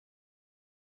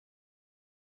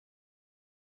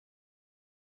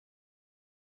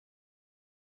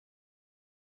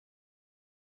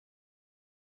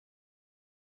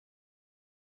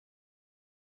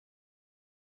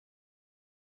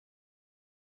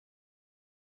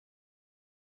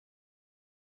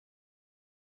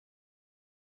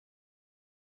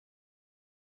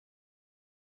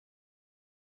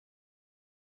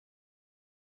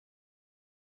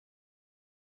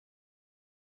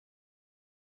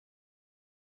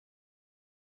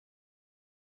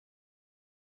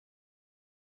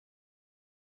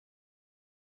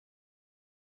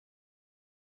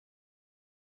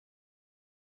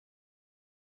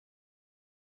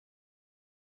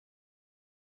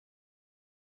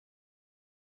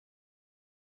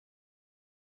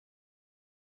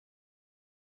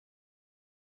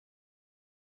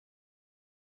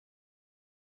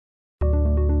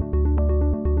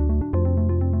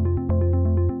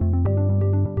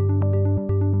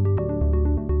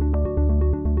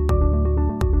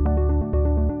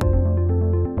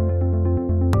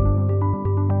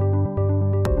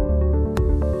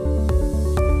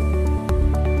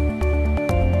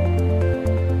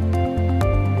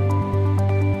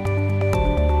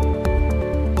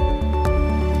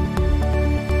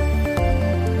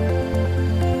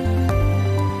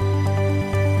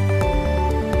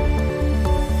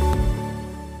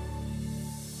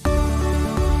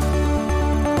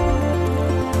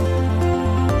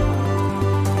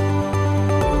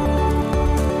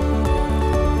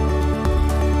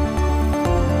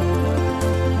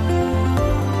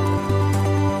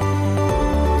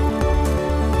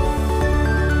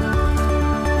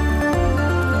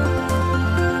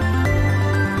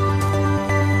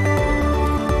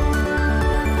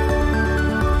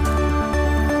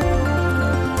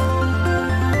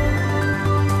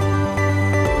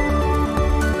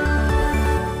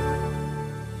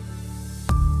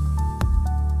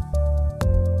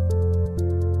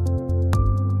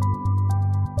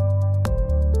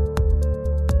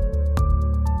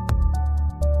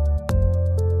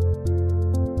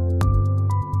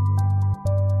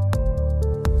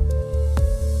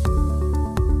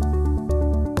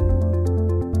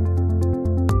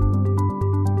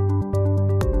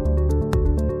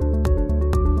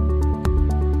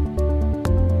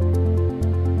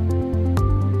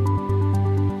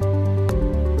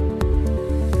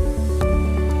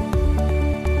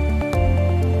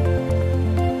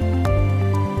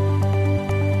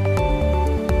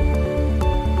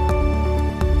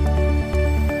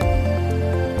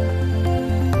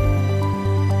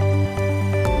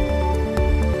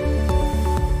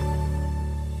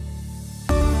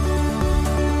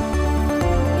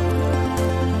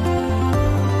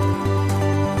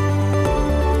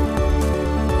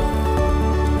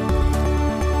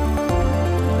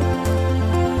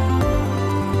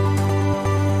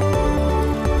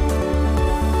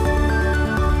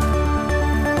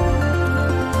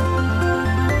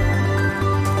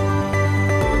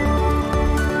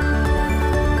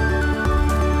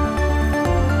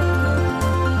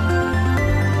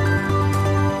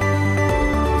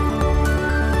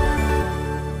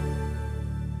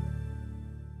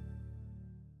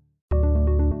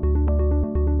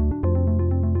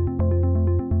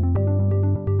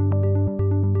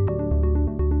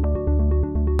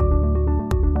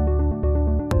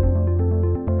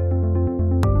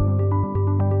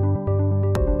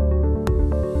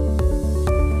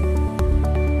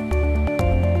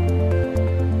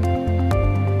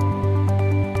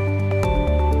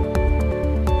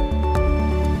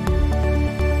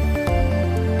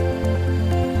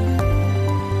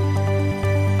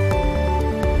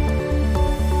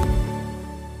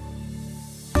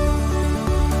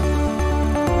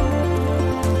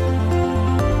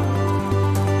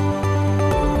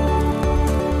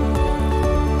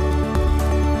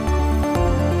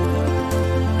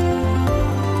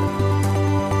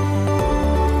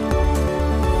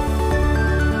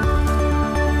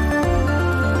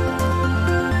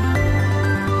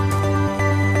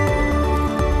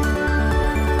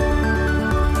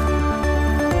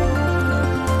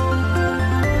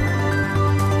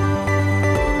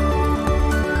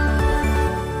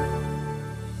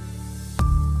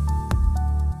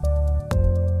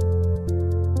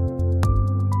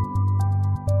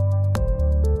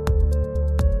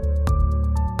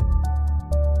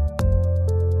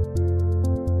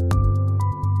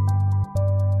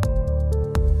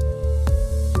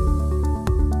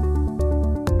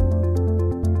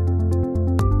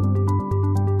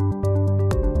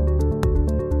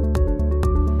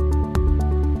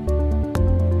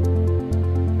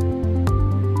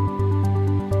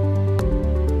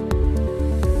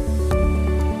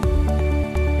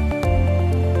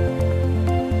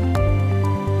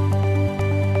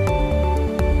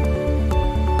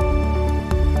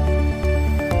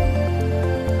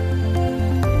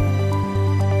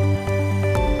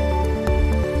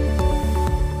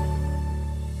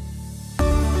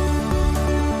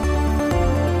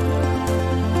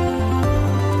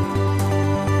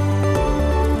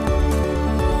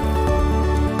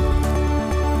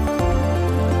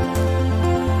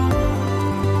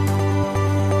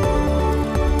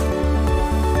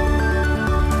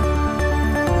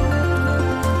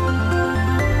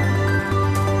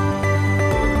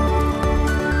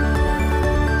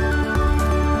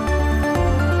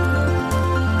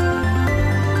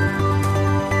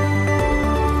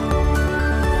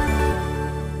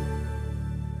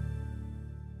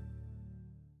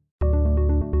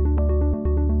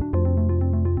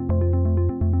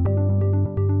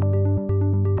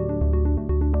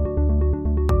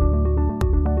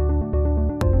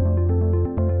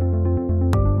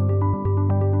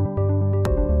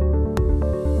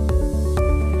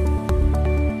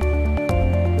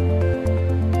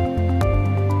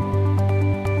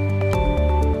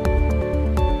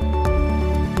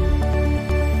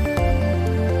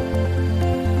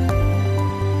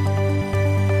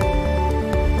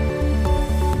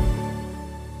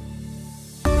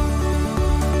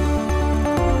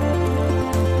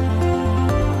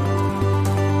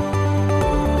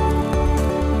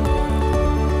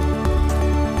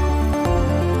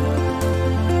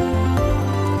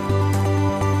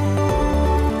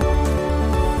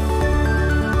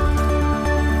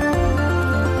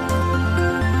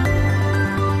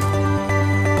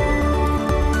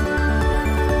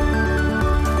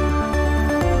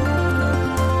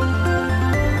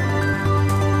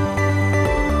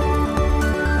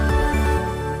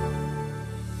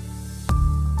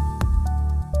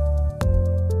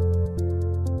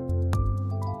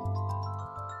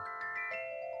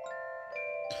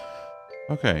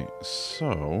Okay,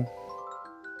 so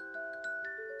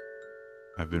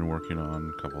I've been working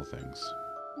on a couple things.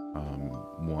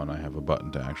 One, I have a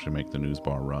button to actually make the news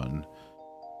bar run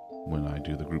when I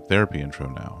do the group therapy intro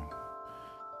now,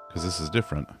 because this is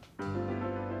different.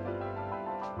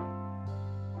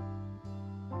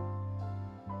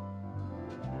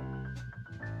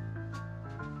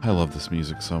 I love this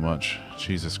music so much.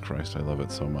 Jesus Christ, I love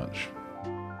it so much.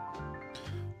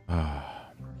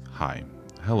 Hi.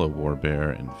 Hello,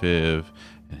 Warbear and Viv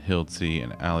and Hildsey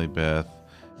and Alibeth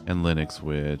and Linux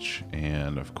Witch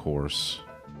and, of course,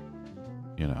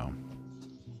 you know,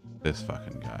 this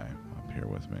fucking guy up here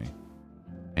with me.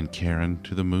 And Karen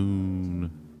to the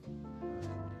moon.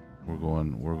 We're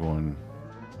going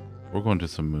to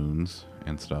some moons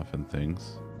and stuff and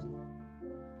things.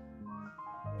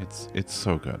 It's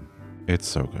so good. It's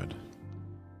so good.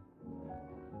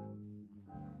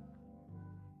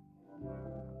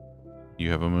 You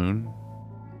have a moon?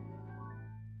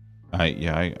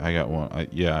 I got one.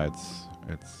 Yeah,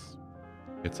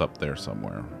 it's up there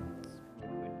somewhere.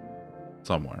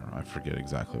 Somewhere. I forget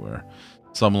exactly where.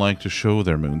 Some like to show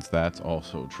their moons. That's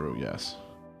also true. Yes.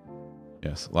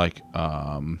 Yes, like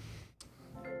out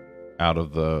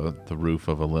of the roof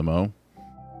of a limo.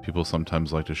 People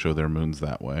sometimes like to show their moons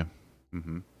that way.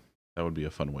 That would be a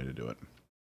fun way to do it.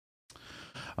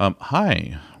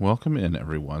 Hi, welcome in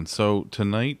everyone. So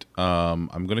tonight,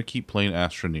 I'm gonna keep playing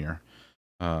Astroneer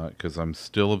because I'm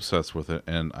still obsessed with it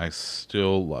and I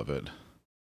still love it.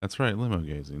 That's right, limo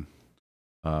gazing.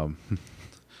 Um,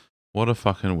 what a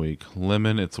fucking week,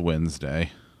 Lemon. It's Wednesday.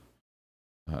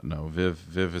 No,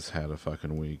 Viv has had a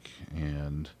fucking week,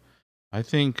 and I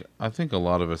think a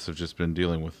lot of us have just been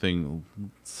dealing with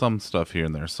some stuff here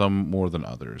and there, some more than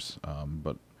others.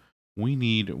 But we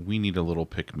need a little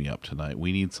pick me up tonight.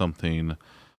 We need something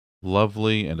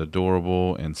lovely and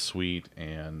adorable and sweet,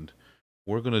 and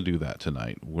we're gonna do that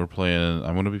tonight.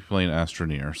 I'm gonna be playing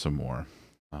Astroneer some more,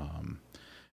 and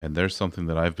there's something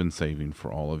that I've been saving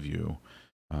for all of you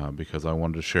because I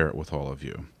wanted to share it with all of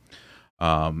you.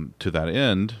 To that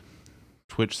end,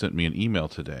 Twitch sent me an email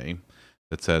today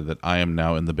that said that I am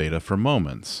now in the beta for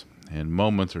Moments, and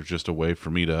Moments are just a way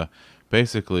for me to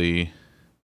basically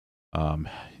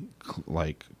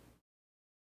like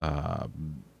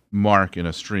mark in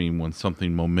a stream when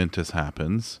something momentous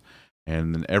happens,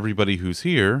 and then everybody who's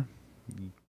here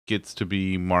gets to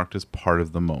be marked as part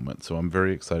of the moment. So I'm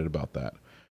very excited about that.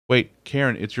 Wait,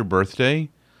 Karen, it's your birthday?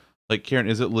 Like, Karen,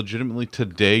 is it legitimately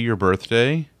today your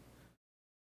birthday?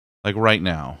 Like right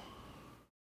now?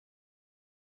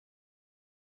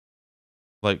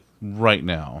 Like right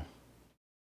now?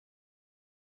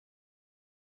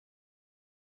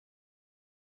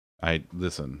 I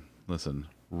listen.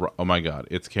 Oh my God,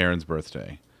 it's Karen's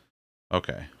birthday.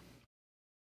 Okay,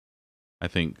 I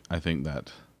think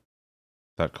that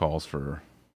calls for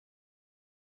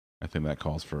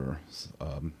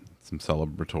some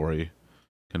celebratory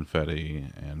confetti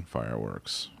and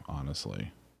fireworks.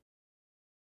 Honestly,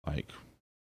 like,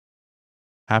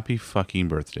 happy fucking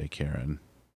birthday, Karen.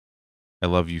 I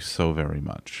love you so very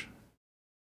much.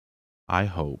 I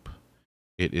hope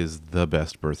it is the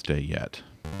best birthday yet.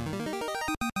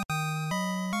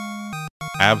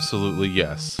 Absolutely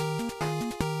yes.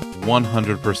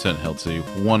 100% Hiltsy.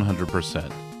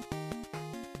 100%.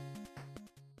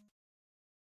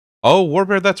 Oh,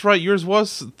 Warbear, that's right. Yours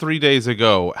was 3 days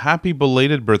ago. Happy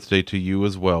belated birthday to you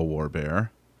as well,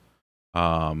 Warbear.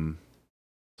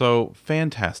 So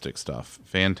fantastic stuff.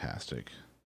 Fantastic.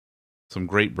 Some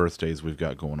great birthdays we've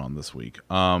got going on this week.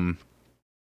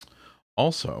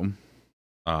 Also,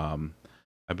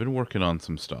 I've been working on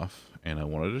some stuff, and I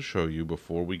wanted to show you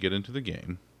before we get into the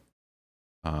game.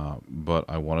 But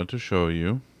I wanted to show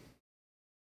you.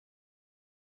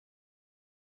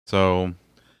 So,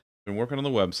 been working on the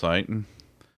website, and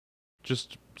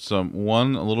just a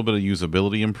little bit of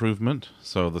usability improvement.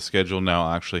 So the schedule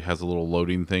now actually has a little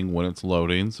loading thing when it's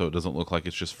loading, so it doesn't look like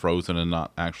it's just frozen and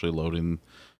not actually loading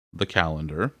the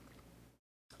calendar.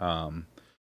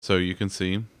 So you can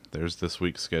see there's this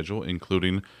week's schedule,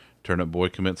 including Turnip Boy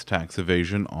commits tax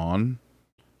evasion on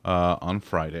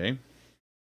Friday.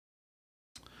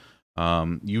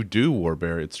 You do,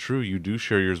 Warbear. It's true. You do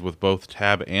share yours with both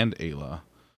Tab and Ayla,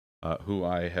 who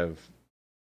I have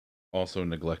also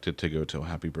neglected to go to.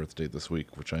 Happy birthday this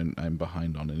week, which I'm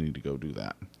behind on. I need to go do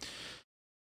that.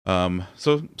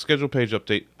 So schedule page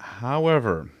update.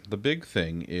 However, the big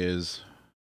thing is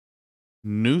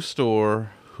new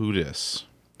store. Who dis?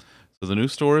 So the new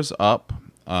store is up.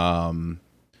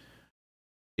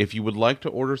 If you would like to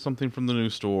order something from the new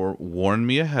store, warn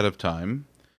me ahead of time,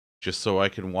 just so I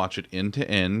can watch it end to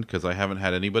end, because I haven't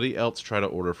had anybody else try to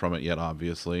order from it yet,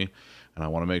 obviously, and I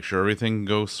want to make sure everything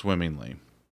goes swimmingly.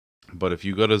 But if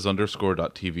you go to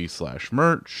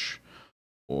zunderstream.tv/merch,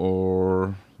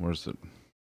 or where's it?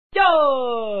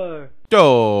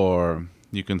 Door!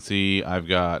 You can see I've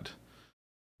got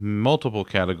multiple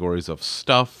categories of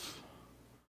stuff.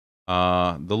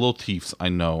 The little teefs, I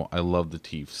know. I love the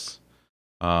teefs.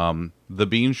 The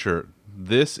bean shirt.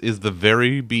 This is the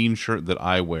very bean shirt that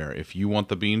I wear. If you want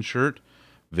the bean shirt,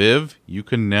 Viv, you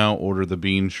can now order the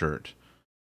bean shirt.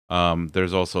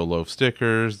 There's also loaf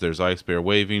stickers. There's Ice Bear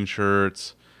waving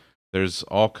shirts. There's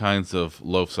all kinds of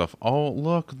loaf stuff. Oh,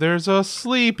 look, there's a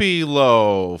sleepy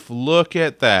loaf. Look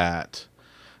at that.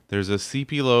 There's a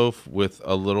sleepy loaf with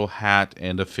a little hat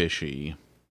and a fishy.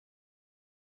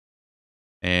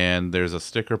 And there's a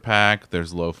sticker pack.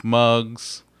 There's loaf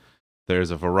mugs.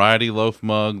 There's a variety loaf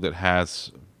mug that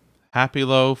has Happy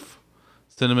Loaf,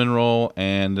 Cinnamon Roll,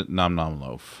 and Nom Nom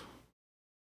Loaf.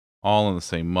 All in the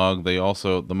same mug.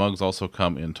 The mugs also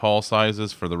come in tall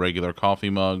sizes for the regular coffee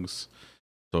mugs.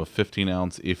 So a 15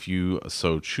 ounce if you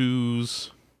so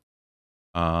choose.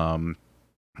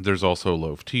 There's also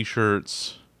loaf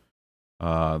t-shirts.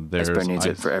 There's Iceberg needs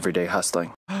it for everyday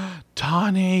hustling.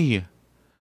 Tawny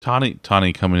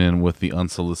coming in with the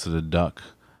unsolicited duck.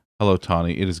 Hello,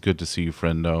 Tawny. It is good to see you,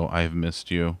 friendo. I have missed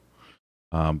you.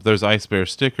 There's Ice Bear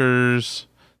stickers,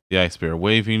 the Ice Bear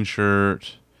waving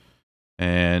shirt,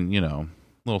 and, you know,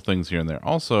 little things here and there.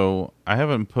 Also, I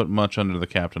haven't put much under the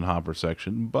Captain Hopper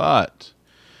section, but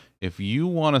if you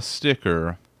want a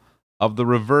sticker of the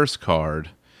reverse card,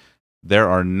 there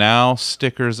are now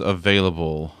stickers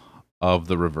available of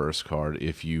the reverse card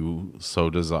if you so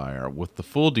desire, with the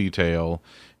full detail,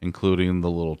 including the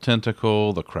little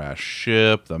tentacle, the crashed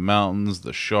ship, the mountains,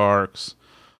 the sharks,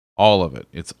 all of it.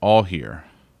 It's all here.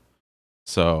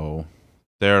 So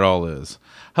there it all is.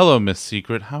 Hello, Miss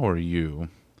Secret. How are you?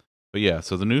 But yeah,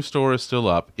 so the new store is still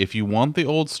up. If you want the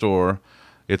old store,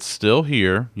 it's still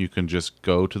here. You can just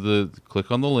click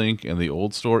on the link, and the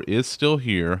old store is still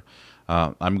here.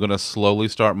 I'm going to slowly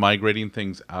start migrating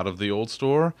things out of the old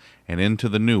store and into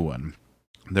the new one.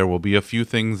 There will be a few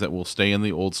things that will stay in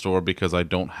the old store because I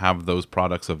don't have those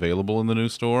products available in the new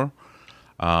store.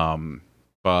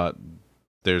 But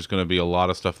there's going to be a lot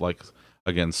of stuff, like,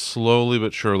 again, slowly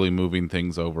but surely moving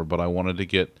things over. But I wanted to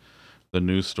get the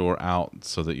new store out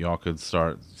so that y'all could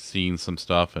start seeing some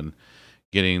stuff and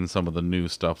getting some of the new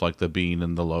stuff, like the bean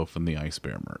and the loaf and the Ice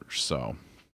Bear merch. So,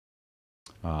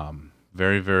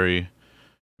 very, very,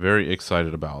 very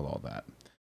excited about all that.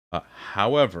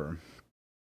 However,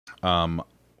 the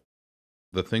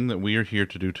thing that we are here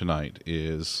to do tonight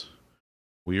is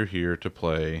we are here to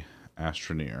play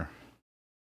Astroneer.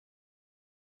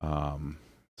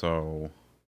 So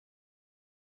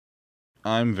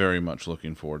I'm very much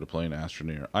looking forward to playing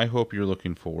Astroneer. I hope you're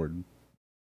looking forward.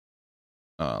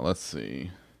 Let's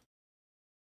see.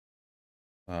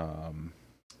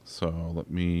 So let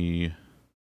me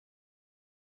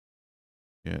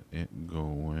get it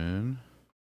going.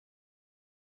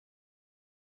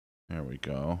 There we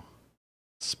go.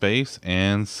 Space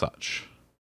and such.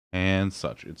 And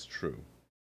such. It's true.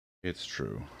 It's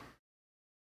true.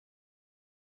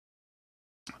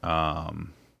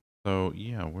 So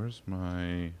yeah, where's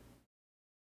my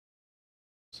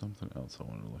something else I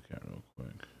want to look at real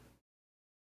quick.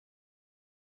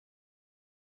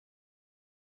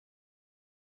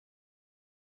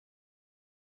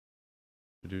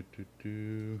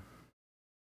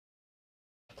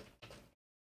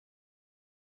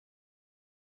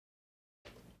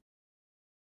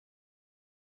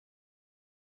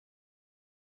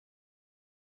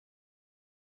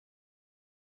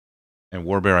 And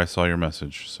Warbear, I saw your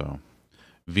message, so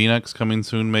V-Nex coming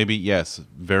soon, maybe? Yes,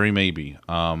 very maybe.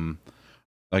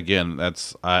 Again,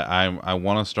 that's I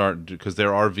want to start, because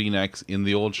there are V-Necks in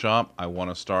the old shop. I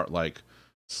want to start, like,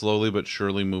 slowly but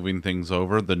surely moving things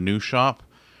over. The new shop,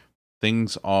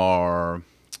 things are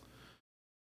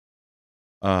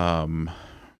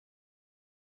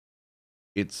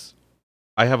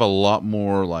I have a lot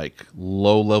more, like,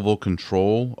 low-level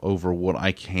control over what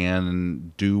I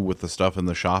can do with the stuff in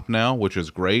the shop now, which is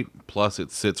great. Plus,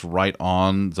 it sits right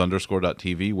on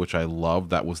zunderscore.tv, which I love.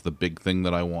 That was the big thing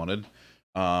that I wanted.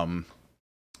 But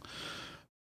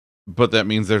that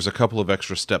means there's a couple of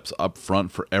extra steps up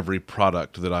front for every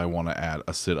product that I want to add.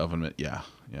 A sit oven, yeah,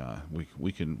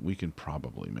 we can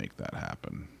probably make that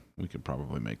happen. We could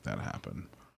probably make that happen.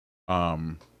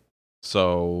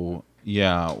 So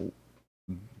yeah,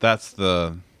 that's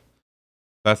the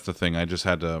thing. I just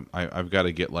had to. I've got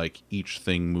to get, like, each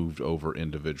thing moved over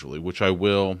individually, which I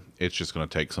will. It's just going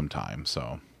to take some time.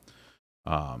 So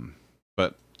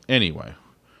But anyway,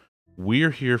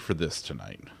 we're here for this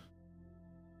tonight.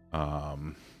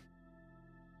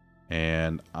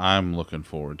 And I'm looking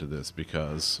forward to this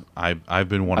because I've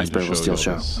been wanting to show you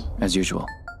this. As usual.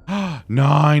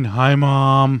 9. Hi,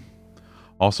 Mom.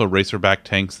 Also, racerback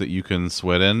tanks that you can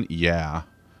sweat in. Yeah,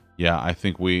 I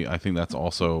think that's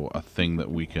also a thing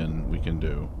that we can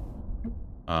do.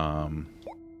 Hi,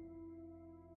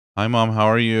 Mom. How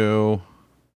are you?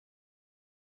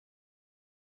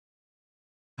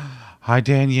 Hi,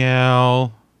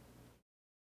 Danielle.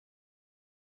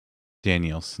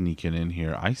 Danielle sneaking in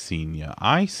here. I seen ya.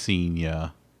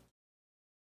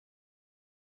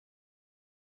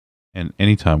 And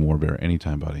anytime, Warbear.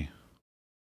 Anytime, buddy.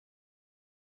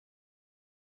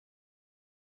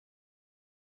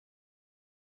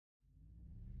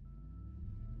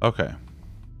 Okay.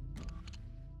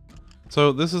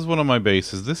 So this is one of my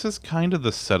bases. This is kind of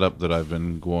the setup that I've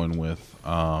been going with.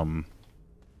 I've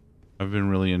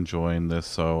been really enjoying this.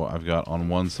 So I've got on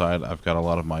one side, I've got a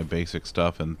lot of my basic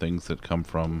stuff and things that come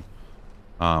from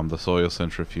the soil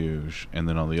centrifuge. And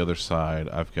then on the other side,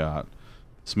 I've got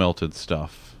smelted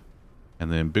stuff.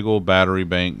 And then big old battery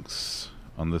banks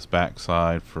on this back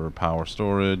side for power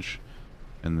storage.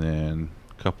 And then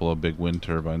a couple of big wind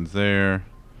turbines there.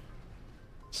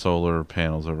 Solar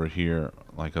panels over here,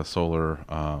 like a solar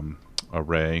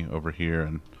array over here,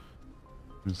 and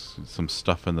some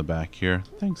stuff in the back here.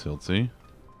 Thanks, Hiltzy.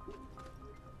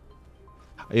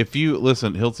 If you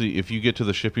listen, Hiltzy, if you get to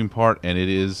the shipping part and it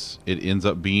ends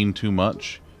up being too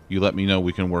much, you let me know.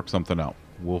 We can work something out.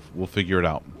 We'll figure it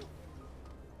out.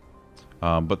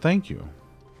 But thank you.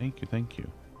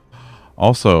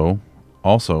 Also,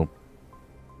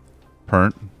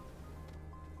 Pernt,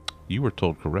 you were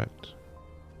told correct.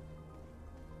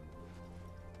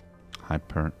 Hi,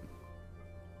 Pernt.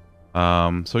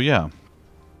 So yeah.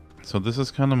 So this is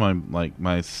kind of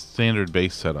my standard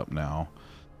base setup now.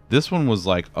 This one was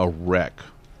like a wreck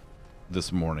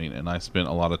this morning, and I spent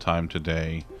a lot of time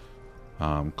today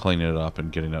cleaning it up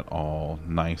and getting it all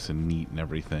nice and neat and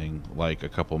everything, like a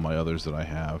couple of my others that I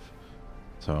have.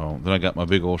 So then I got my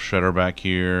big old shredder back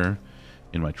here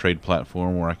in my trade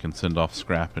platform where I can send off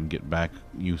scrap and get back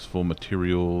useful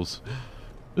materials.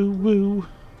 Ooh woo.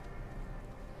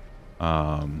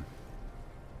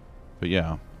 But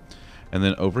yeah, and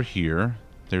then over here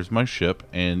there's my ship,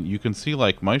 and you can see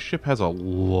like my ship has a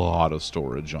lot of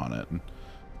storage on it,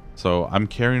 so I'm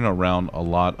carrying around a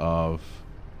lot of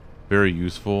very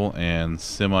useful and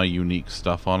semi-unique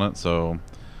stuff on it. So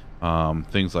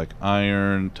things like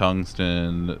iron,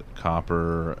 tungsten,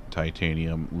 copper,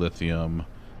 titanium, lithium,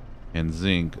 and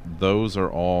zinc, those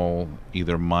are all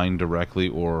either mined directly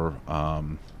or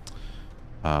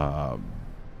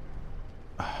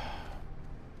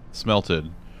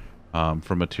smelted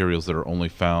from materials that are only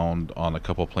found on a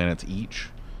couple planets each.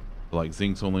 Like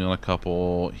zinc's only on a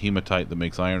couple, hematite that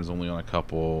makes iron is only on a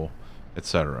couple,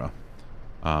 etc.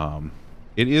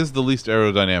 It is the least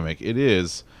aerodynamic. It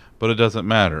is, but it doesn't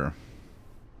matter.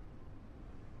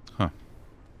 Huh.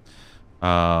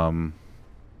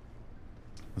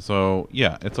 So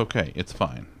yeah, it's okay. It's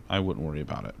fine. I wouldn't worry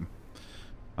about it.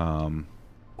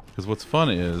 Because what's fun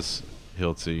is,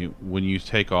 Hiltzy, when you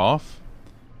take off,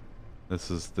 this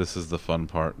is the fun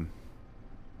part.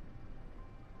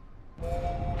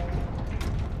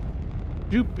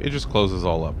 Zoop, it just closes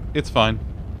all up. It's fine.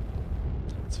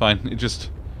 It's fine. It just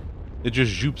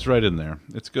zoops right in there.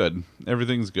 It's good.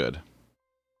 Everything's good.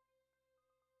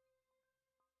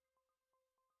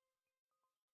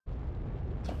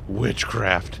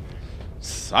 Witchcraft.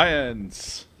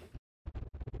 Science.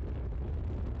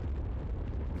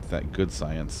 It's that good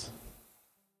science.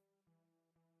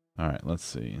 Alright, let's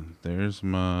see. There's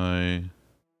my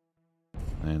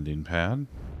landing pad.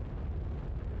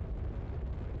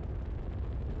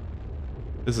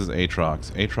 This is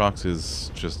Atrox. Atrox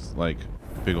is just like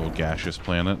a big old gaseous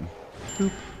planet.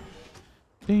 Boop.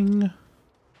 Ding.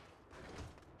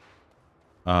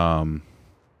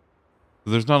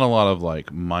 There's not a lot of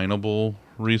like mineable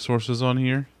resources on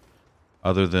here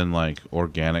other than like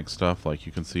organic stuff. Like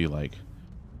you can see, like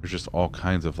there's just all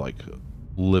kinds of like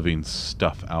living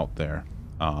stuff out there.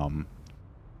 But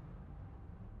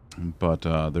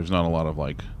there's not a lot of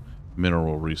like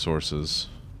mineral resources.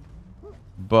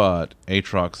 But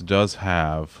Atrox does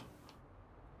have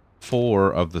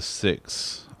 4 of the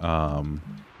 6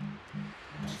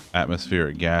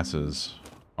 atmospheric gases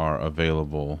are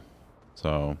available.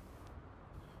 So,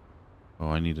 oh,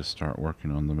 I need to start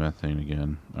working on the methane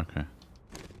again. Okay.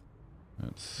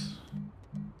 That's...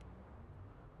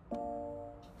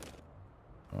 Oh,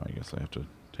 I guess I have to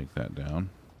take that down.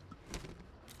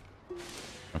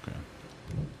 Okay.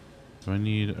 Do I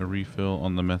need a refill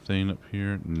on the methane up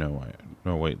here? No,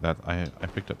 no wait, that I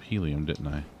picked up helium, didn't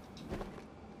I?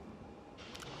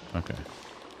 Okay.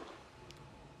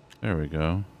 There we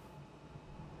go.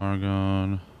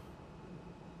 Argon,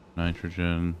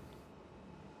 nitrogen.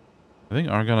 I think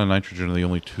argon and nitrogen are the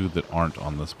only two that aren't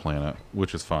on this planet,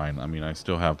 which is fine. I mean, I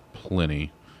still have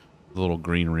plenty. The little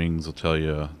green rings will tell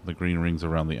you, the green rings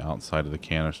around the outside of the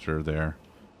canister there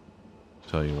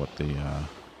tell you what the,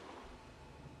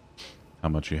 how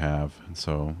much you have. And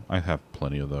so I have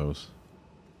plenty of those.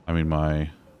 I mean,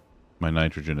 my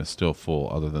nitrogen is still full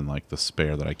other than like the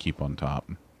spare that I keep on top.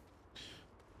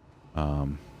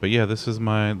 But yeah, this is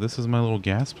my little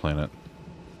gas planet.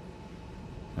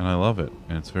 And I love it,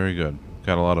 and it's very good.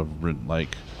 Got a lot of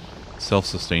like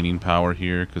self-sustaining power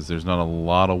here because there's not a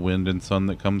lot of wind and sun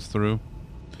that comes through.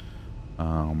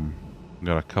 Got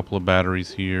a couple of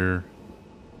batteries here,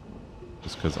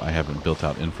 just because I haven't built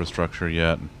out infrastructure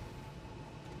yet.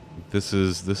 This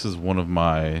is one of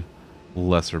my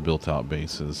lesser built out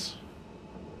bases.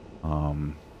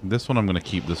 This one I'm going to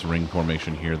keep this ring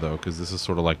formation here though, because this is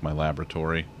sort of like my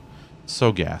laboratory.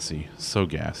 So gassy, so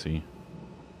gassy.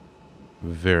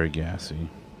 Very gassy.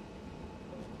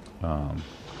 I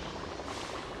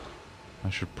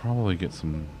should probably get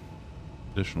some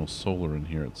additional solar in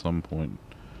here at some point.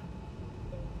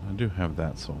 I do have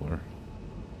that solar.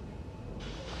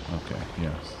 Okay,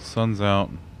 yes. Sun's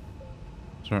out.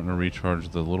 Starting to recharge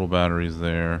the little batteries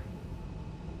there.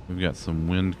 We've got some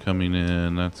wind coming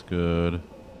in. That's good.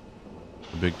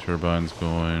 The big turbine's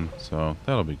going, so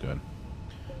that'll be good.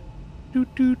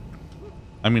 Doot doot.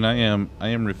 I mean, I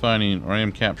am refining, or I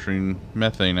am capturing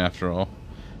methane after all.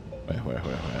 Wait.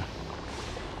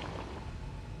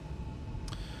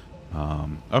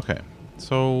 Okay,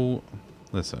 so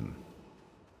listen.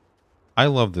 I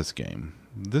love this game.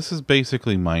 This is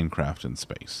basically Minecraft in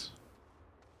space.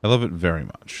 I love it very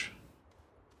much.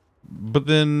 But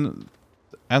then,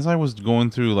 as I was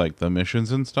going through like the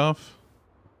missions and stuff,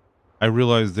 I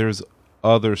realized there's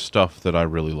other stuff that I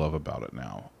really love about it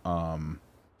now.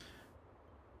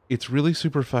 It's really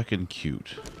super fucking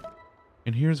cute.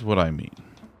 And here's what I mean.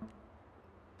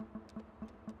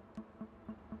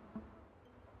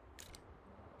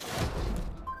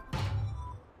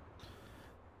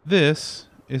 This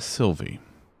is Sylvie.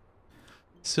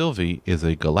 Sylvie is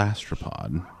a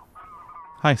galastropod.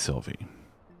 Hi, Sylvie.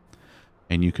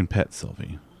 And you can pet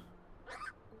Sylvie.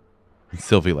 And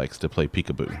Sylvie likes to play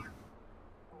peekaboo.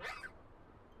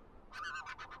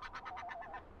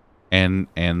 And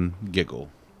giggle.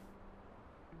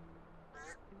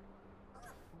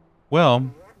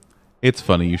 Well, it's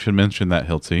funny. You should mention that,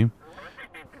 Hiltzy.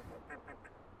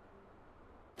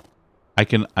 I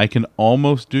can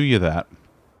almost do you that.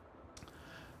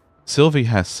 Sylvie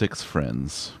has 6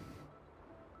 friends.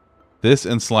 This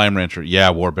and Slime Rancher. Yeah,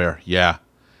 Warbear. Yeah.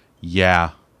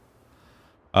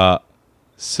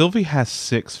 Sylvie has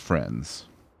 6 friends.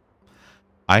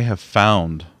 I have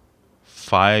found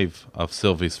 5 of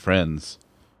Sylvie's friends,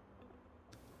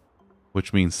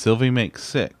 which means Sylvie makes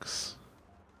 6.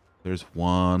 There's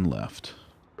 1 left.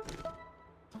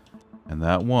 And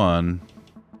that 1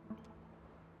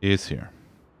 is here.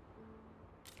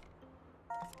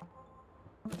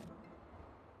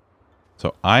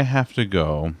 So I have to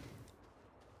go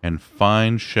and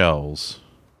find shells.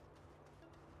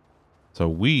 So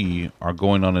we are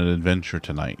going on an adventure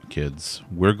tonight, kids.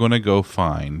 We're going to go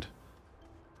find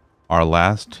our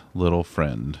last little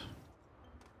friend.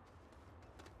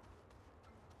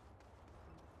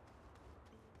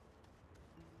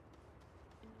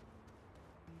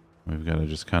 We've got to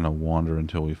just kind of wander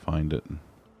until we find it.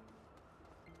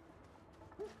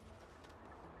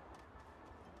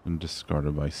 And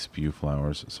discarded by spew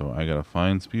flowers. So I got to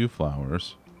find spew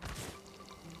flowers.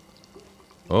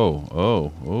 Ooh.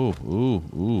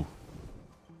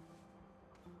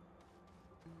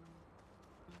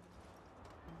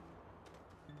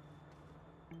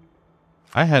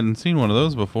 I hadn't seen one of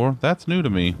those before. That's new to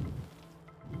me.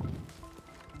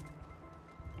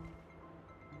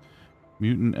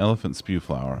 Mutant elephant spew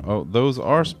flower. Oh, those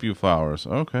are spew flowers.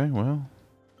 Okay, well.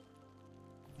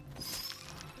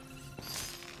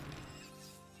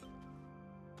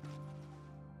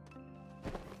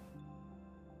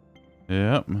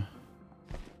 Yep.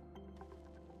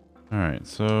 Alright,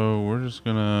 so we're just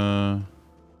gonna...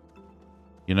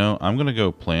 You know, I'm gonna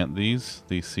go plant these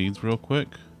seeds real quick,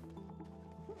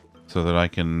 so that I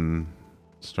can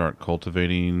start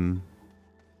cultivating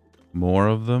more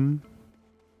of them.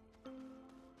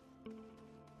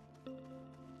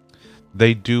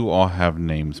 They do all have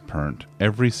names, Pernt.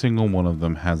 Every single one of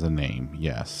them has a name,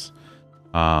 yes.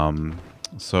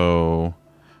 So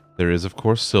There is, of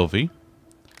course, Sylvie,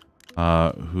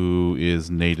 who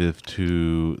is native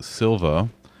to Silva,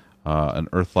 an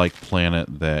Earth-like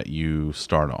planet that you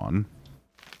start on.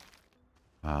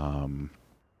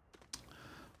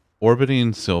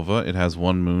 Orbiting Silva, it has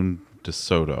one moon,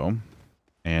 DeSoto,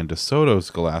 and DeSoto's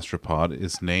galastropod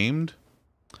is named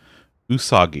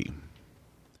Usagi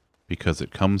because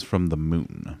it comes from the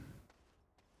moon.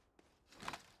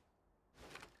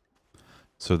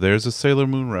 So there's a Sailor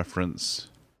Moon reference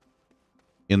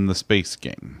in the space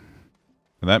game.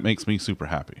 And that makes me super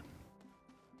happy.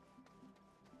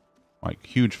 Like,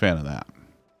 huge fan of that.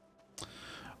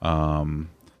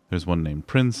 There's one named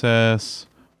Princess.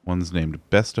 One's named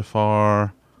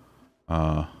Bestafar.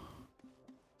 No,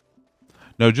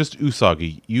 just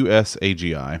Usagi.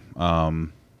 U-S-A-G-I.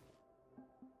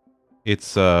 It's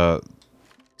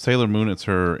Sailor Moon. It's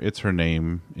her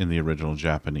name in the original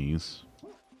Japanese.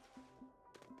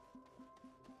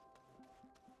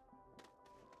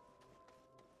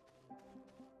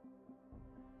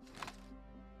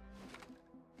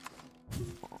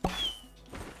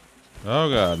 Oh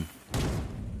god.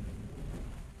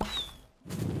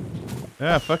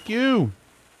 Yeah, fuck you.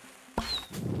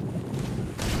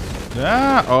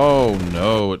 Ah, oh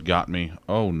no, it got me.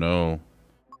 Oh no.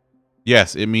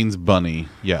 Yes, it means bunny.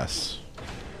 Yes.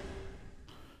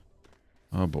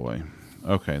 Oh boy.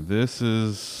 Okay, this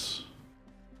is...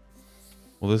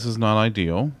 Well, this is not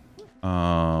ideal.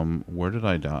 Where did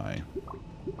I die?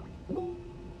 Oh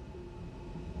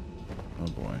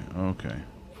boy. Okay.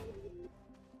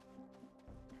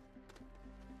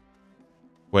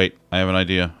 Wait, I have an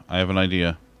idea. I have an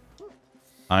idea.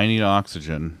 I need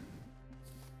oxygen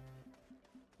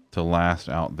to last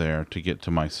out there to get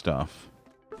to my stuff.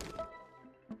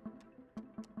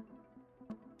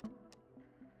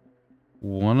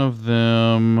 One of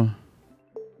them...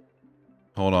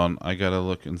 Hold on, I gotta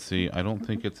look and see. I don't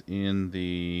think it's in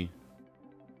the...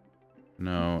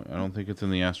 No, I don't think it's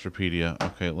in the Astropedia.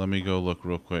 Okay, let me go look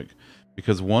real quick.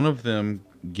 Because one of them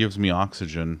gives me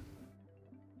oxygen.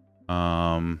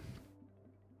 I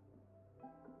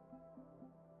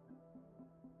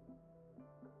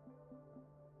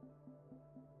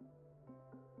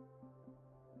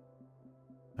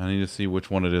need to see which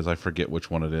one it is. I forget which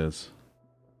one it is.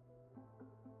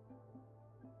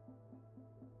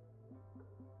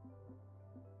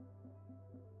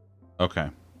 Okay.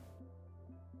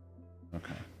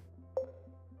 Okay.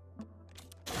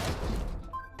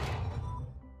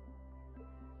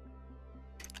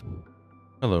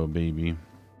 Hello, baby.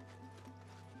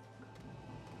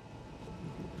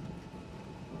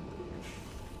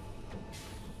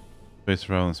 Space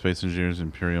travel and space engineers,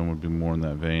 Imperium would be more in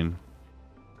that vein.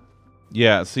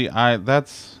 Yeah, see,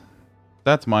 that's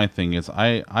my thing is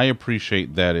I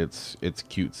appreciate that it's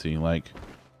cutesy. Like,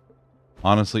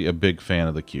 honestly, a big fan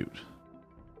of the cute.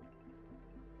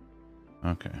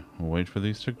 Okay, we'll wait for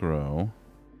these to grow.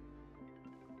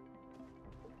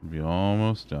 We'll be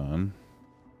almost done.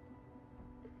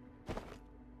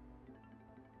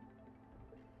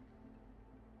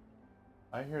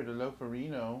 I heard a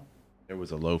loaferino. There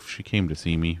was a loaf. She came to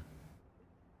see me.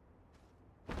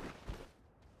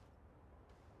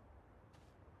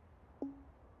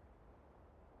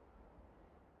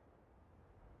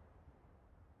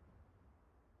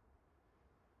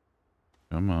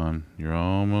 Come on, you're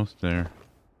almost there.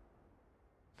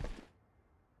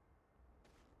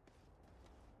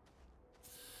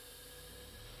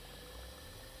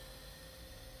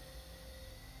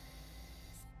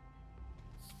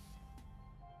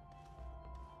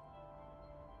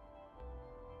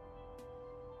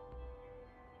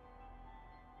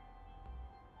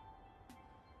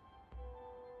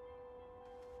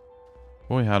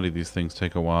 Boy, howdy, these things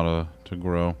take a while to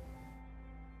grow.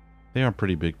 They are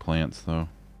pretty big plants, though.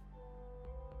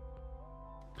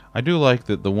 I do like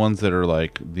that the ones that are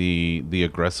like the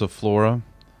aggressive flora,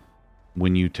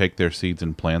 when you take their seeds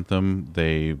and plant them,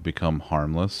 they become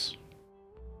harmless.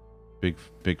 Big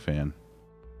fan.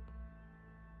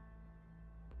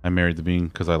 I married the bean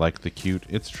because I like the cute.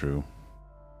 It's true.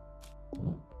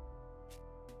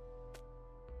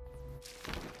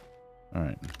 All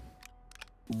right.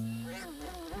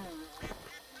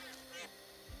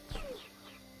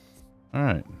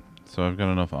 Alright, so I've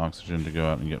got enough oxygen to go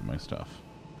out and get my stuff.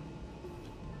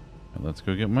 And let's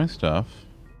go get my stuff.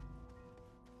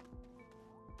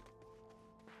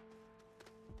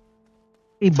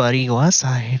 Hey buddy, go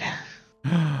outside.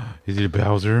 Is it a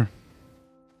Bowser?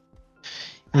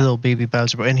 A little baby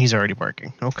Bowser boy, and he's already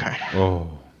barking. Okay.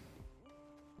 Oh.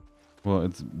 Well,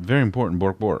 it's very important,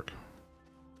 Bork Bork.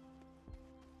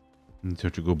 He's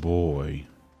such a good boy.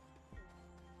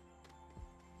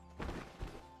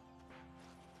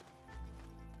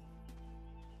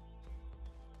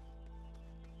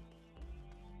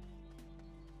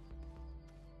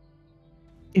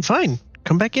 Hey, fine.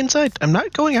 Come back inside. I'm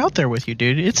not going out there with you,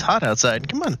 dude. It's hot outside.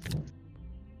 Come on.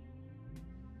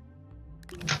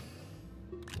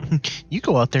 You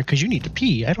go out there because you need to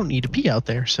pee. I don't need to pee out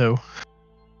there, so...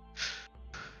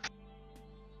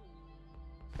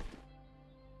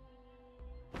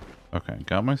 Okay,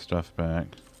 got my stuff back.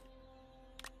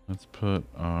 Let's put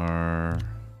our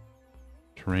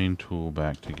terrain tool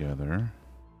back together.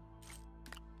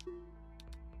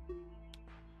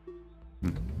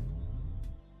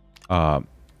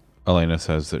 Elena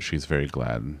says that she's very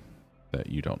glad that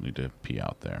you don't need to pee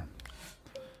out there.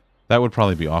 That would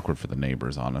probably be awkward for the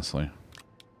neighbors, honestly.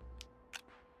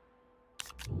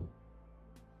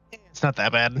 It's not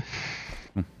that bad.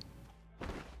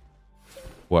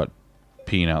 What?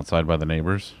 Peeing outside by the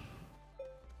neighbors?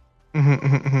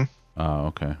 Oh,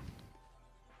 okay.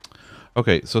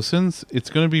 Okay, so since it's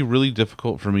going to be really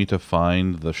difficult for me to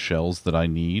find the shells that I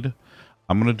need,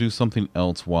 I'm going to do something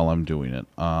else while I'm doing it.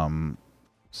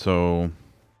 So...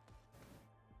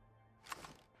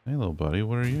 Hey, little buddy,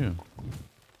 what are you?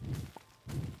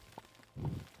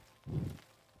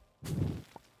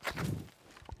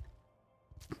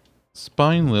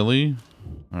 Spine lily.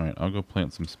 Alright, I'll go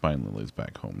plant some spine lilies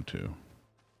back home, too.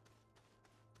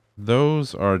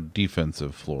 Those are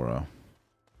defensive flora.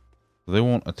 They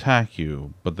won't attack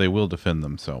you, but they will defend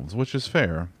themselves, which is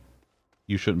fair.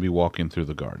 You shouldn't be walking through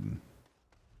the garden.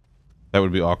 That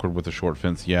would be awkward with a short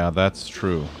fence. Yeah, that's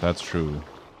true. That's true.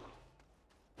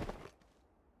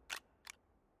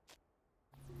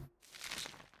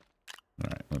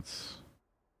 Alright, let's...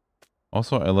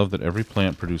 Also, I love that every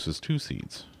plant produces 2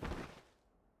 seeds.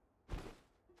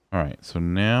 Alright, so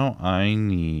now I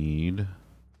need...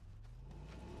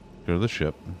 Go to the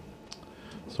ship.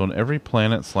 So on every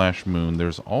planet / moon,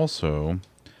 there's also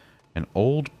an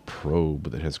old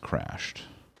probe that has crashed.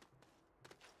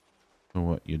 So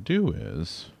what you do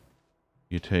is,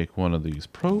 you take one of these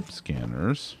probe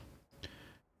scanners,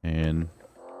 and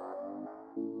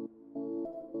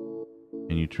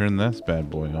you turn this bad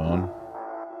boy on,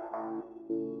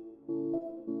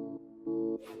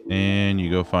 and you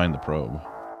go find the probe.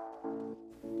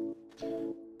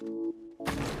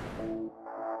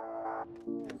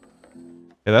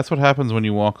 Yeah, that's what happens when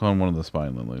you walk on one of the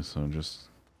spine lilies, so just,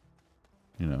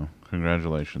 you know,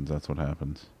 congratulations, that's what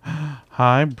happens.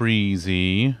 Hi,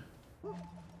 Breezy.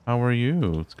 How are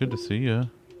you? It's good to see you.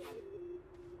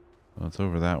 Well, it's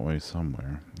over that way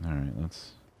somewhere. Alright,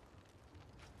 let's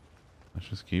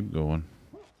just keep going.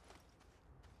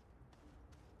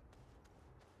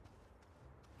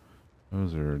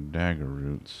 Those are dagger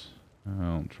roots. I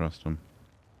don't trust them.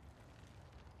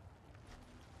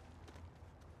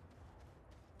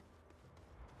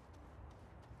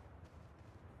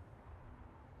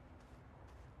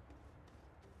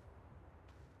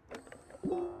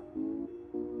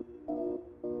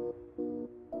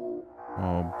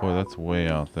 Oh boy, that's way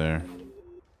out there.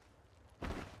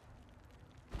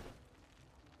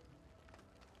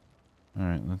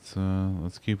 Alright,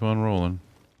 let's keep on rolling.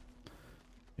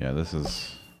 Yeah, this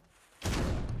is...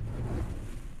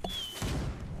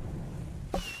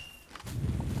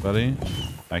 Buddy,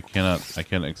 I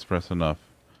can't express enough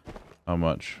how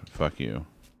much fuck you.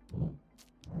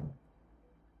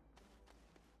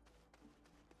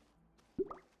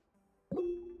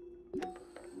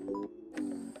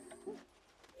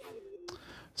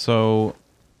 So,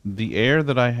 the air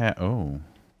that I have... Oh.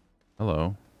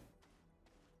 Hello.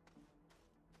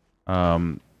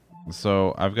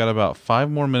 So, I've got about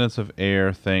 5 more minutes of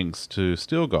air thanks to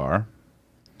Stilgar.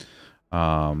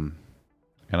 And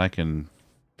I can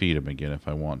feed him again if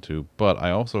I want to. But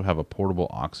I also have a portable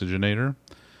oxygenator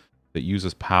that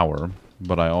uses power.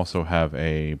 But I also have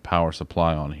a power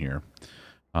supply on here.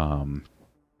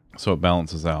 So, it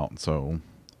balances out. So,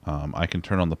 I can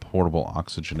turn on the portable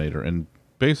oxygenator and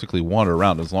basically wander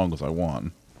around as long as I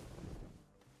want.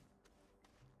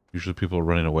 Usually people are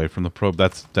running away from the probe.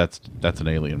 That's an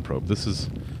alien probe. This is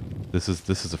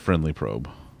a friendly probe.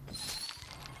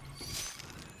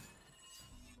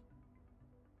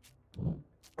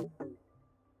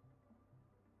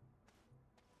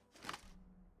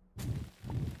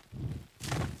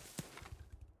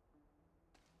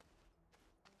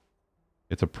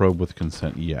 It's a probe with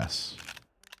consent, yes.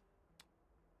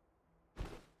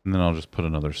 And then I'll just put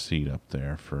another seed up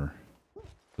there for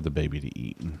the baby to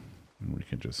eat. And we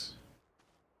can just...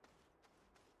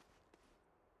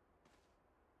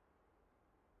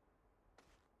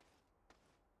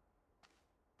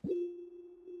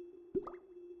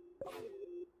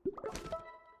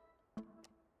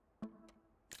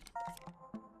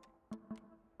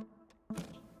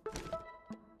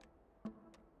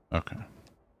 Okay.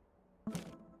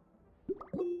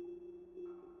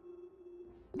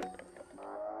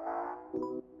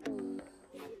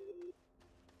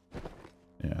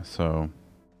 so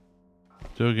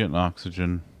still getting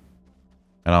oxygen,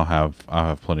 and I'll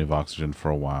have plenty of oxygen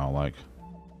for a while. Like,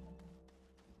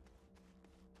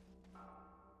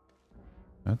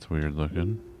 that's weird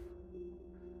looking,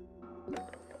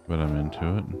 but I'm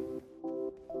into it.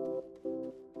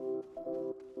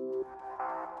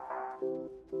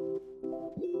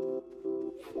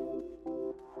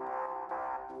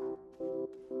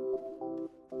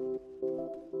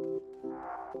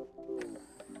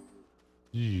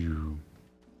 You.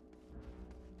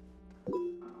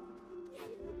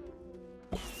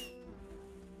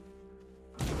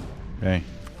 Okay.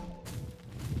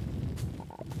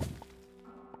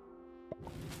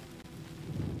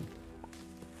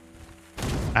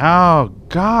 Oh,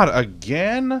 God,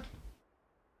 again?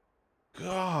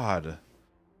 God.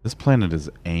 This planet is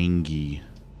angy.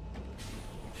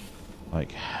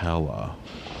 Like hella.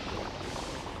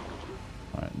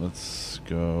 Alright, let's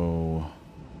go.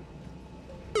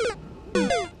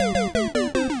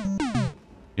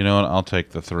 You know what? I'll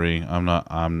take the 3. I'm not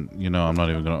even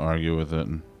gonna argue with it.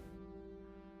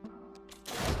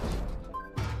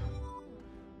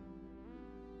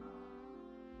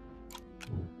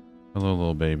 Hello,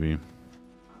 little baby.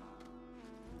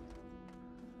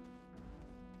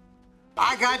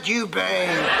 I got you,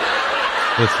 babe.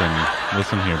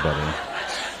 Listen here, buddy.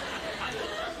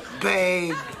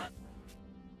 Babe.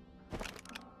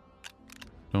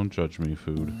 Don't judge me,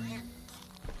 food.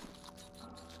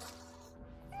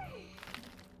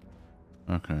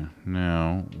 Okay,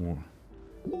 now...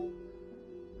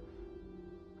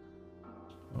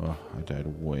 Oh, I died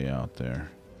way out there.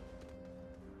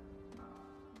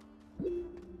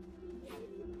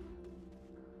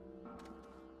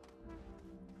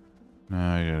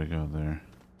 Now I gotta go there.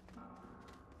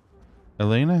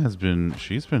 Elena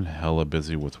she's been hella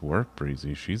busy with work,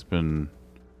 Breezy. She's been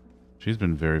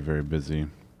very, very busy.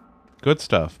 Good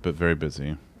stuff, but very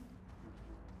busy.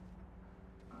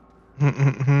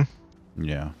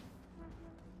 Yeah.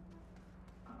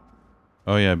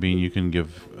 Oh yeah, Bean, you can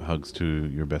give hugs to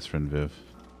your best friend Viv.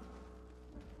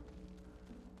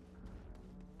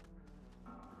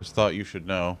 Just thought you should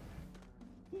know.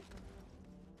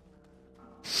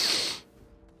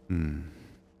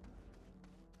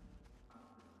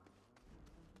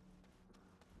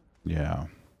 Yeah.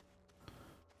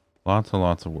 Lots and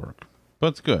lots of work. But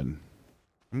it's good.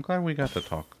 I'm glad we got to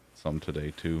talk some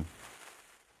today, too.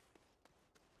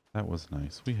 That was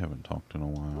nice. We haven't talked in a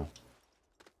while.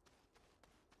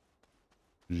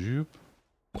 Zoop.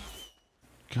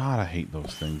 God, I hate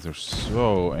those things. They're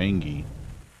so angy.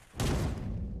 Is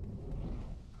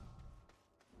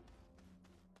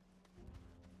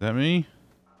that me?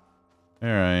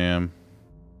 There I am.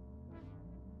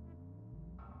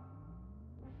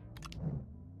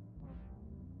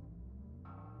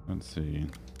 Let's see.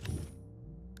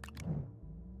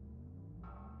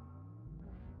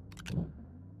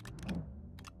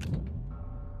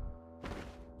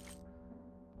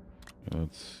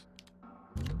 Let's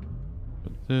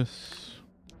put this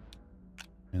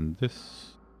and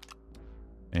this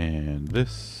and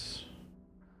this.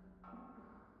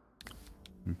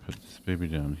 And put this baby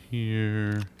down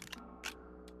here.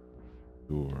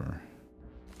 Sure.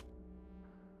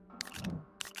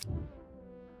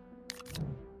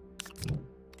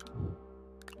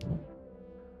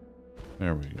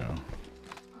 There we go.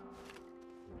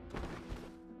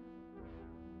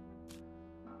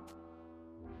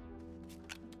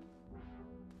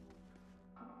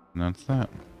 And that's that.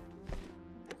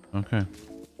 Okay.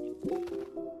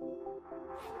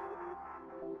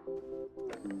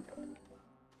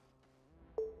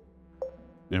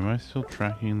 Am I still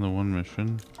tracking the one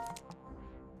mission?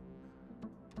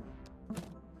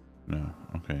 No.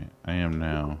 Okay. I am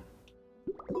now.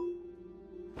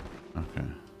 Okay.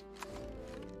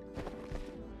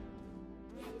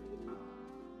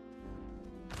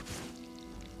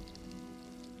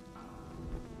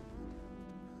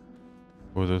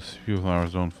 Boy, those few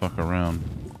flowers don't fuck around.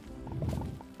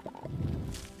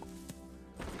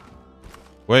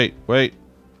 Wait, wait.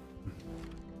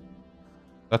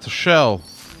 That's a shell.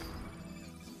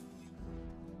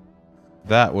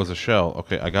 That was a shell.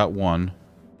 Okay, I got one.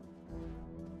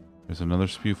 There's another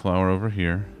spew flower over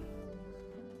here.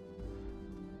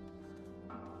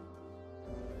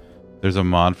 There's a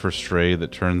mod for Stray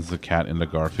that turns the cat into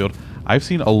Garfield. I've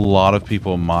seen a lot of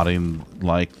people modding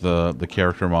like the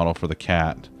character model for the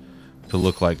cat to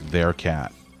look like their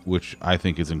cat, which I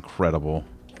think is incredible.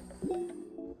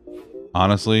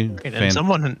 Honestly, and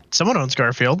someone owns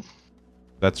Garfield.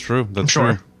 That's true. That's I'm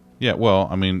sure. true. Yeah, well,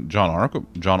 I mean, John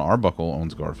Arbuckle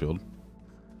owns Garfield.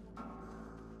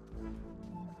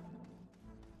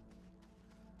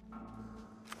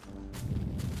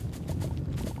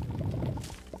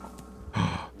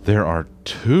 There are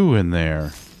 2 in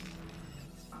there.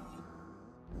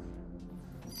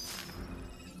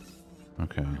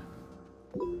 Okay.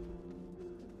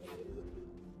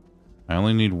 I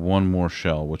only need 1 more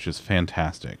shell, which is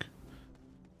fantastic.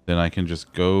 Then I can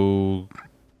just go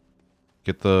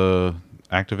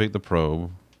activate the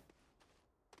probe.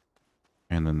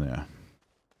 And then there.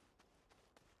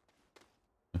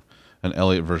 An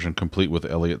Elliot version complete with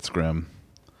Elliot Scrim.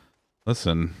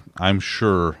 Listen, I'm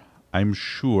sure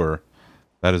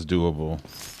that is doable.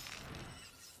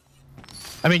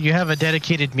 I mean, you have a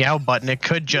dedicated meow button. It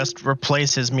could just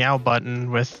replace his meow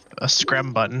button with a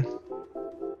scrim button.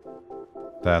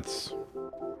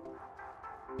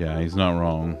 Yeah, he's not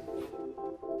wrong.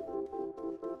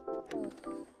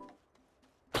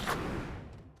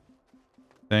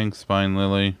 Thanks, Spine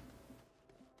Lily.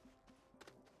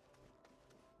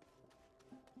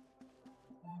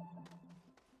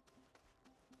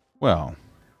 Well,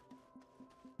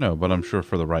 no, but I'm sure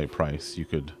for the right price, you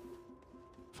could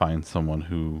find someone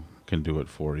who can do it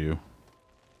for you.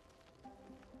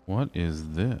 What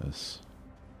is this?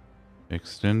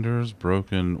 Extenders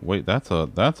broken. Wait, that's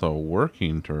a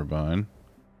working turbine.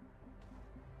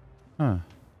 Huh.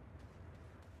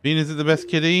 Bean, is it the best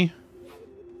kitty?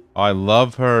 Oh, I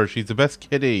love her. She's the best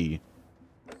kitty.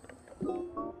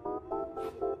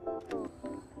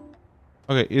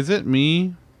 Okay, is it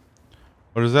me?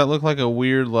 Or does that look like a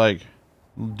weird, like,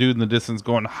 dude in the distance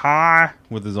going, hi,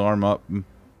 with his arm up?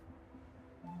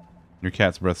 Your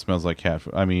cat's breath smells like cat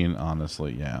food. I mean,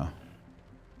 honestly, yeah.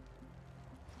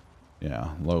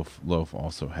 Yeah, Loaf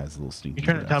also has a little stinky You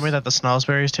trying to tell me that the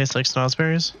snozzberries taste like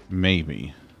snozzberries?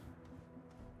 Maybe.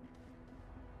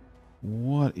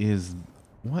 What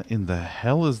in the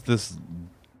hell is this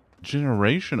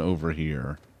generation over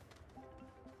here?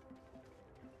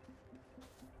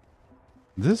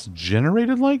 This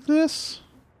generated like this?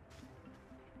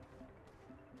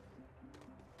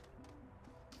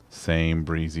 Same,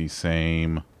 Breezy,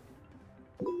 same.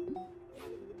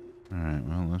 Alright,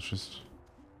 well, let's just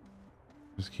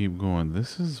keep going.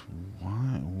 This is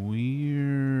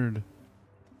weird.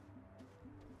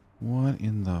 What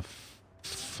in the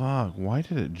fuck? Why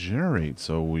did it generate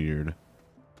so weird?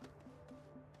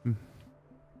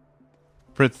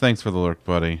 Fritz, thanks for the lurk,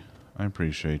 buddy. I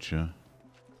appreciate you.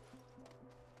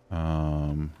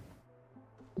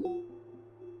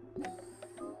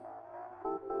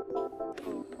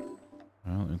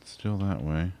 Well, it's still that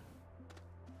way.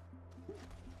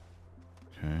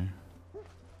 Okay.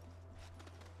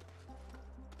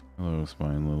 Hello,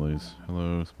 Spine Lilies.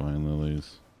 Hello, Spine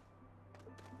Lilies.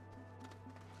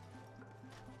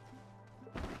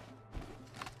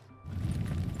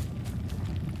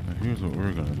 Now here's what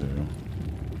we're gonna do.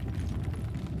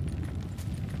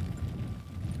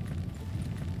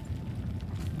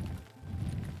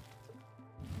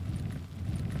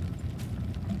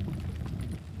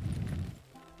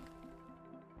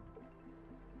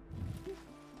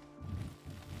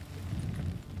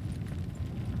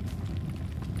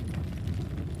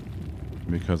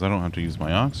 Because I don't have to use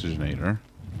my oxygenator.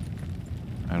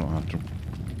 I don't have to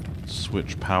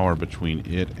switch power between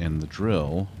it and the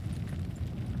drill.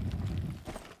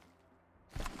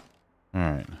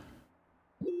 Alright.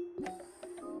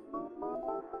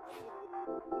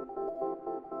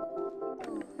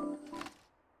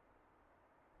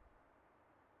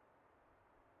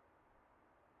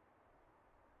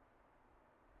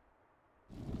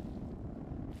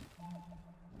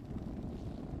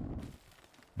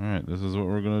 Alright, this is what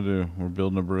we're gonna do. We're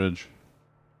building a bridge.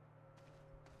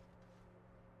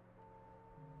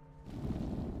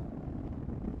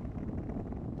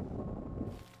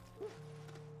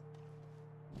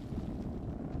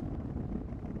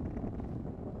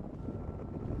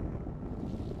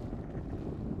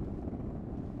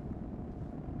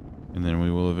 And then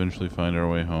we will eventually find our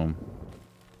way home.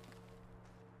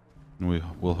 And we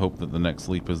will hope that the next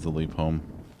leap is the leap home.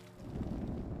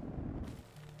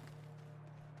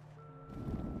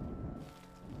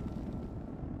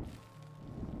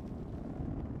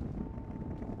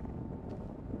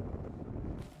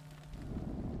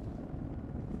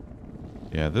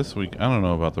 Yeah, this week, I don't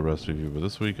know about the rest of you, but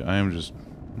this week I am just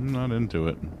not into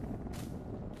it.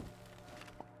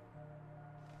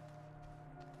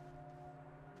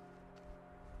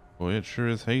 Boy, it sure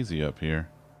is hazy up here.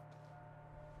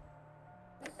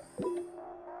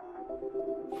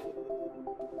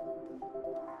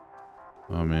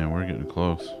 Oh man, we're getting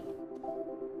close.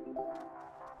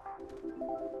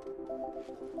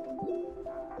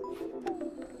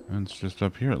 And it's just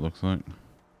up here, it looks like.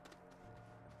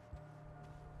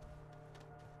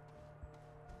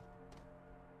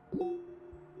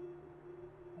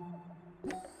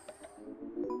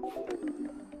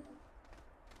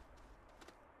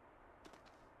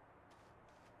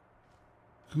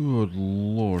 Good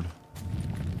lord.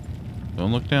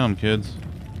 Don't look down, kids.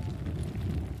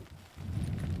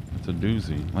 It's a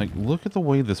doozy. Like, look at the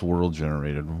way this world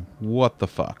generated. What the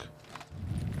fuck?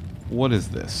 What is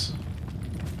this?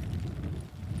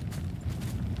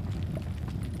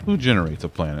 Who generates a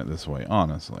planet this way,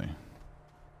 honestly?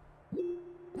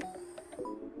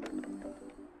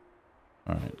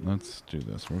 Alright, let's do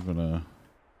this. We're gonna...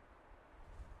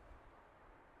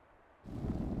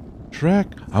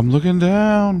 Shrek, I'm looking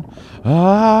down!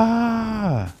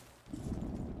 Ah!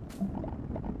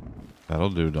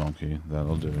 That'll do, donkey.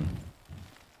 That'll do.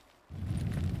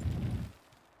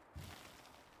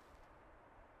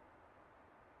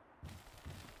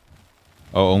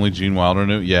 Oh, only Gene Wilder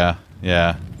knew? Yeah,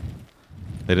 yeah.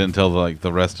 They didn't tell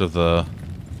the rest of the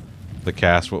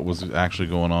cast what was actually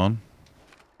going on.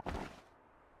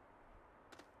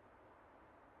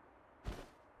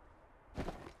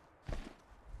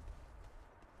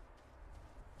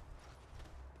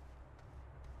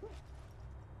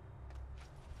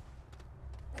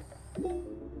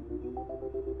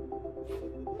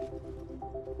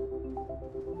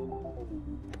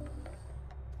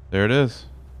 There it is.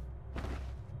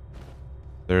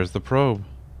 There's the probe.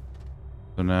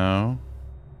 So now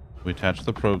we attach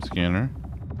the probe scanner.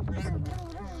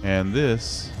 And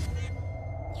this...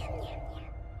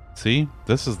 See?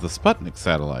 This is the Sputnik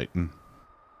satellite.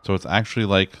 So it's actually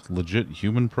like legit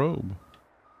human probe.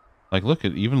 Like, look,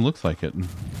 it even looks like it.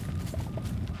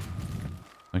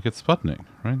 Like it's Sputnik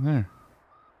right there.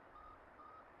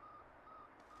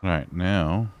 Alright,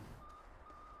 now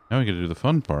we get to do the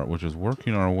fun part, which is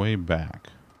working our way back.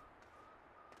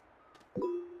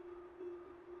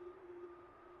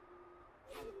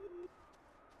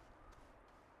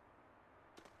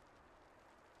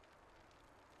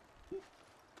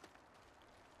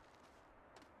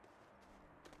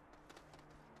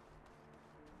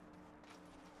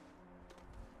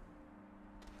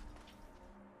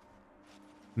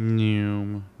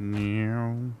 Neum,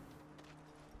 neum.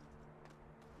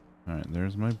 Alright,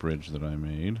 there's my bridge that I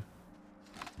made.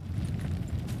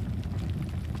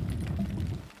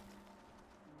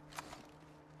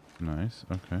 Nice,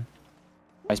 okay.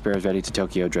 Ice Bear is ready to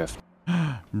Tokyo Drift.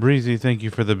 Breezy, thank you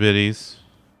for the biddies.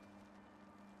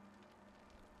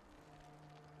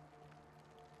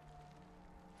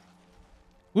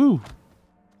 Woo!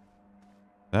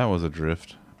 That was a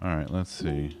drift. Alright, let's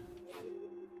see.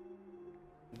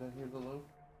 Did I hear the loaf?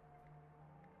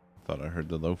 Thought I heard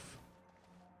the loaf.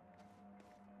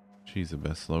 She's the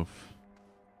best loaf.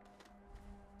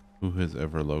 Who has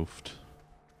ever loafed?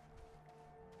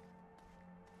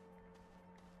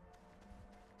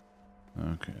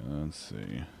 Okay, let's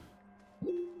see.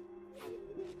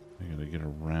 I gotta get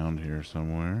around here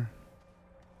somewhere.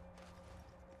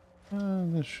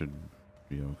 This should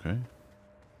be okay.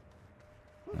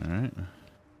 Alright.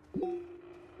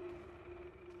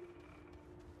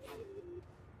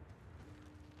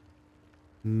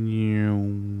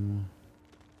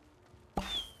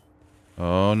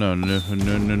 Oh, no, no,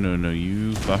 no, no, no, no.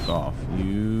 You fuck off.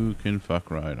 You can fuck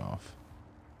right off.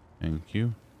 Thank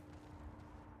you.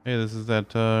 Hey, this is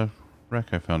that wreck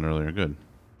I found earlier. Good.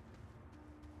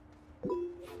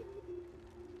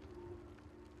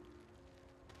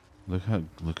 Look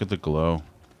at the glow.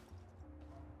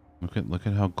 Look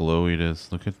at how glowy it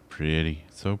is. Look at pretty.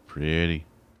 It's so pretty.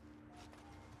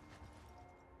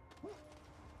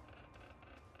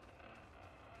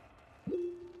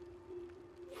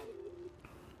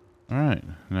 Alright,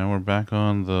 now we're back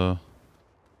on the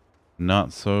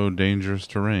not so dangerous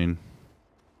terrain.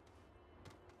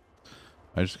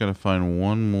 I just gotta find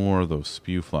one more of those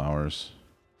spew flowers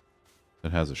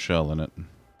that has a shell in it.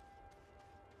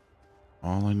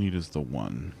 All I need is the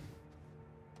one.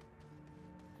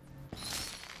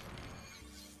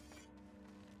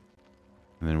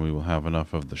 And then we will have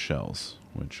enough of the shells,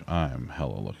 which I'm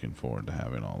hella looking forward to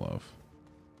having all of.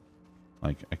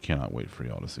 Like, I cannot wait for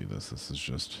y'all to see this. This is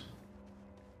just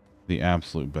the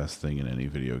absolute best thing in any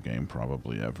video game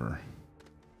probably ever.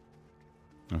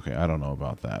 Okay, I don't know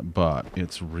about that, but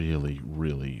it's really,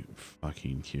 really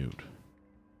fucking cute.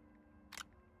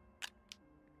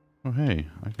 Oh, hey,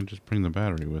 I can just bring the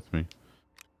battery with me.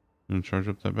 You gonna charge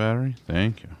up that battery?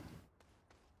 Thank you.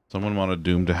 Someone wanted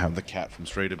Doom to have the cat from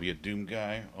Stray to be a Doom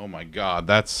guy. Oh my god,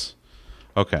 that's...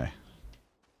 Okay.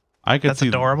 That's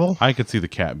adorable. I could see the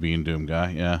cat being Doom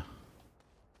guy, yeah.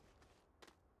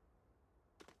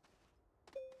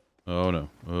 Oh no.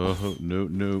 Oh, no,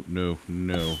 no, no,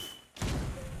 no.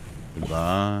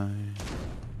 Goodbye.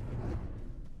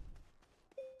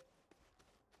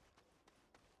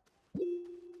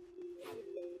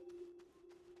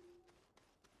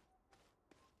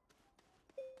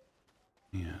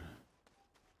 Yeah.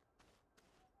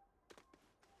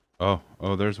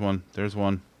 Oh, there's one. There's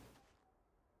one.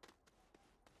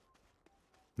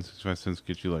 65 cents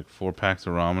get you like 4 packs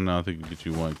of ramen. Now I think it get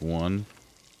you like 1.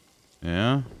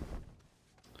 Yeah.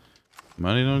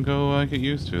 Money don't go like it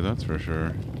used to, that's for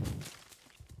sure.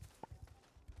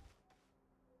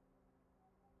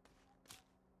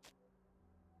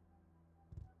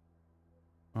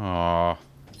 Aw.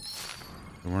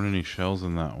 There weren't any shells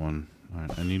in that one.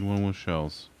 Alright, I need one with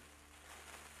shells.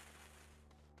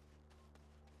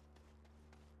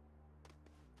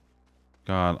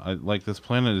 God, like this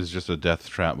planet is just a death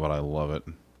trap, but I love it.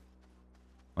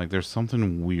 Like there's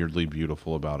something weirdly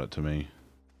beautiful about it to me.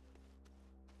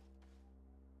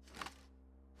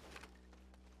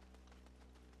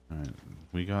 Alright,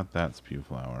 we got that spew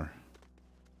flower.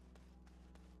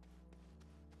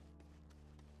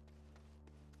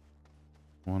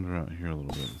 Wander out here a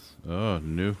little bit. Oh,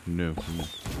 no, no, no.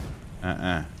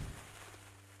 Uh-uh.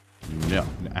 No.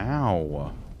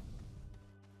 Ow.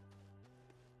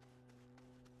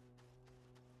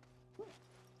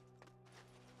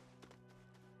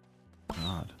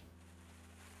 God.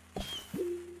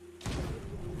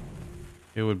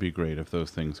 It would be great if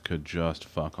those things could just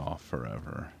fuck off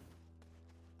forever.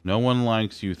 No one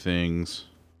likes you things.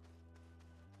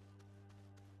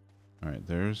 Alright,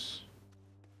 there's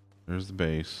the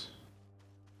base.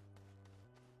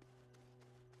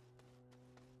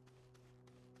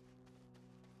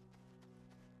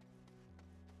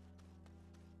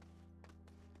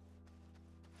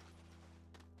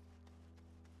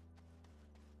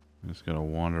 Just gotta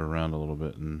wander around a little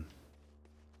bit and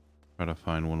try to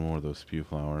find one more of those spew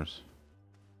flowers.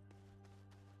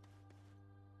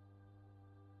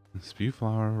 Spew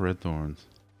flower, red thorns.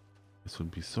 This would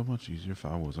be so much easier if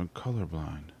I wasn't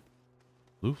colorblind.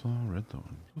 Blue flower, red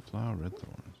thorns. Blue flower, red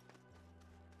thorns.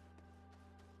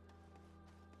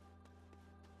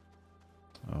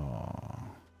 Oh.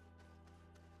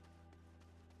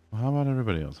 Well, how about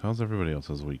everybody else? How's everybody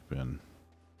else's week been?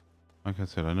 Like I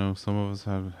said, I know some of us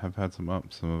have had some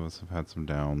ups, some of us have had some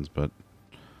downs, but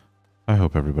I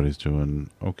hope everybody's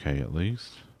doing okay at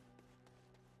least.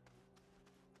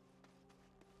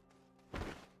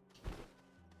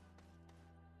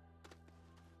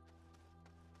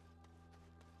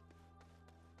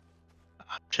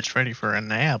 I'm just ready for a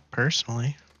nap,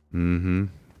 personally. Mm-hmm.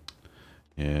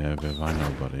 Yeah, Viv, I know,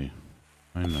 buddy.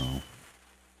 I know.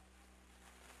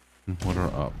 What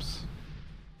are ups?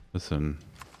 Listen,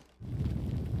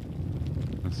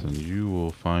 you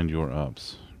will find your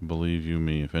ups. Believe you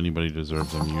me, if anybody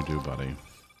deserves them, you do, buddy.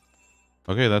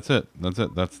 Okay, that's it. That's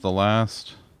it. That's the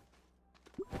last.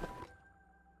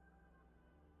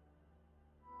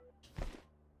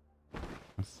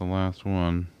 That's the last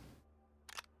one.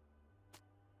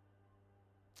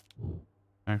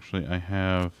 Actually, I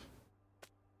have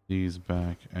these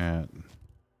back at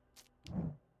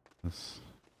this.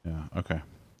 Yeah, okay.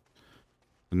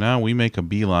 So now we make a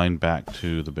beeline back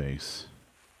to the base.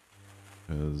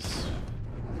 Because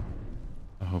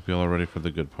I hope y'all are ready for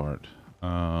the good part.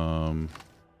 I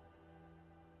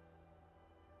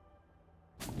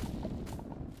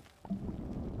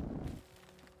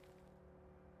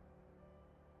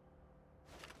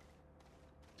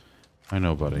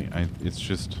know, buddy. It's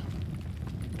just...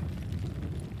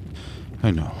 I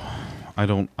know.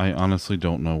 I honestly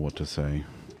don't know what to say.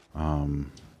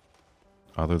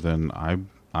 Other than I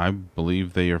fully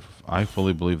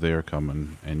believe they are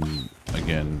coming, and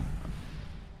again,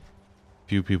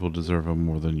 few people deserve them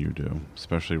more than you do,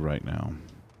 especially right now.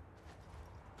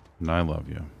 And I love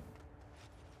you.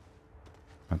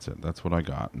 That's it. That's what I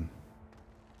got.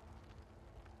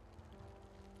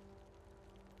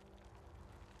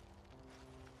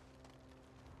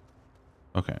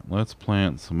 Okay, let's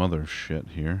plant some other shit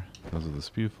here. Those are the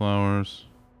spew flowers.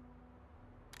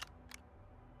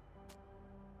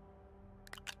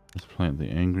 Let's plant the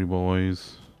angry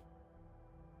boys.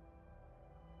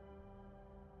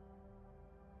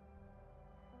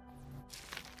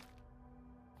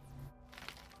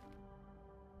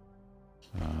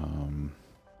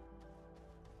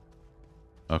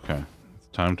 Okay, it's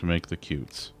time to make the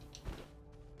cutes.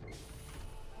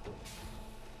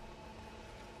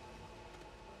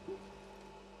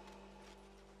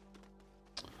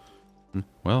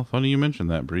 Well, funny you mentioned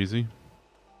that, Breezy.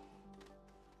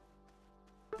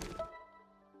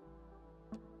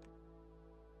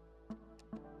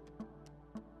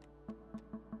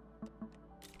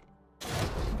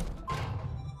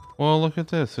 Well, look at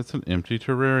this. It's an empty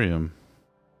terrarium.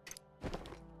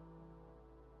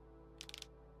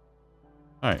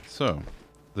 Alright, so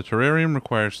the terrarium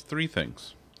requires 3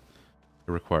 things.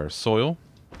 It requires soil,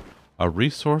 a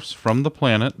resource from the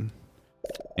planet,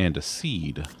 and a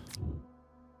seed.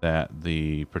 that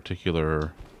the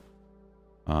particular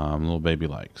little baby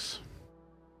likes.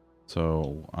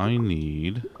 So I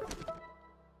need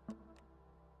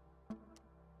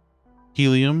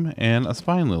helium and a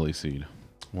spine lily seed.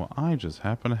 Well, I just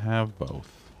happen to have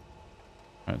both.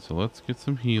 Alright, so let's get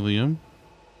some helium.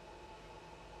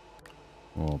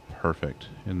 Oh, perfect.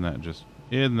 Isn't that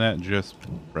just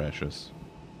precious?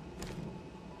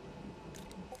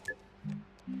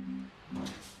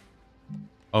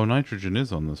 Oh, nitrogen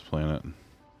is on this planet.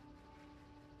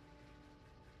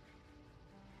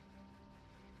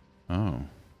 Oh.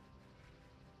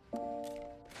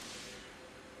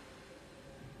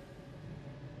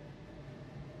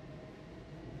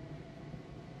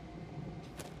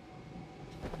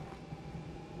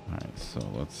 Alright, so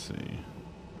let's see.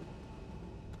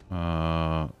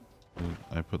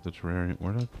 I put the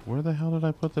terrarium. Where the hell did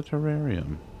I put the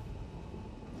terrarium?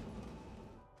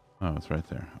 Oh, it's right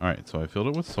there. Alright, so I filled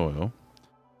it with soil.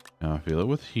 Now I fill it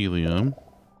with helium.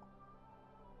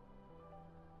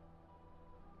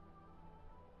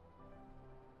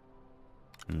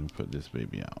 I'm gonna put this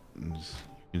baby out. And just,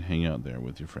 you can hang out there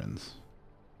with your friends.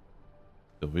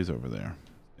 Sylvie's over there.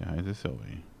 Say hi to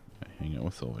Sylvie. Hang out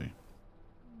with Sylvie.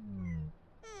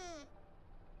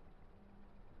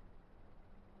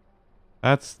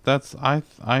 I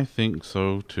think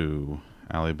so too,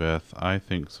 Allie Beth. I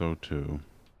think so too.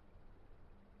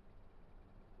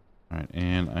 Alright,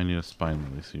 and I need a spine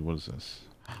lily. See, what is this?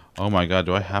 Oh my god,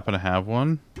 do I happen to have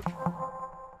one?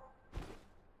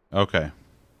 Okay.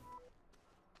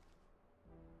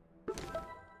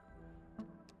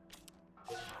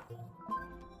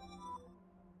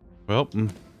 Well,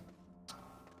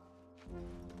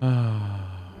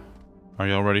 are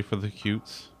y'all ready for the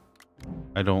cutes?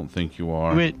 I don't think you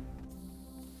are. Wait.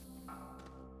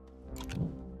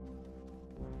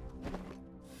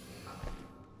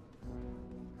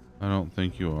 I don't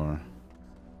think you are.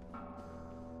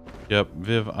 Yep,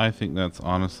 Viv, I think that's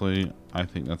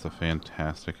a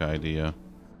fantastic idea.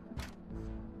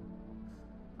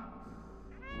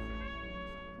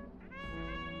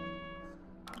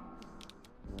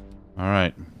 All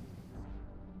right.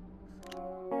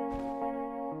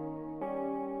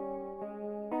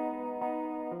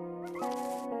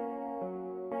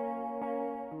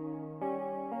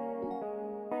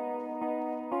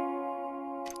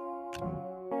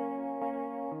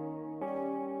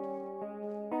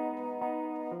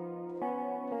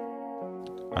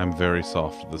 I'm very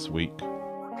soft this week.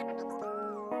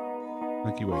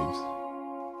 Licky waves.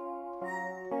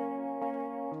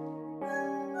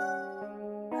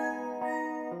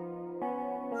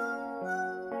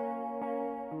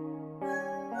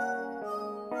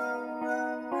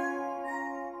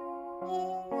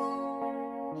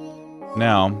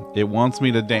 Now, it wants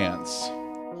me to dance.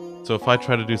 So if I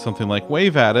try to do something like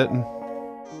wave at it,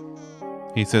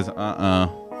 he says,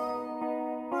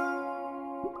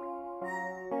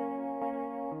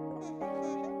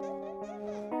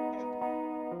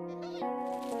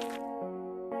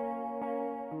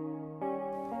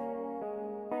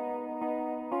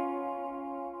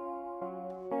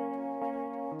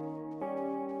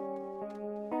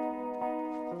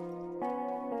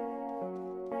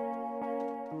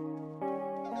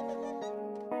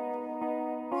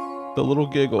 the little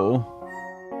giggle.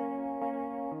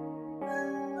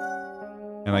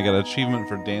 And I got an achievement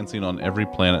for dancing on every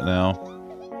planet now.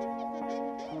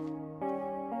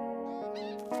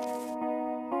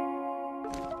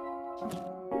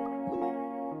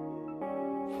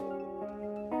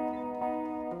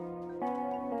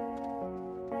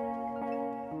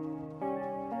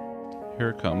 Here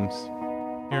it comes.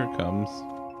 Here it comes.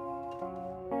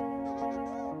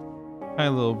 Hi,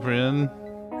 little Bryn.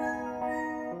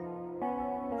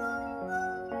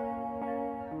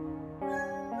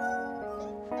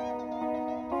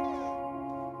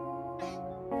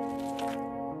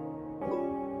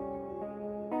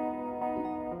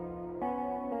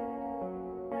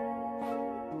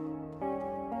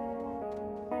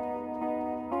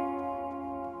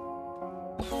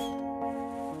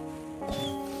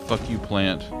 Fuck you,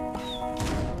 plant.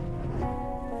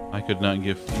 I could not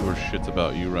give fewer shits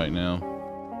about you right now.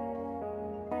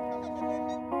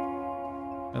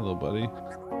 Hello, buddy.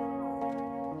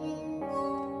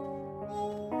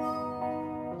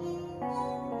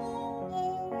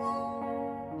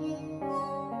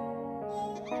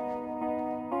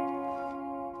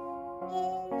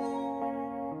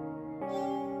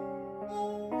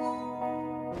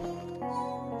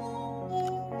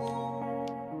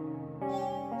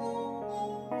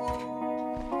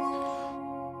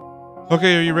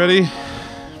 Okay, are you ready?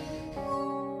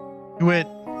 Wait.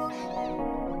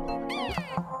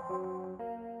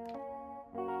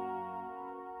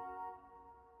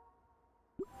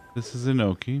 This is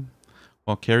Inoki.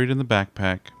 While carried in the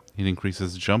backpack, it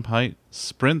increases jump height,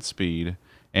 sprint speed,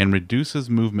 and reduces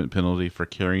movement penalty for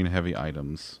carrying heavy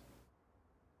items.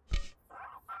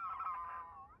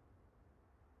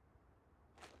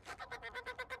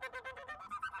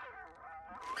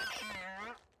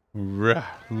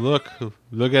 Look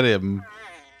at him.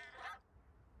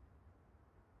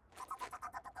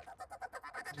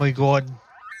 My God.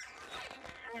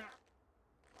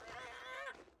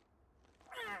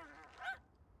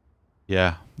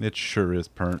 Yeah, it sure is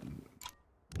pernt.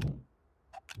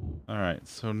 Alright,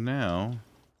 so now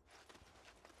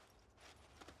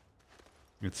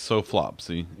it's so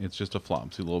flopsy. It's just a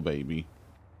flopsy little baby.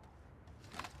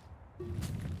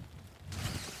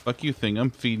 Fuck you thing, I'm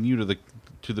feeding you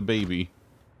to the baby.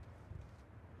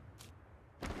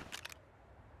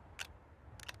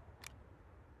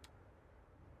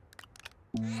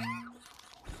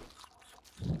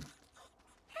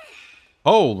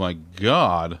 Oh my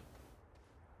god.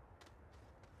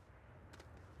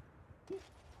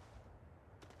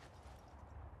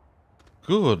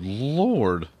 Good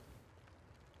lord.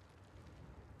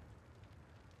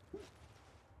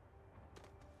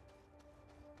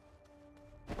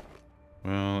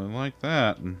 Well, I like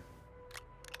that.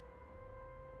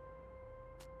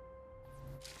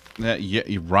 Yeah,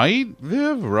 right,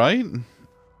 Viv, right?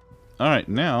 Alright,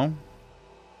 now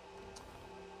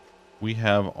we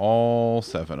have all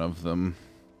 7 of them.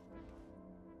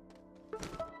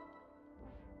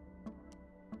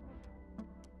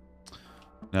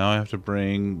 Now I have to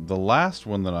bring the last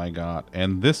one that I got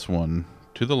and this one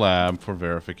to the lab for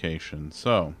verification.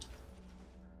 So,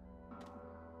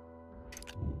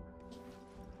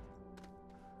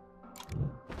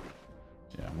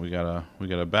 yeah, we got a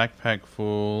backpack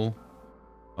full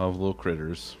of little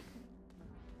critters.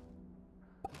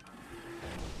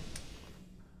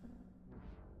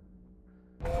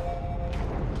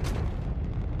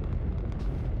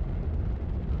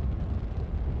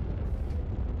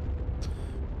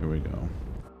 Here we go.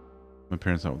 My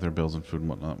parents out with their bills and food and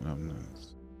whatnot. I'm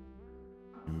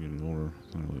getting older.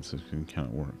 This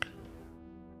can't work.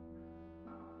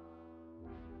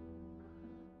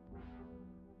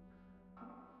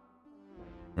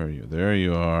 Where are you? There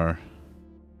you are.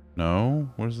 No?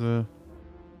 Where's the...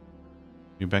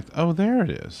 You back... Oh, there it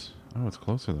is. Oh, it's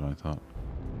closer than I thought.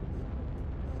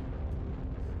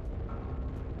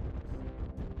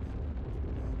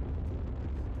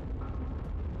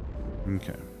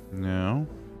 Okay. Now,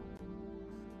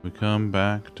 we come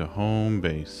back to home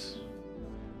base.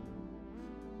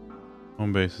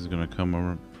 Home base is going to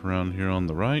come around here on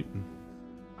the right.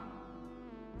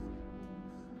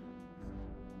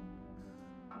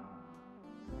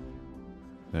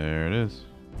 There it is.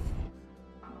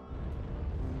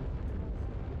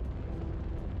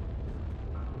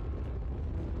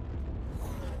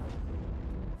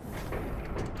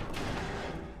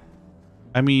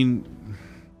 I mean,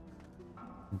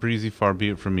 breezy far be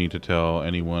it from me to tell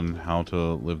anyone how to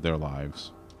live their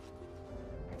lives.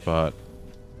 But,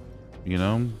 you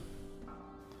know,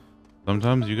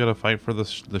 sometimes you gotta fight for the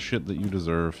shit that you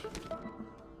deserve.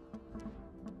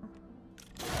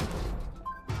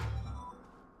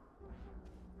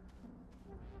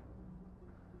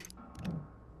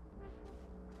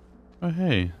 Oh,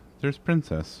 hey, there's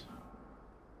Princess.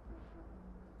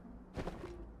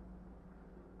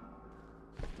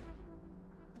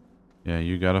 Yeah,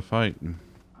 you gotta fight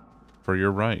for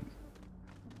your right.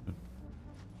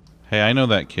 Hey, I know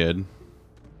that kid.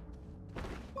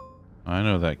 I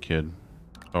know that kid.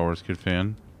 Star Wars kid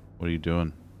fan. What are you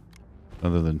doing?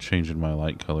 Other than changing my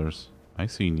light colors. I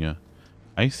seen ya.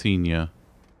 I seen ya.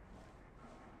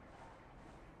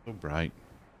 So bright.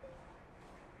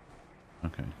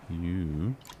 Okay,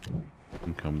 you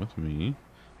can come with me.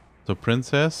 So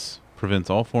Princess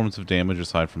prevents all forms of damage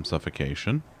aside from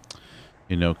suffocation.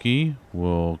 Inoki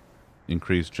will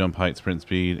increase jump height, sprint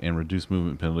speed, and reduce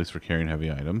movement penalties for carrying heavy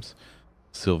items.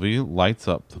 Sylvie lights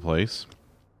up the place.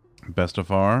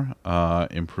 Bestafar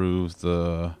improves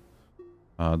the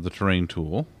terrain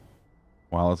tool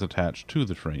while it's attached to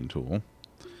the terrain tool.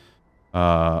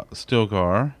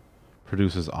 Stilgar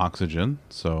produces oxygen,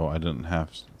 so I don't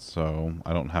have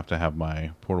to have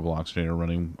my portable oxygenator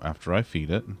running after I feed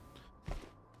it.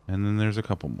 And then there's a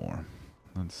couple more.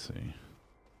 Let's see.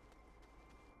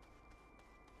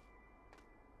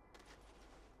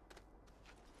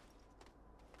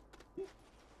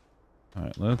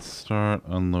 Alright, let's start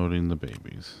unloading the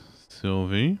babies.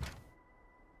 Sylvie.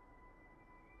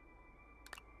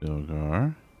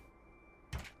 Stilgar.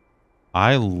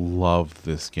 I love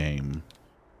this game.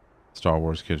 Star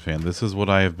Wars kid fan. This is what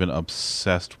I have been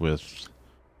obsessed with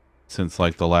since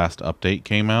like the last update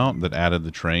came out that added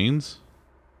the trains.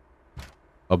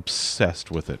 Obsessed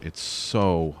with it. It's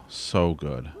so, so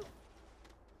good.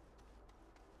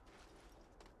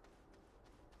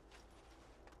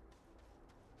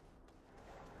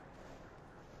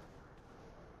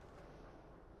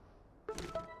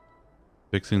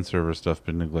 Fixing server stuff,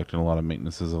 been neglecting a lot of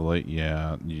maintenance as of late.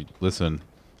 Yeah, listen.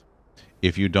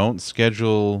 If you don't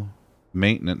schedule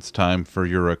maintenance time for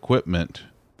your equipment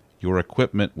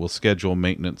will schedule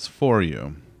maintenance for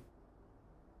you.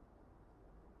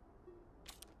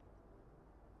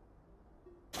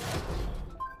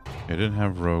 I didn't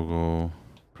have Rogel.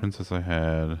 Princess I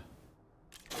had.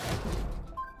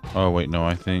 Oh, wait,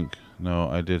 no, no,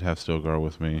 I did have Stilgar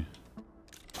with me.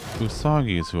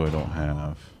 Usagi is who I don't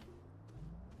have.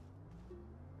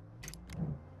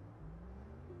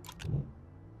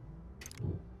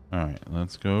 Alright,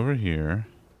 let's go over here.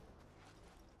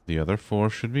 The other 4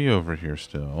 should be over here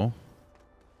still.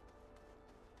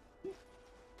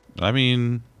 I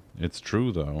mean, it's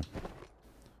true, though.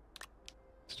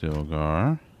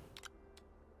 Stilgar,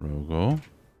 Rogel,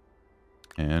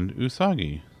 and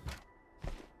Usagi.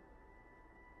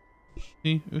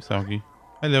 See, Usagi.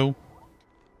 Hello.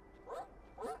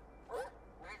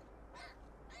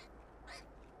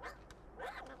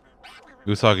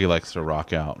 Usagi likes to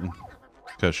rock out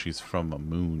because she's from a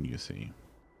moon, you see.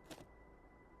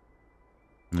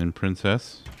 And then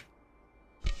Princess.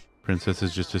 Princess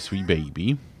is just a sweet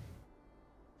baby.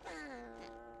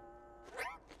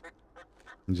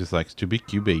 And just likes to be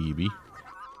cute baby.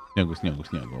 Snuggle, snuggle,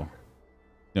 snuggle.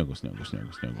 Snuggle, snuggle,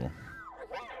 snuggle, snuggle.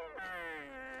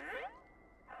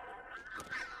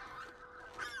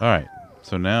 Alright,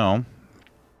 so now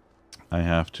I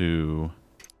have to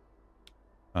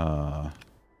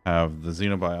have the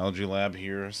xenobiology lab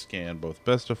here scan both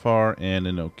Bestafar and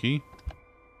Inoki.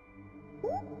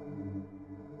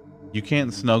 You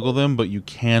can't snuggle them, but you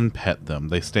can pet them.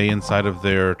 They stay inside of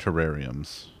their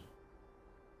terrariums.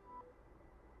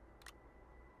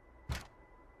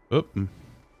 Oop.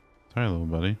 Sorry, little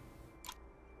buddy.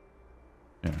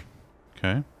 Yeah.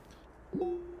 Okay.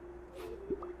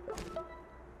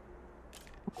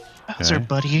 Bowser,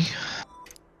 buddy.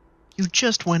 You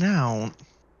just went out.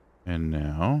 And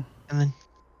now? And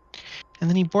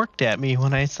then he borked at me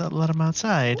when I let him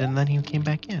outside, and then he came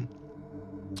back in.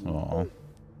 Oh.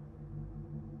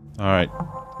 Alright.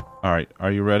 Alright.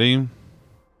 Are you ready?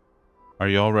 Are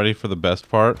you all ready for the best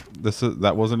part?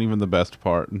 That wasn't even the best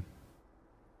part.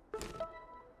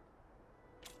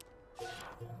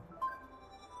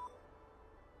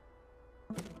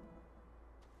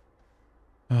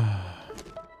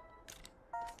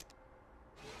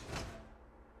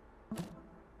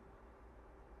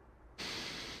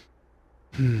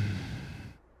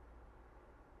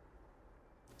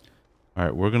 All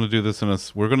right, we're gonna do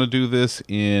this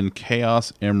in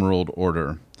Chaos Emerald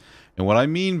order, and what I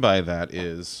mean by that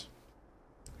is,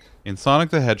 in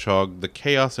Sonic the Hedgehog, the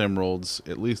Chaos Emeralds,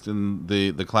 at least in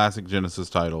the classic Genesis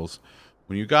titles,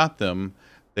 when you got them,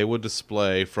 they would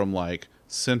display from like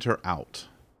center out,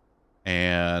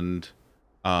 and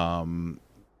I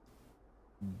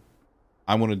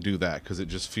want to do that because it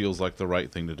just feels like the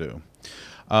right thing to do.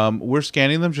 We're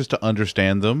scanning them just to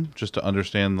understand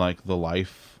like the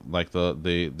life, like they're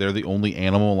the only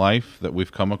animal life that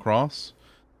we've come across.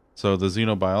 So the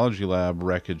xenobiology lab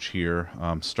wreckage here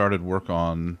started work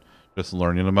on just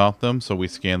learning about them. So we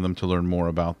scan them to learn more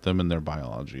about them and their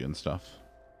biology and stuff.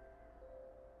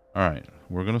 All right,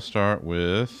 we're gonna start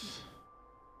with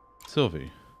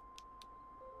Sylvie,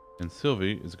 and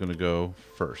Sylvie is gonna go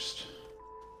first.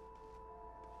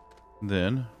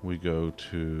 Then we go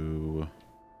to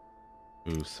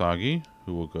Usagi,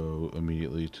 who will go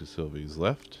immediately to Sylvie's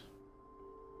left.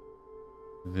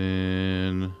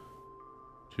 Then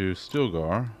to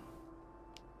Stilgar,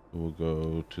 who will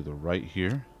go to the right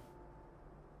here.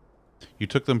 You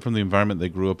took them from the environment they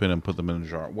grew up in and put them in a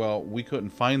jar. Well, we couldn't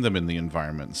find them in the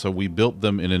environment, so we built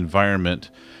them in an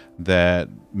environment that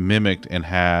mimicked and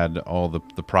had all the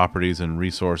properties and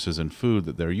resources and food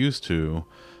that they're used to,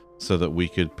 so that we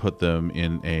could put them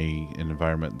in an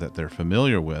environment that they're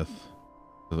familiar with,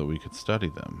 so that we could study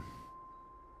them.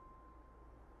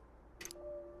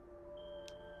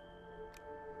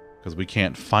 Because we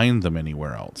can't find them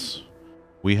anywhere else.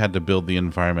 We had to build the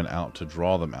environment out to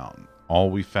draw them out. All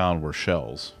we found were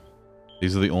shells.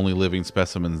 These are the only living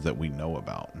specimens that we know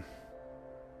about.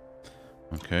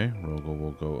 Okay, Rogel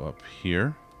will go up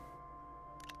here.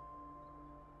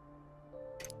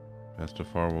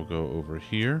 Bestafar will go over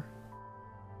here.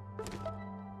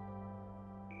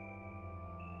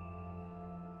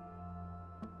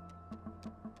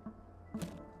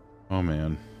 Oh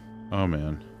man. Oh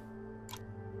man.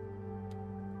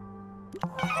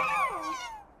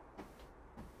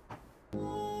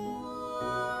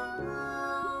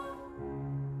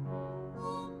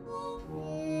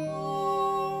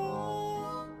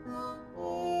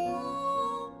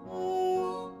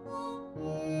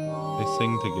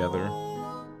 sing together.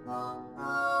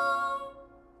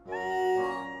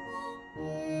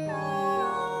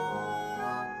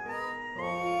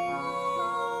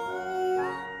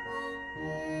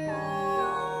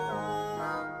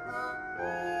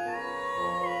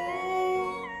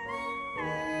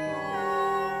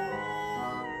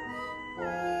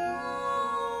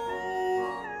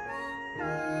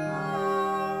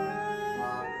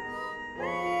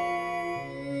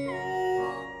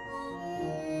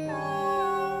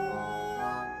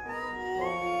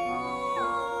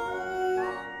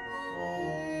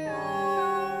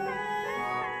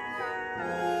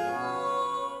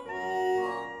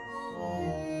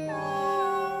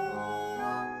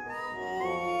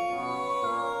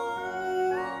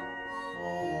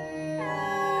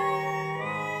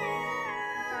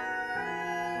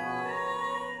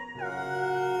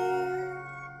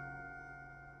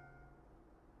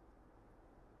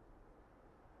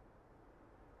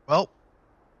 Well,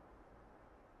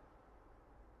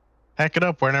 heck it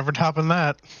up. We're never topping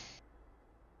that.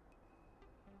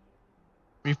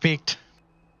 We've peaked.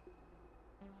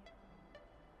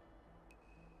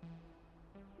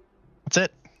 That's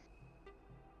it.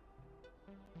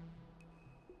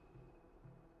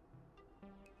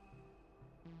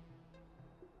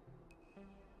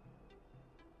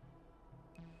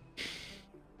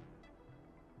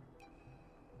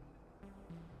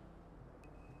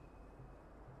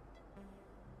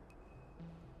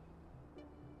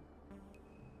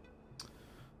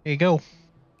 There you go.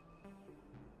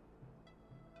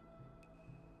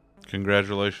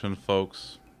 Congratulations,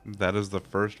 folks. That is the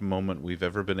first moment we've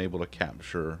ever been able to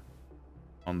capture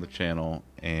on the channel,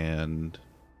 and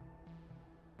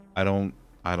I don't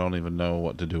even know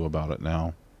what to do about it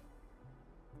now.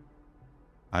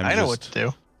 I know what to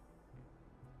do.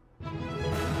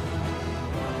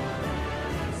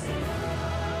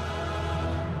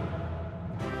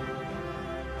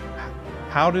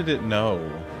 How did it know?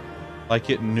 Like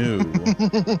it knew.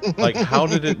 Like how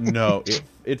did it know?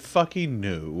 It fucking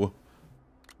knew.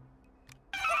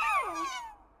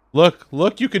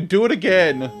 Look, you can do it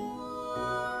again.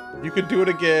 You can do it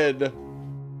again.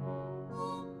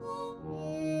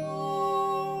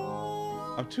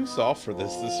 I'm too soft for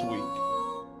this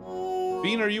week.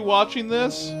 Bean, are you watching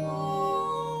this?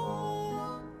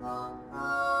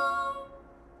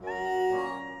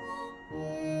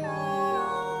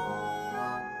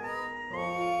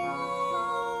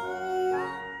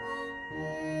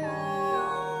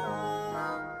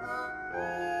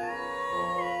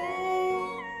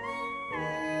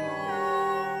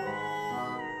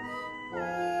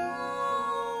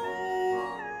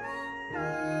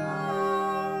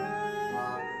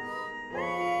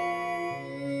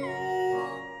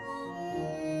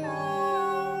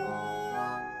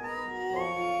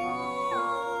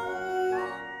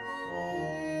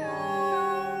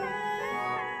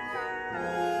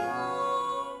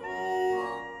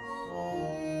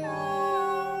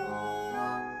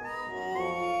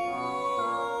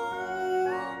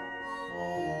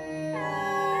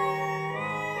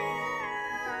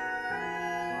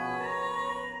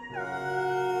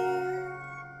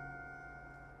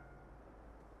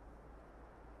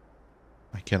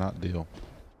 I cannot deal.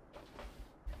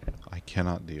 I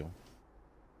cannot deal.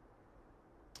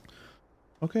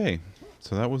 Okay,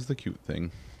 so that was the cute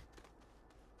thing.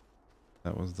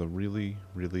 That was the really,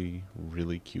 really,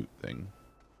 really cute thing.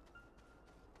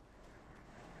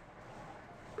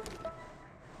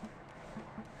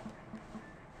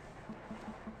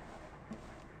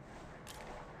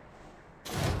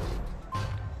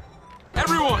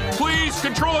 Everyone, please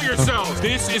control yourselves.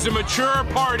 This is a mature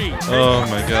party. Oh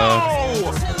my god.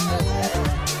 No!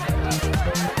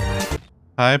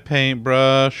 Hi,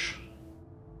 paintbrush.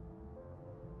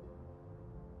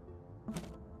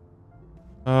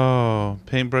 Oh,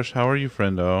 paintbrush, how are you,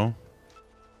 friendo?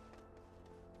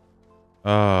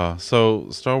 So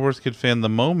Star Wars Kid Fan, the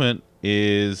moment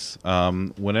is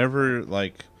whenever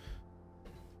like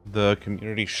the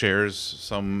community shares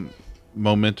some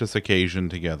momentous occasion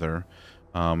together,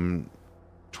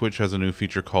 Twitch has a new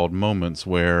feature called Moments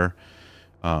where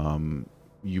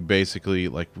you basically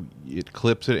like it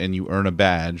clips it and you earn a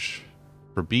badge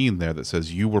for being there that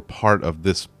says you were part of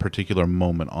this particular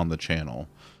moment on the channel.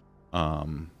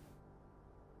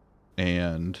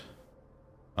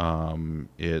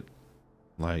 It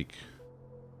like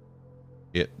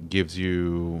it gives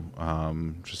you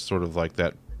just sort of like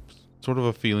that sort of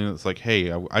a feeling that's like,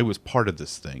 hey, I was part of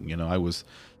this thing, you know, I was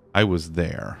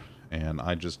there, and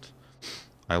I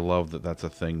love that that's a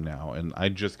thing now, and I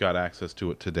just got access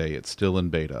to it today. It's still in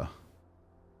beta.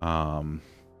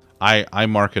 I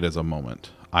mark it as a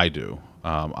moment. I do.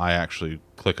 I actually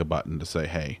click a button to say,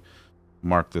 "Hey,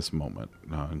 mark this moment."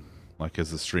 Like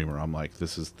as a streamer, I'm like,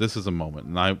 "This is a moment,"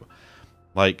 and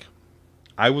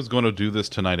I was going to do this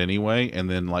tonight anyway, and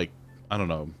then like I don't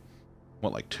know,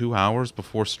 like 2 hours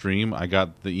before stream, I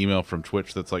got the email from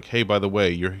Twitch that's like, "Hey, by the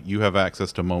way, you have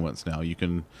access to moments now. You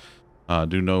can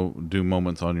do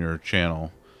moments on your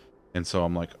channel." And so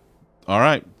I'm like, "All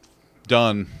right,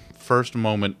 done. First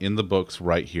moment in the books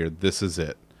right here. This is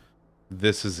it.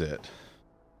 This is it."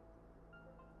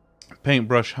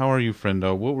 Paintbrush, how are you,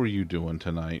 friendo? What were you doing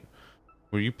tonight?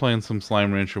 Were you playing some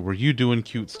Slime Rancher? Were you doing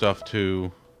cute stuff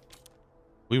too?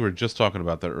 We were just talking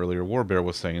about that earlier. Warbear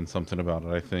was saying something about it,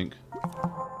 I think.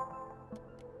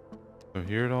 So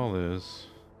here it all is.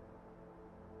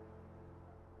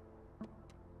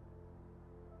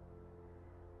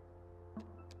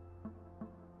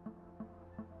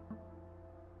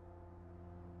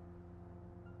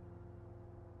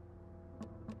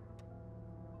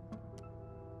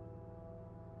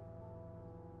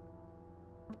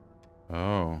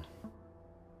 Oh.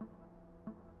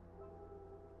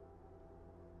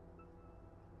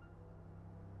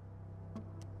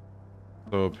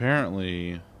 So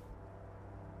apparently,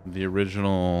 the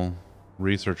original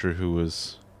researcher who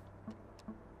was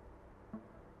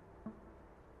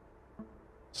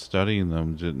studying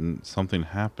them something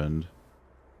happened.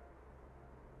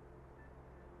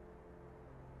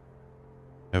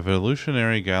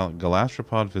 Evolutionary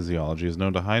galastropod physiology is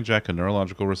known to hijack a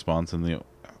neurological response in the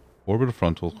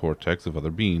orbitofrontal cortex of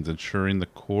other beings, ensuring the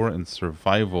core and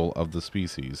survival of the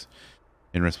species.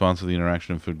 In response to the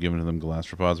interaction of food given to them,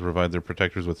 gastropods provide their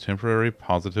protectors with temporary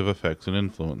positive effects and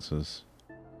influences.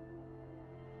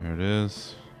 There it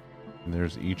is. And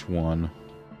there's each one.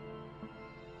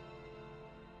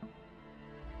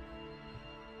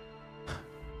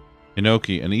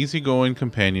 Inoki, an easygoing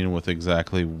companion with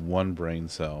exactly one brain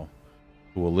cell,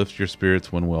 who will lift your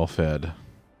spirits when well fed.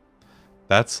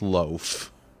 That's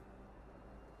Loaf.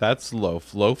 That's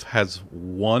Loaf. Loaf has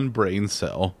one brain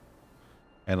cell,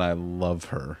 and I love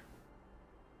her.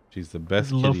 She's the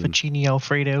best kitty. Lofaccini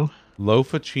Alfredo.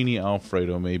 Lofaccini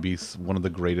Alfredo may be one of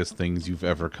the greatest things you've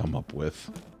ever come up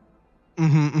with.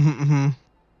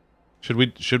 Should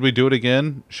we do it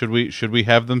again? Should we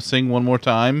have them sing one more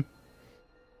time?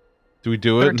 Do we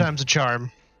do it? Third time's a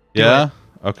charm. Yeah?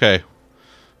 Okay.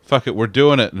 Fuck it, we're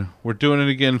doing it. We're doing it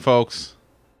again, folks.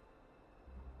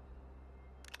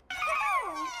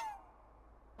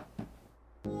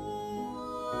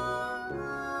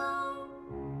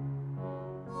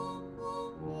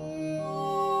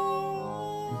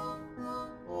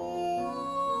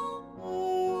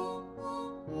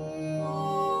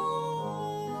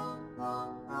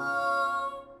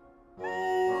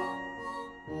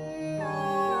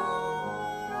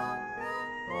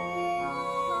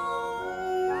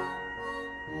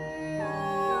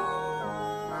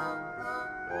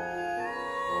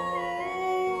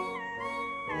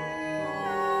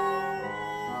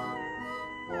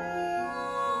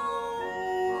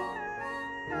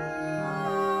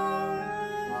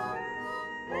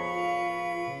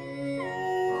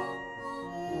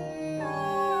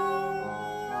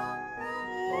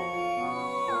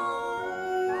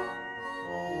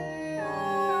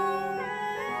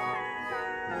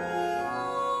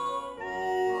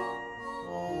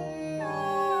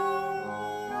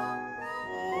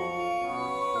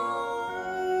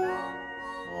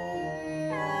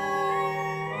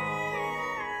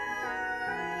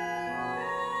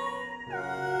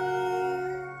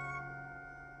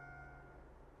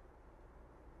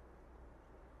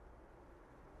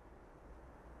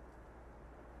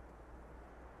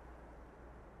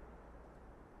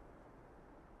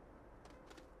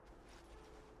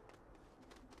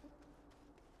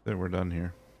 Then we're done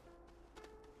here.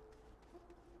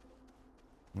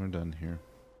 We're done here.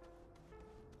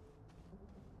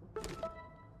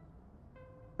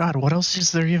 God, what else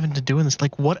is there even to do in this?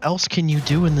 Like, what else can you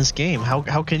do in this game?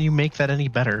 How can you make that any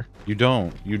better? You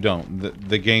don't. You don't.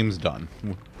 The game's done.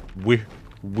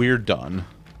 We're done.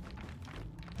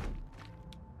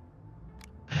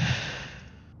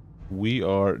 We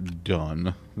are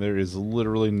done. There is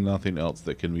literally nothing else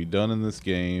that can be done in this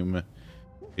game.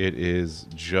 It is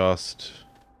just...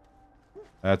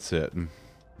 That's it.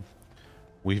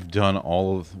 We've done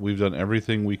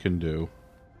everything we can do.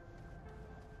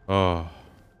 Oh.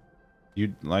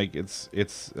 You, like, that's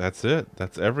it.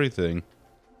 That's everything.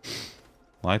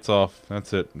 Lights off.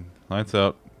 That's it. Lights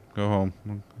out. Go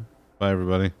home. Bye,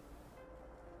 everybody.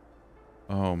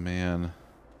 Oh, man.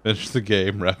 Finish the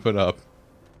game. Wrap it up.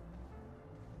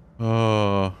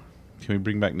 Oh, can we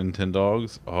bring back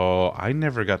Nintendogs? Oh, I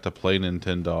never got to play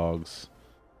Nintendogs,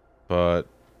 but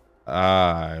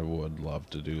I would love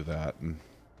to do that.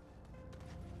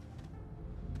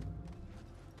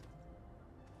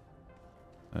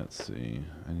 Let's see.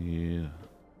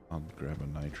 I'll grab a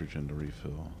nitrogen to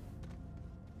refill.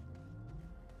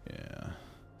 Yeah.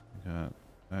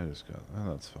 I just got,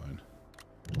 oh, that's fine.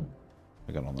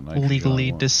 I got all the nitrogen.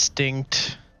 Legally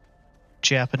distinct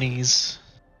Japanese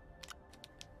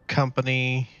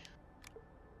company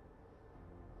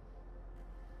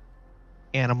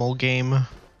animal game.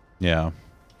 Yeah.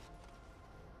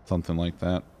 Something like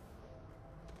that.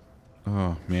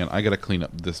 Oh, man. I got to clean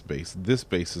up this base. This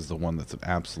base is the one that's an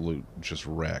absolute just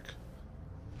wreck.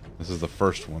 This is the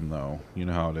first one, though. You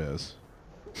know how it is.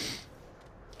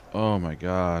 Oh, my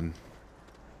God.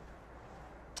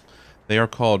 They are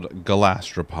called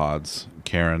gastropods,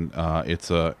 Karen. It's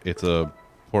a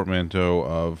portmanteau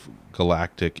of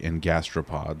galactic and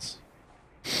gastropods.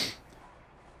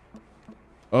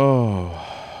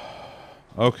 Oh.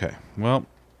 Okay. Well,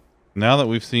 now that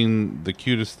we've seen the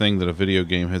cutest thing that a video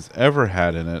game has ever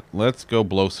had in it, let's go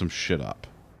blow some shit up.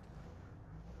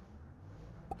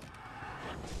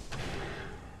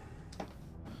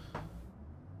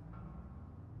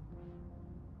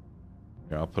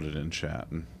 Here, I'll put it in chat.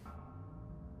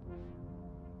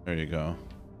 There you go.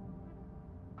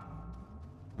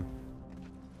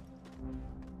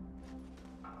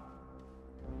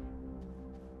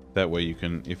 That way you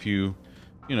can, if you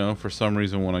know, for some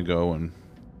reason want to go and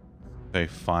say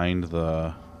find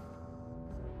the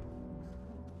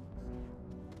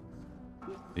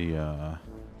yeah.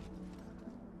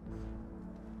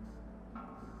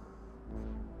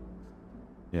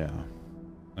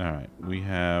 All right, we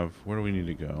have, where do we need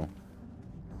to go?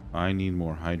 I need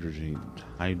more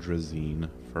hydrazine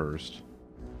first.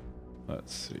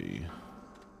 Let's see.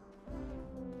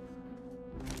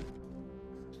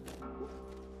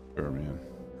 Sure, man.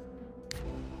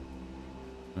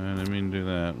 I didn't mean to do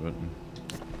that, but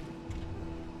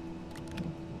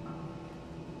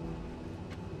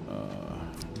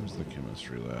where's the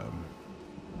chemistry lab?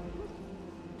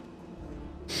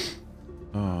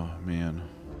 Oh, man.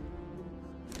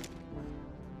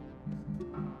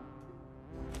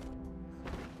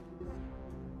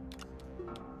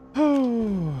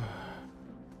 Oh.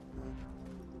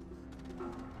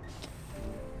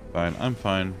 Fine, I'm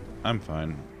fine. I'm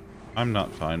fine. I'm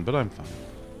not fine, but I'm fine.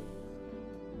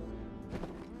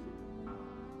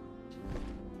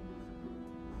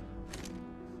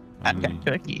 I've got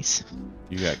cookies.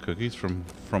 You got cookies from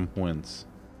whence?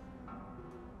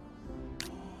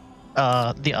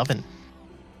 The oven.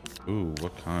 Ooh,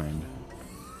 what kind?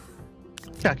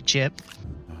 Chocolate chip.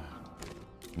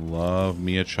 Love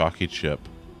me a chalky chip.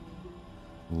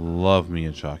 Love me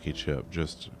a chalky chip.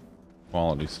 Just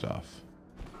quality stuff.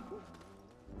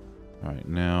 Alright,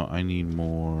 now I need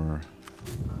more.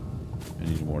 I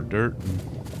need more dirt.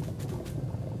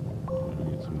 I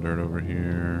need some dirt over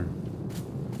here.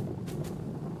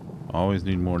 Always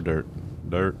need more dirt.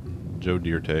 Dirt. Joe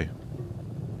Dierte.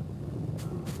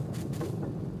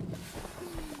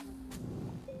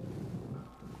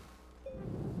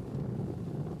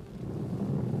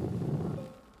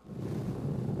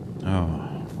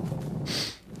 Oh.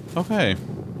 Okay.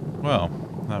 Well,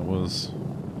 that was...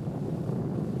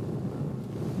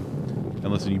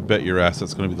 And listen, you bet your ass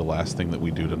that's going to be the last thing that we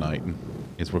do tonight.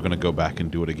 Is we're going to go back and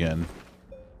do it again.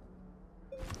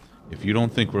 If you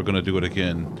don't think we're going to do it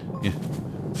again, yeah,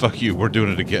 fuck you, we're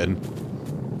doing it again.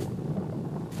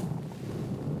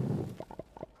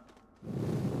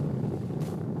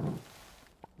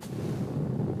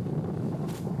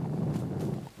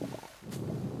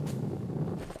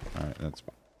 Alright, that's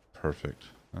perfect.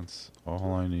 That's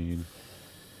all I need.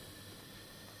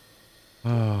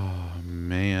 Oh,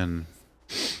 man.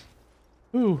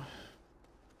 Ooh.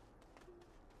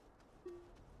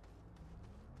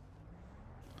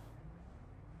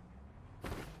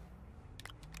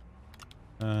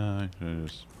 I could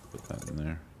just put that in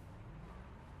there.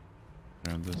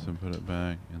 Grab this and put it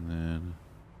back, and then...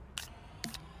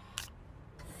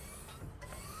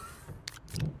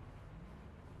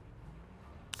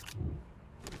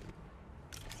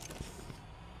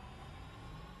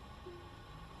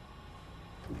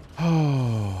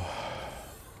 Oh,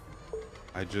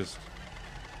 I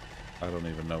don't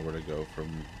even know where to go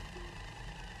from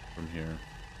here.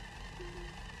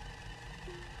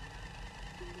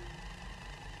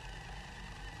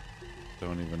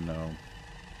 Don't even know.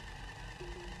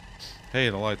 Hey,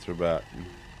 the lights are back.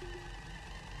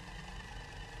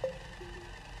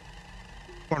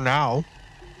 For now.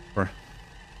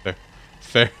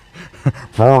 Fair.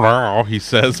 For now, he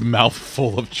says,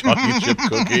 mouthful of chocolate chip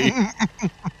cookie.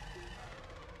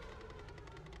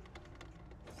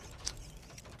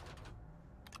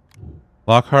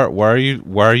 Lockhart, why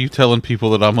are you telling people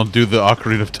that I'm gonna do the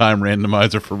Ocarina of Time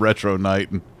randomizer for Retro Night?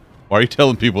 And why are you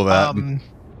telling people that?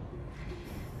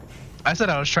 I said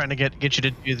I was trying to get you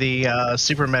to do the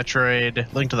Super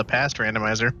Metroid Link to the Past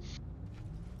randomizer.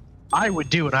 I would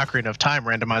do an Ocarina of Time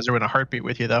randomizer in a heartbeat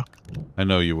with you, though. I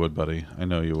know you would, buddy. I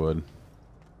know you would.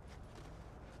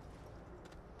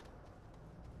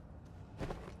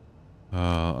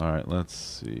 Alright, let's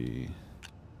see.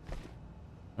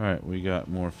 Alright, we got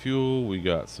more fuel. We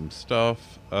got some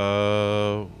stuff.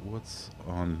 What's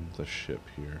on the ship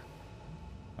here?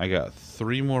 I got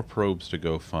 3 more probes to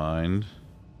go find.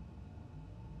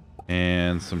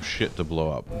 And some shit to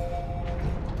blow up.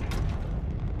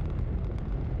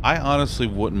 I honestly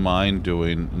wouldn't mind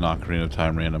doing an Ocarina of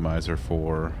Time randomizer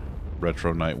for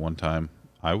Retro Night one time.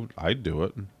 I'd do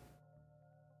it.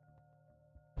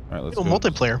 Alright, let's do go.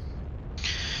 Multiplayer.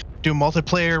 Do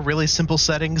multiplayer, really simple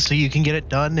settings so you can get it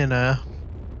done in a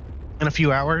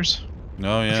few hours.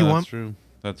 Oh yeah, that's true.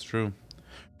 That's true.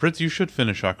 Fritz, you should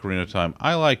finish Ocarina of Time.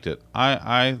 I liked it.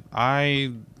 I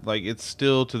like it's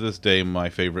still to this day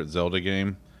my favorite Zelda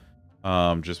game.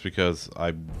 Just because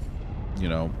I, you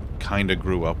know, kind of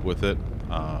grew up with it.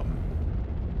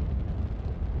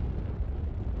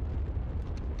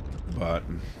 But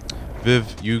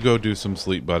Viv, you go do some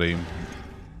sleep, buddy.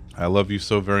 I love you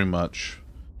so very much.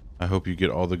 I hope you get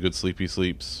all the good sleepy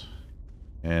sleeps.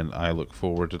 And I look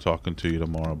forward to talking to you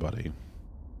tomorrow, buddy.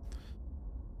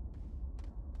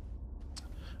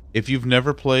 If you've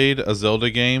never played a Zelda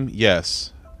game,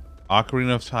 yes,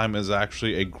 Ocarina of Time is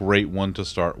actually a great one to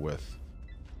start with.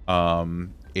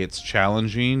 It's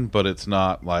challenging, but it's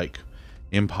not like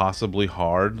impossibly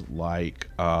hard like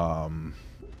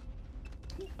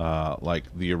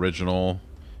the original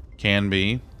can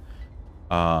be.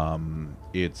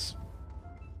 It's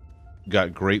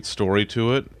got great story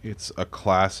to it. It's a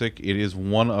classic. It is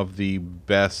one of the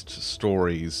best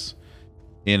stories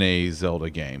in a Zelda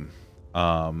game.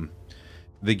 The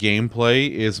gameplay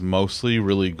is mostly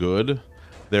really good.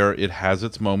 It has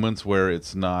its moments where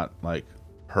it's not like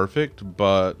perfect,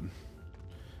 but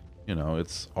you know,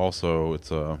 it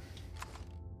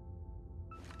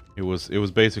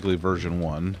was basically version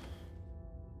 1.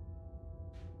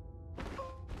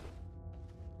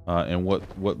 And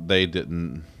what they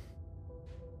didn't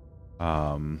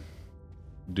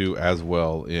do as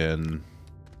well in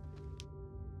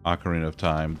Ocarina of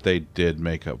Time, they did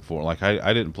make up for. Like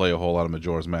I didn't play a whole lot of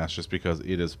Majora's Mask just because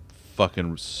it is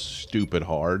fucking stupid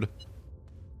hard.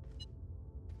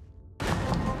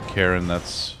 Karen,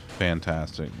 that's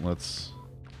fantastic.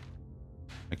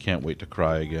 I can't wait to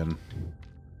cry again.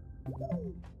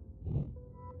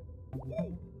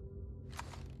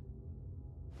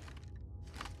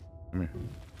 Come here.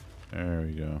 There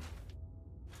we go.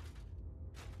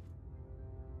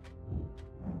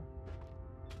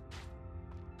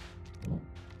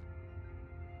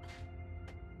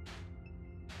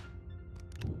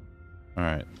 All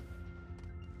right.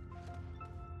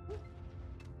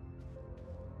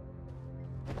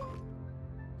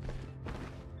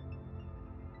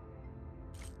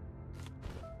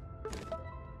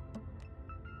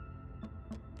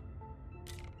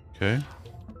 Okay.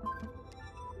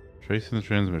 Tracing the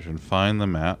transmission. Find the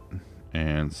map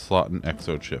and slot an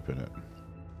exo chip in it.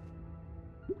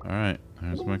 Alright,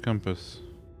 there's my compass.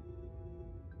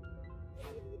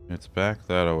 It's back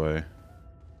that way.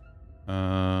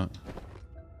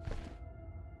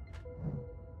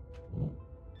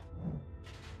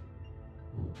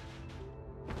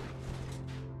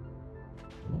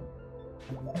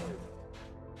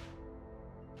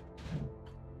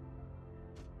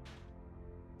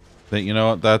 You know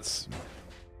what? That's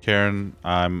Karen.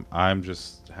 I'm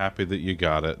just happy that you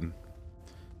got it.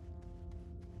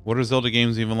 What are Zelda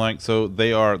games even like? So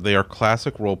they are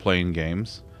classic role-playing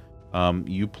games.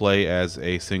 You play as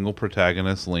a single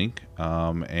protagonist, Link,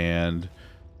 and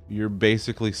you're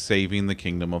basically saving the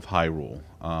kingdom of Hyrule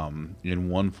in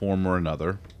one form or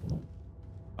another.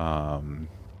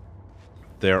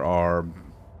 There are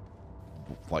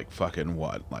like fucking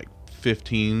what, like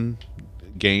 15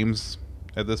 games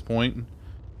at this point.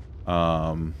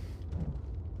 But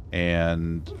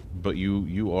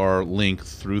you are Link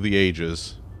through the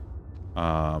ages,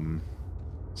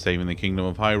 saving the kingdom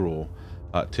of Hyrule.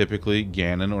 Typically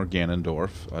Ganon or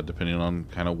Ganondorf, depending on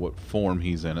kind of what form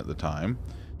he's in at the time.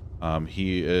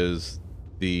 He is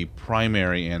the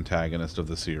primary antagonist of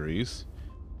the series,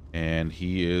 and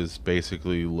he is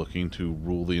basically looking to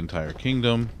rule the entire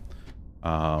kingdom.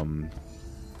 That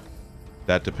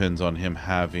depends on him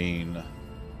having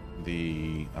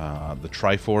the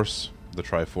Triforce The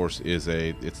Triforce is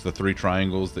it's the 3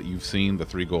 triangles that you've seen, the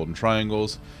 3 golden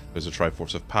triangles. There's a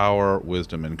Triforce of power,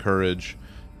 wisdom, and courage.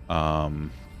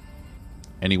 Anyone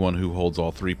who holds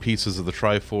all 3 pieces of the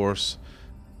Triforce,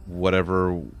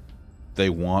 whatever they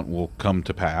want will come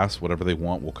to pass. Whatever they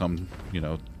want will come,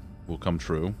 will come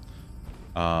true.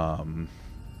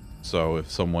 So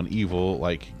if someone evil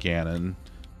like Ganon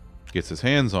gets his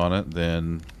hands on it,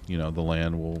 then, the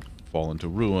land will fall into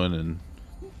ruin and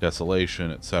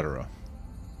desolation, etc.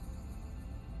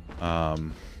 But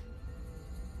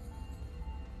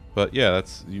yeah,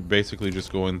 that's you basically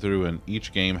just going through, and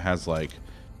each game has like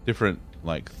different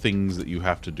things that you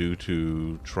have to do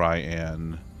to try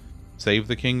and save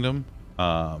the kingdom.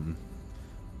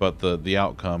 But the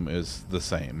outcome is the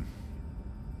same.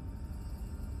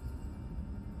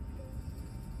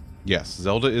 Yes,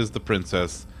 Zelda is the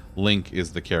princess. Link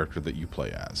is the character that you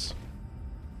play as.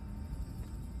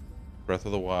 Breath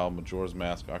of the Wild, Majora's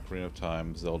Mask, Ocarina of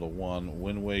Time, Zelda 1,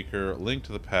 Wind Waker, Link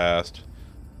to the Past,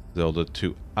 Zelda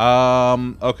 2.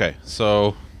 Okay,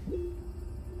 so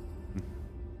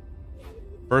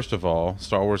first of all,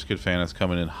 Star Wars Kid Fan is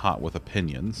coming in hot with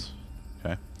opinions.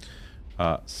 Okay.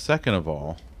 Second of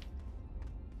all,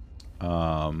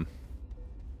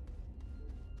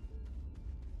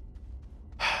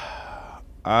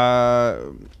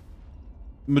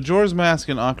 Majora's Mask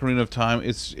and Ocarina of Time,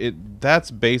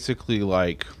 that's basically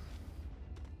like,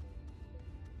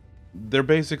 they're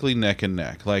basically neck and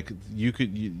neck. Like you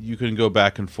can go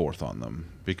back and forth on them,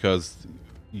 because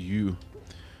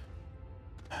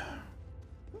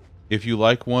if you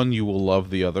like one, you will love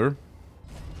the other,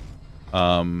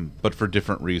 but for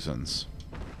different reasons.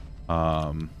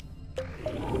 For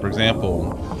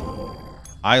example,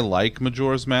 I like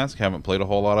Majora's Mask, haven't played a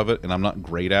whole lot of it, and I'm not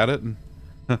great at it.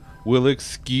 Well,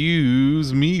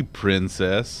 excuse me,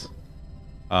 princess.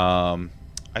 I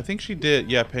think she did.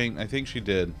 Yeah, Ping, I think she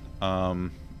did.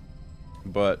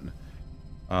 But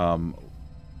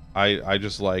I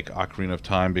just like Ocarina of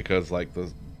Time because like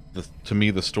to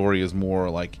me the story is more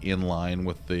like in line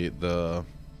with the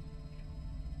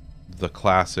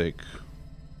classic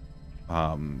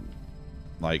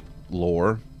like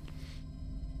lore.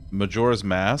 Majora's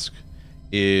Mask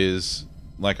is,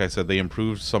 like I said, they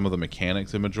improved some of the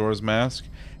mechanics in Majora's Mask,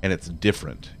 and it's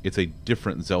different. It's a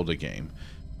different Zelda game,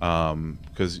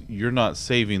 because you're not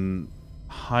saving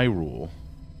Hyrule,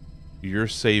 you're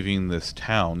saving this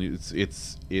town.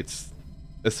 It's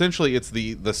essentially it's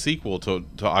the sequel to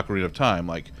Ocarina of Time.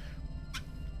 Like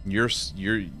you are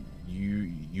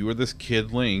this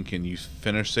kid Link, and you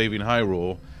finish saving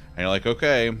Hyrule, and you're like,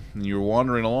 okay, and you're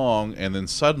wandering along, and then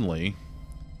suddenly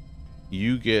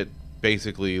you get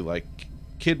basically like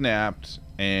kidnapped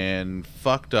and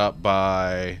fucked up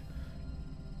by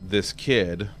this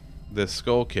kid, this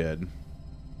skull kid,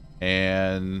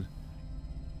 and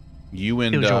you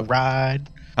end Steals up your ride.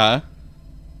 Huh?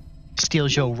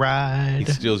 Steals your ride.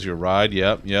 He steals your ride.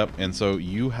 Yep. And so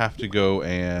you have to go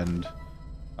and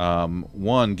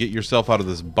one, get yourself out of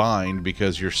this bind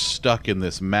because you're stuck in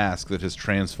this mask that has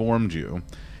transformed you,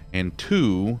 and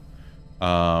two,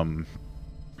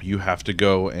 you have to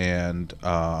go and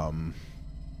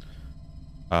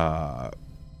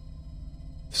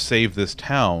save this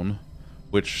town,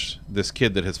 which this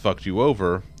kid that has fucked you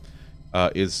over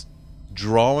is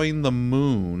drawing the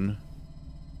moon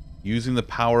using the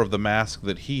power of the mask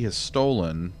that he has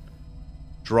stolen,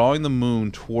 drawing the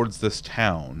moon towards this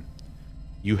town.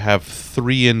 You have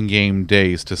 3 in-game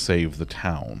days to save the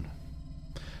town.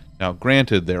 Now,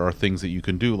 granted, there are things that you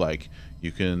can do, like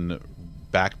you can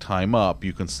back time up,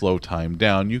 you can slow time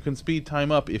down, you can speed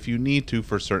time up if you need to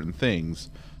for certain things,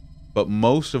 but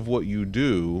most of what you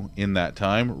do in that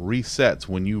time resets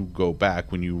when you go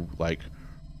back, when you like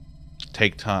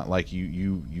take time, like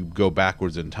you go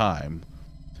backwards in time.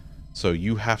 So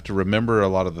you have to remember a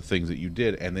lot of the things that you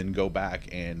did and then go back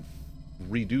and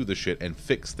redo the shit and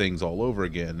fix things all over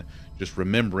again, just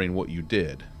remembering what you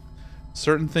did.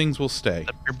 Certain things will stay.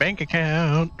 Except your bank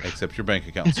account. Except your bank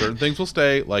account. Certain things will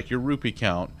stay, like your rupee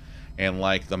count, and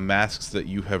like the masks that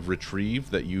you have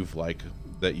retrieved, that you've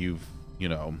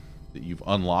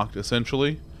unlocked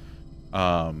essentially,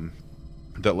 that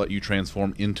let you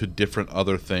transform into different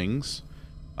other things.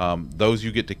 Those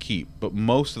you get to keep, but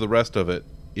most of the rest of it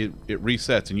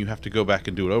resets, and you have to go back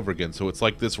and do it over again. So it's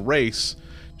like this race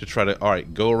to try to, all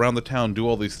right, go around the town, do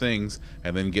all these things,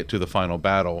 and then get to the final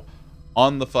battle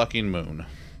on the fucking moon.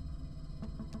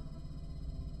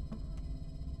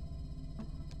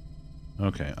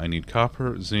 Okay, I need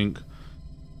copper, zinc,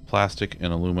 plastic,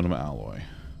 and aluminum alloy.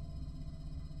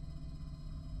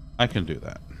 I can do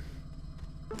that.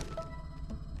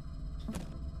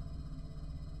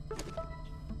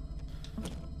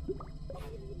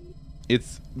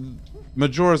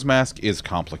 Majora's Mask is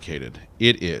complicated.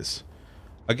 It is.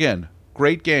 Again,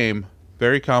 great game,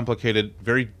 very complicated,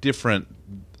 very different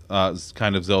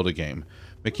kind of Zelda game.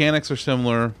 Mechanics are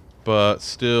similar, but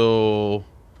still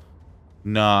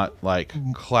not like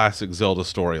classic Zelda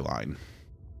storyline.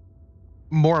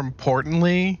 More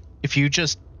importantly, if you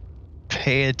just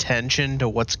pay attention to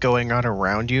what's going on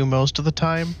around you most of the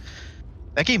time,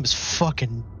 that game is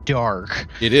fucking dark.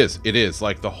 It is. It is.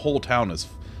 Like, the whole town is...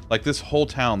 Like, this whole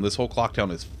clock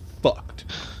town is fucked.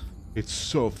 It's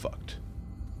so fucked.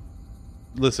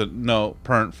 Listen, no,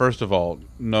 Pernt, first of all,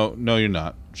 no, you're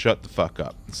not. Shut the fuck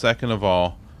up. Second of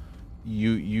all,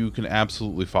 you can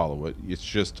absolutely follow it. It's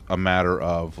just a matter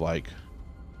of, like...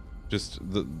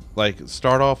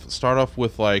 start off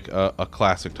with like a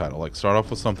classic title. Like, start off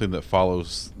with something that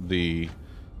follows the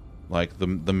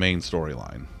main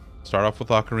storyline. Start off with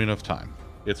Ocarina of Time.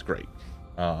 It's great.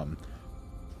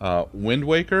 Wind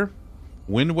Waker.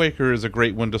 Wind Waker is a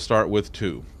great one to start with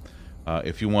too.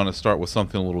 If you want to start with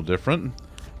something a little different,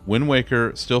 Wind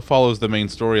Waker still follows the main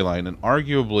storyline and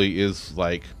arguably is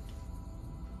like,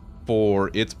 for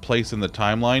its place in the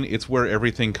timeline, it's where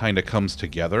everything kind of comes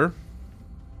together.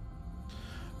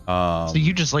 So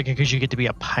you just like it because you get to be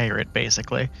a pirate,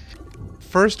 basically.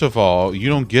 First of all, you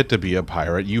don't get to be a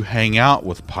pirate. You hang out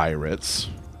with pirates.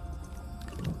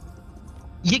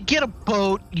 You get a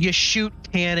boat, you shoot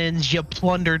cannons, you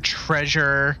plunder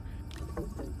treasure.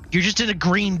 You're just in a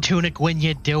green tunic when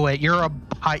you do it. You're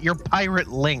Pirate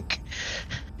Link.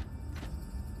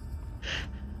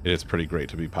 It is pretty great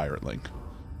to be Pirate Link.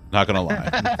 Not gonna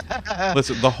lie.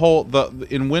 Listen,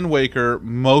 in Wind Waker,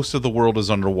 most of the world is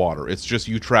underwater. It's just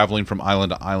you traveling from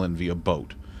island to island via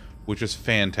boat, which is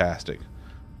fantastic.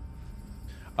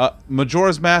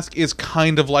 Majora's Mask is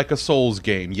kind of like a Souls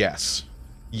game, yes.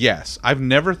 Yes. I've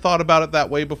never thought about it that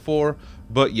way before,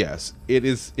 but yes, it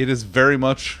is very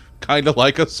much kind of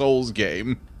like a Souls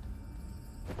game.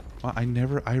 Well,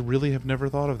 I really have never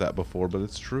thought of that before, but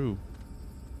it's true.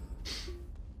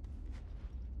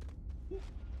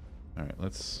 Alright,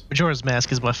 let's... Majora's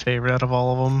Mask is my favorite out of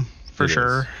all of them, for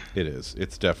sure. It is.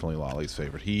 It's definitely Lolly's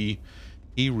favorite. He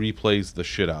replays the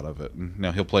shit out of it.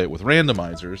 Now, he'll play it with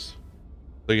randomizers.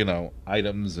 So, you know,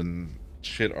 items and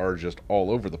shit are just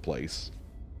all over the place.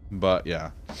 But,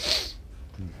 yeah.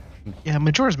 Yeah,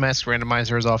 Majora's Mask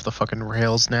randomizer is off the fucking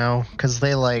rails now, because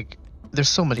there's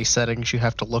so many settings you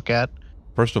have to look at.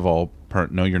 First of all,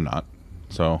 no, you're not.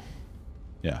 So,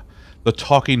 yeah. The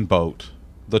talking boat.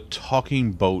 The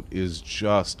talking boat is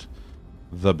just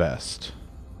the best.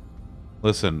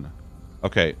 Listen.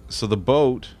 Okay, so the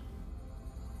boat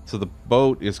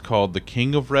is called the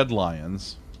King of Red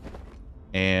Lions,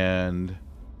 and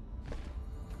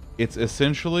it's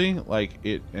essentially like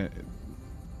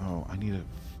oh, I need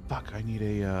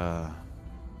a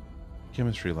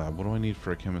chemistry lab. What do I need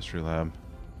for a chemistry lab?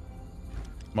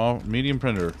 Medium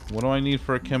printer. What do I need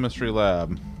for a chemistry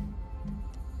lab?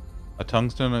 A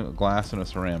tungsten, a glass, and a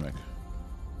ceramic.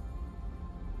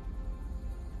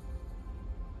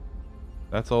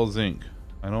 That's all zinc.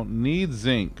 I don't need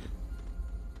zinc.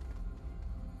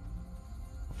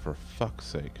 For fuck's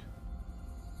sake.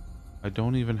 I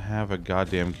don't even have a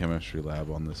goddamn chemistry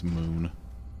lab on this moon.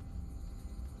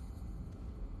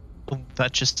 Well,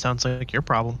 that just sounds like your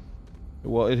problem.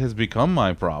 Well, it has become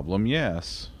my problem,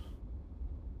 yes.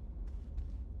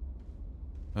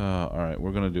 Alright,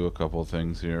 we're gonna do a couple of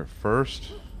things here.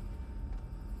 First...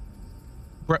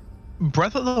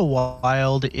 Breath of the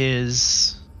Wild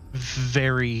is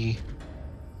very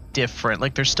different.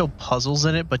 Like, there's still puzzles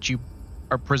in it, but you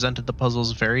are presented the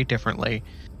puzzles very differently.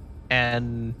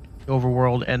 And the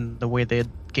overworld and the way the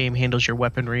game handles your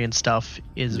weaponry and stuff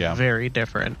is very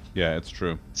different. Yeah, it's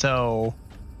true. So,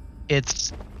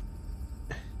 it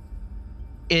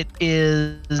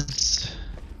is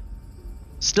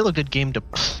still a good game to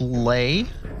play,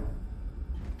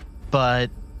 but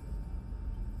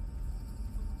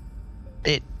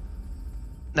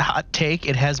the hot take,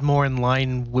 it has more in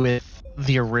line with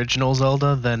the original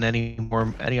Zelda than any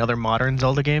other modern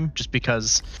Zelda game, just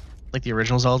because like the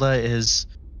original Zelda is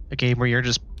a game where you're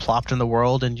just plopped in the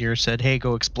world and you're said, hey,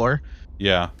 go explore.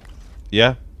 Yeah,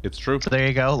 it's true. So there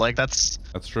you go. Like that's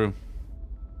true.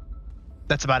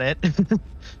 That's about it.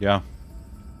 Yeah.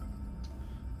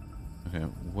 Okay,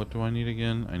 what do I need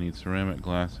again? I need ceramic,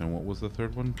 glass, and what was the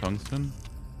third one? Tungsten?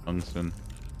 Tungsten.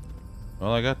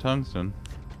 Well, I got tungsten.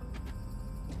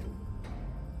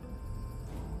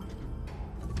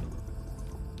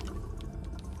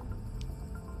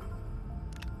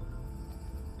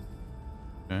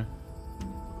 Okay.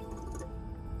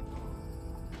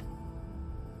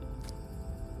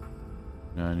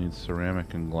 I need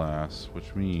ceramic and glass,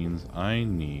 which means I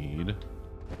need...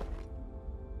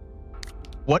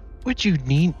 What would you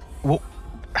need? Well,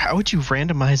 how would you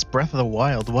randomize Breath of the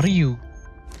Wild? What are you...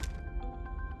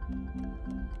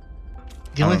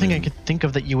 The only thing I could think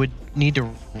of that you would need to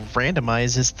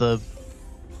randomize is the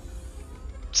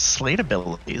slate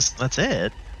abilities. That's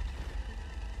it.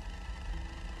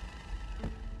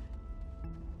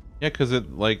 Yeah, because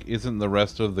it, like, isn't the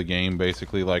rest of the game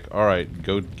basically like, alright,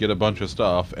 go get a bunch of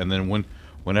stuff, and then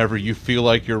whenever you feel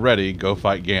like you're ready, go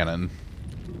fight Ganon.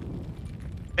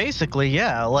 Basically,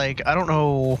 yeah. Like, I don't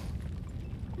know...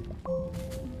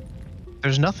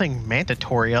 There's nothing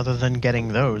mandatory other than getting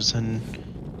those, and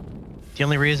the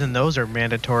only reason those are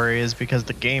mandatory is because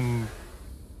the game,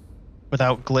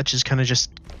 without glitches, kind of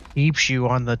just keeps you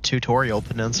on the tutorial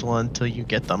peninsula until you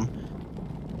get them.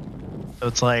 So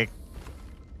it's like,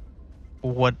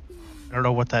 what? I don't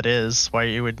know what that is, why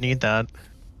you would need that.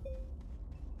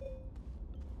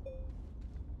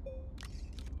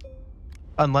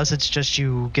 Unless it's just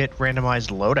you get randomized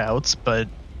loadouts, but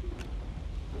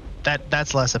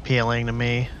that's less appealing to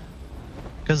me.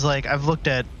 Because, like, I've looked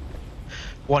at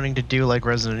wanting to do, like,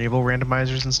 Resident Evil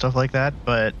randomizers and stuff like that,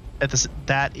 but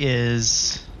that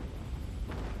is...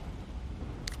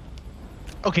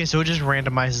 Okay, so it just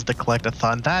randomizes the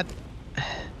collect-a-thon.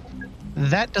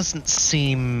 That doesn't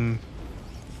seem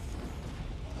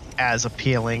as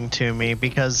appealing to me,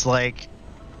 because, like,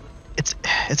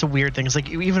 it's a weird thing. It's like,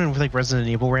 even with, like, Resident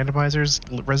Evil randomizers,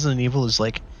 Resident Evil is,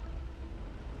 like,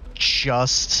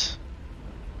 just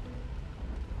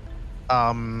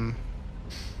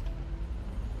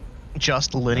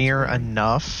linear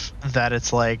enough that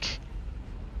it's like,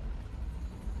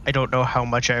 I don't know how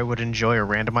much I would enjoy a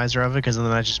randomizer of it, because then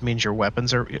that just means your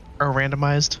weapons are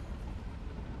randomized.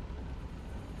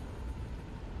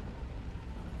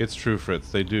 It's true,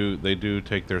 Fritz. They do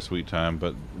take their sweet time,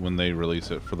 but when they release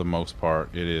it, for the most part,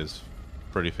 it is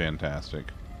pretty fantastic.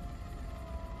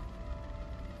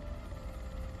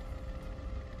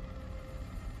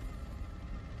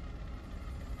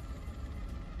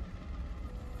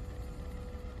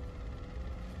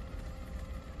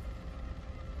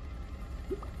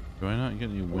 Do I not get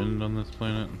any wind on this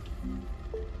planet?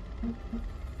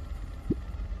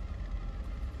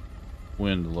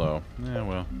 Wind low. Yeah,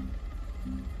 well.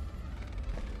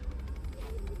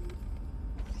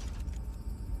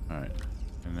 Alright.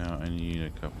 And now I need a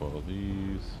couple of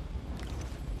these.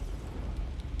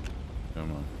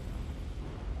 Come on.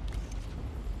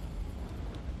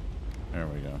 There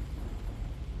we go.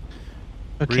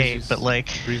 Okay, but like...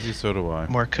 Breezy, so do I.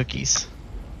 More cookies.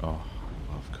 Oh,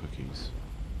 I love cookies.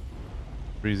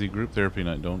 Breezy, group therapy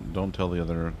night. Don't tell the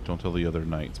other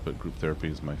nights, but group therapy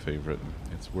is my favorite.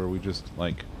 It's where we just,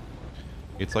 like,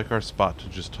 it's like our spot to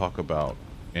just talk about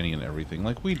any and everything.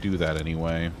 Like, we do that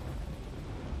anyway.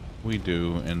 We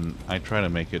do, and I try to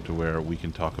make it to where we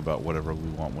can talk about whatever we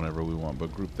want whenever we want,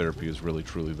 but group therapy is really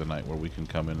truly the night where we can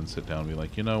come in and sit down and be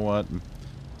like, you know what?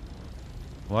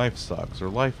 Life sucks, or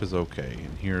life is okay,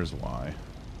 and here's why.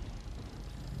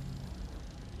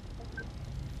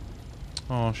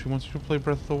 Oh, she wants you to play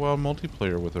Breath of the Wild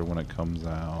multiplayer with her when it comes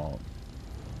out.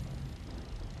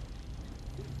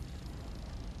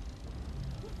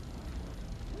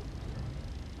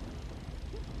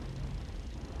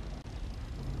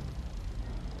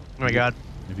 Oh my god.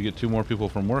 If you get 2 more people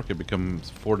from work, it becomes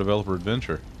 4 developer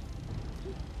adventure.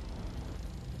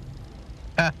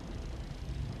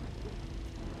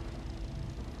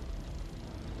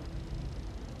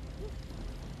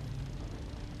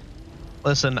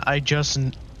 Listen, I just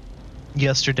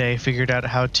yesterday figured out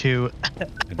how to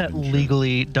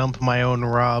legally dump my own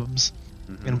ROMs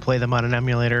and play them on an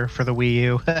emulator for the Wii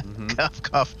U. Cough,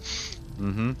 cough.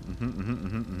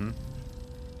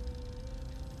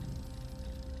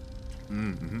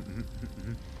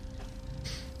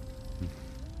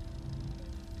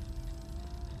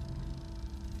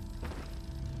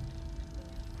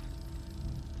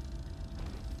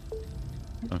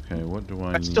 Okay, what do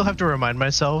I I still have to remind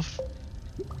myself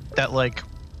that, like,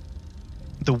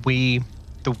 the Wii,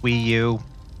 the Wii U,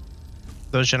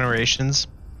 those generations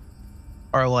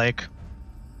are, like,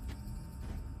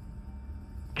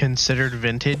 considered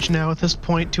vintage now at this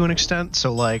point to an extent,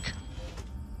 so, like,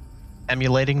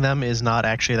 emulating them is not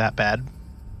actually that bad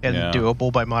and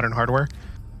doable by modern hardware.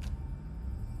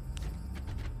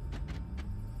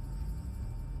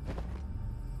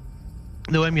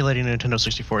 Though emulating a Nintendo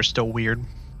 64 is still weird.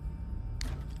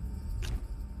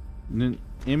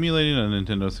 Emulating a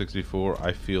Nintendo 64,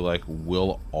 I feel like,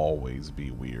 will always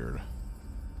be weird.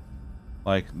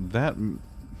 Like, that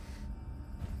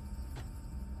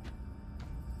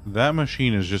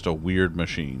machine is just a weird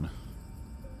machine.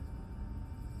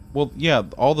 Well, yeah,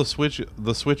 all the Switch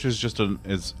is just an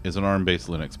ARM-based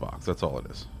Linux box. That's all it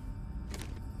is.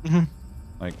 Mhm.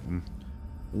 Like,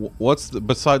 what's the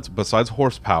besides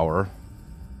horsepower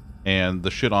and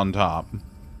the shit on top?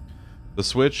 The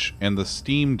Switch and the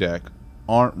Steam Deck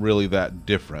aren't really that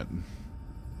different.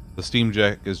 The Steam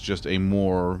Deck is just a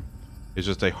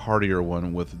hardier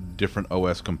one with different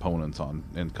OS components on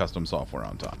and custom software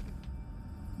on top.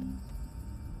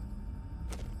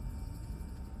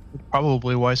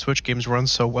 Probably why Switch games run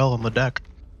so well on the deck.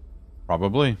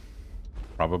 Probably.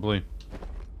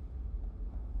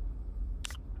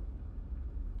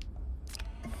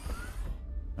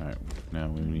 Alright, now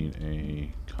we need a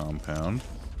compound.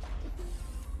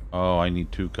 Oh, I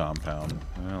need 2 compound.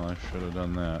 Well, I should have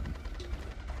done that.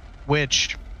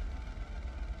 Which,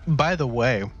 by the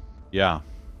way, Yeah.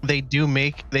 they do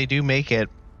make it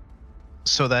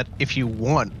so that if you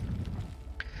want,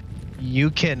 you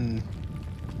can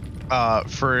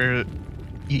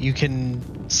you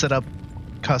can set up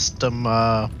custom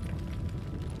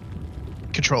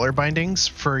controller bindings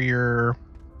for your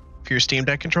Steam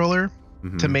Deck controller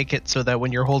to make it so that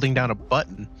when you're holding down a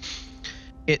button,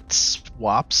 it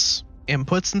swaps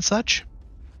inputs and such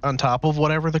on top of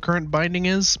whatever the current binding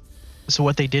is. So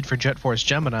what they did for Jet Force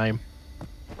Gemini,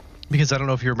 because I don't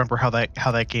know if you remember how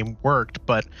that game worked,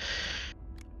 but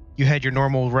you had your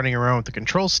normal running around with the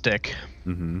control stick,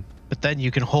 but then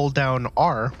you can hold down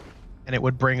R, and it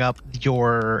would bring up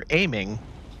your aiming,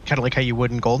 kind of like how you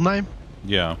would in GoldenEye.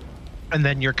 Yeah. And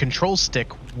then your control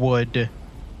stick would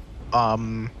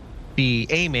be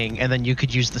aiming, and then you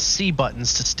could use the C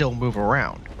buttons to still move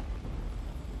around.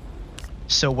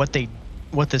 So what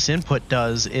this input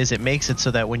does is it makes it so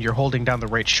that when you're holding down the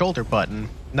right shoulder button,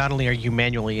 not only are you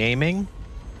manually aiming,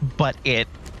 but it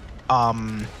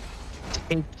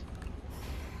takes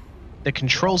the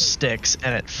control sticks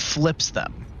and it flips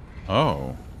them.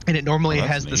 Oh. And it normally Well,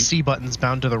 that's has the neat. C buttons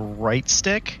bound to the right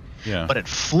stick, Yeah. but it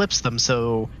flips them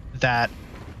so that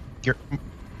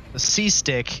the C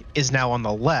stick is now on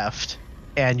the left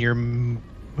and your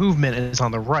movement is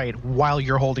on the right while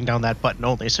you're holding down that button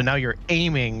only. So now you're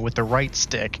aiming with the right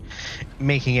stick,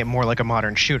 making it more like a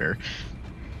modern shooter.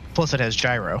 Plus it has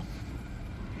gyro.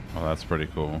 Oh, that's pretty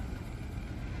cool.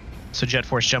 So Jet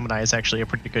Force Gemini is actually a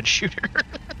pretty good shooter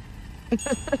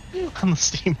on the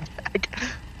Steam Deck.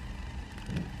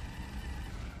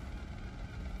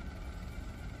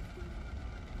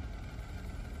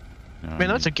 Man,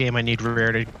 that's a game I need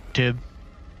Rare to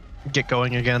get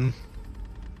going again.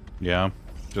 Yeah,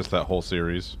 just that whole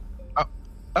series. I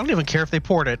don't even care if they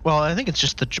port it. Well, I think it's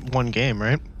just the one game,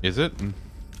 right? Is it?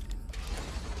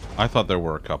 I thought there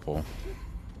were a couple.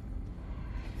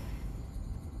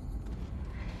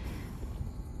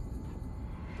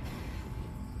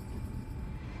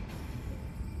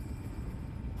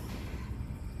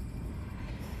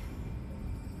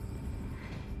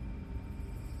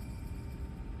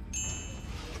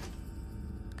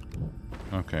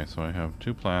 Okay, so I have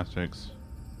 2 plastics,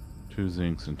 2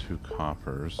 zincs, and 2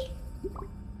 coppers.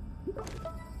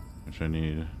 Which I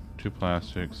need 2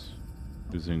 plastics,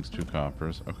 2 zincs, 2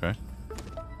 coppers. Okay.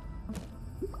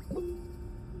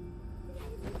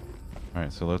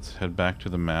 Alright, so let's head back to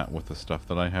the mat with the stuff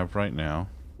that I have right now.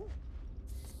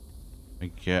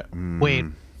 I get... Wait.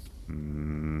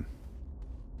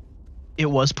 It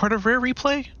was part of Rare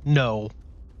Replay? No.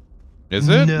 Is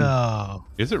it? No.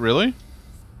 Is it really?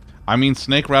 I mean,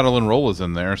 Snake, Rattle, and Roll is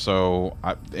in there, so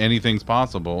anything's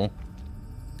possible.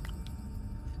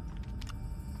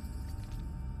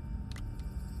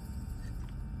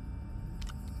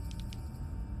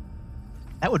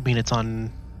 That would mean it's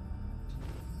on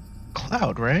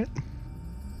cloud, right?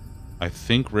 I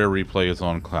think Rare Replay is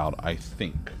on cloud. I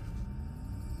think.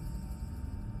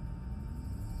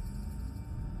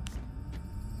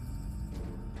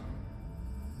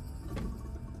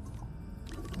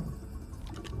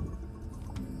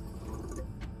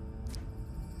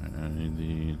 I need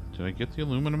the... Did I get the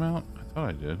aluminum out? I thought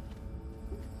I did. Did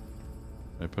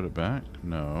I put it back?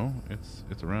 No.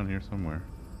 It's around here somewhere.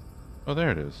 Oh, there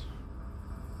it is.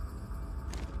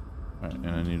 Alright,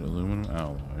 and I need aluminum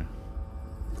alloy.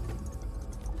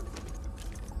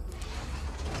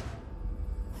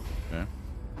 Okay.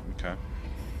 Okay.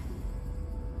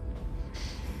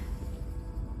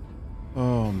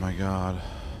 Oh my god.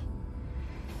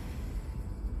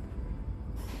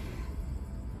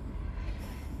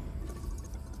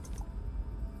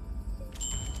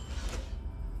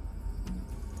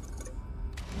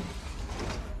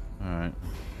 Alright.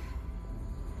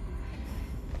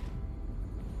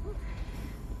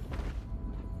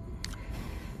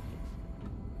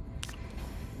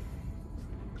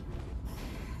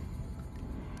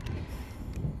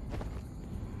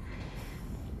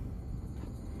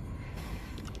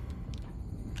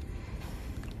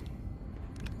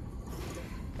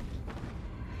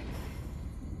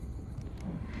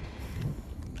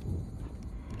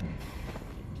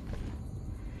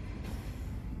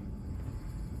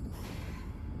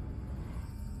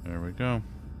 we go.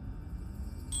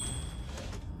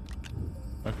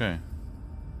 Okay.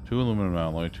 2 aluminum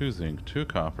alloy, 2 zinc, 2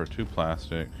 copper, 2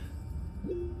 plastic.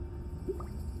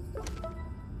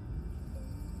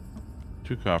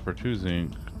 2 copper, 2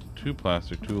 zinc, 2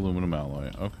 plastic, 2 aluminum alloy.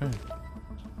 Okay.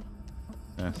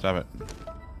 Yeah, stop it.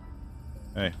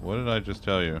 Hey, what did I just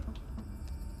tell you?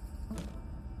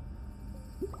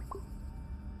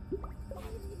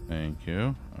 Thank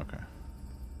you. Okay.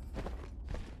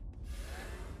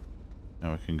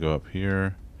 Now we can go up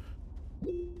here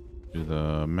to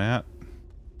the mat.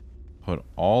 Put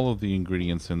all of the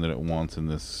ingredients in that it wants in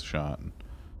this shot,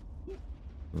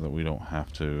 so that we don't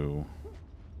have to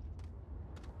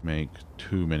make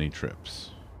too many trips.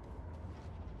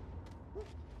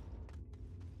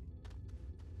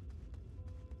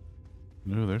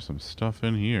 Ooh, there's some stuff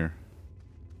in here.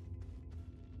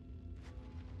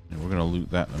 And we're gonna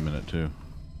loot that in a minute too.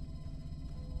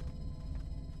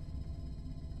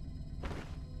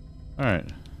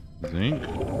 Alright. Zinc.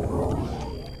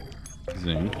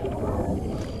 Zinc.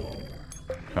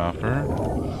 Copper.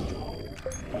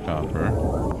 Copper.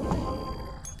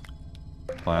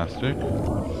 Plastic.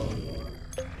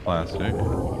 Plastic.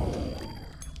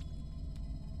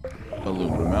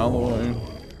 Aluminum alloy.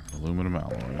 Aluminum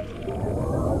alloy.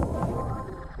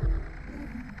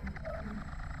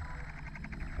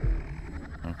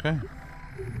 Okay.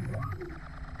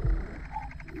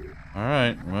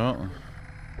 Alright, well.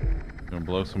 Gonna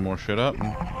blow some more shit up.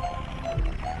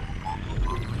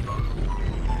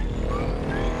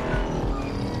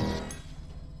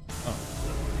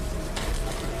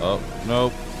 Oh,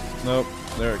 nope. Nope.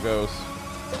 There it goes.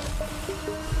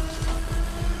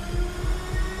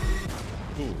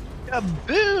 Ooh.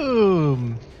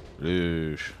 Kaboom!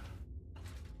 Loosh.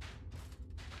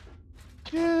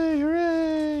 Yay,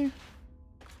 hooray!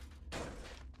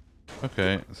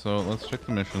 Okay, so let's check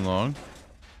the mission log.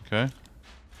 Okay.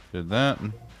 Did that.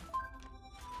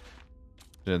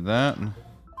 Did that.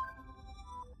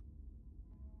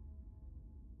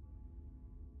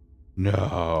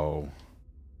 No.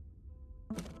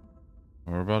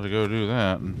 We're about to go do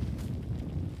that.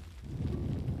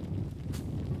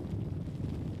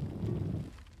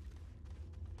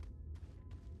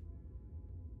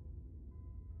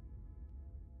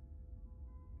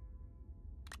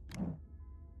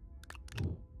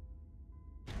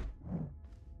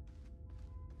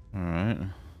 Alright.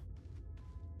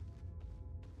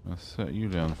 Let's set you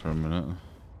down for a minute.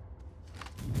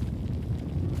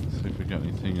 See if we got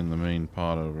anything in the main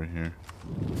pot over here.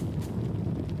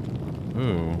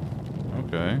 Ooh,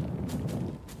 okay.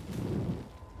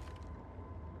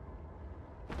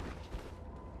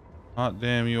 Hot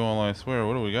damn you all, I swear.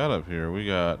 What do we got up here? We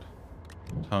got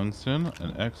tungsten,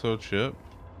 an exo chip,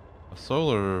 a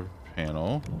solar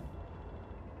panel.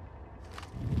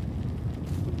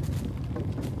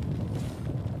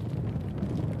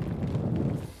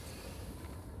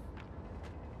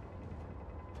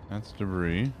 That's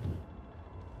debris.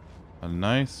 A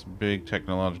nice big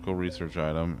technological research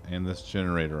item, and this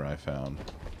generator I found.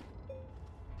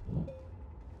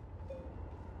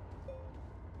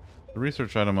 The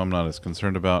research item I'm not as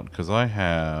concerned about because I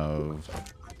have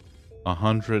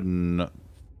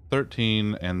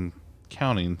 113 and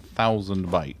counting 1,000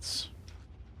 bytes.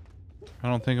 I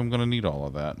don't think I'm going to need all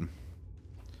of that.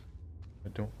 I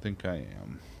don't think I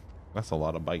am. That's a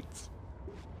lot of bytes.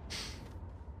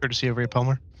 Courtesy of Ray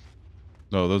Palmer.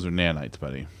 No, those are nanites,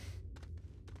 buddy.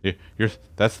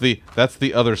 That's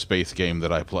the other space game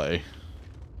that I play.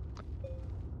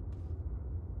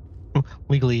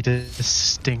 Legally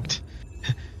distinct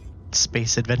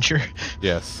space adventure.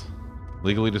 Yes.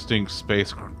 Legally distinct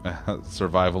space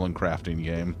survival and crafting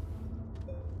game.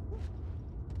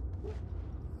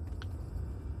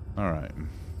 Alright.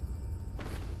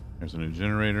 There's a new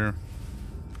generator.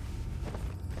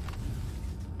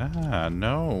 Ah,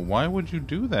 no. Why would you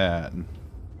do that?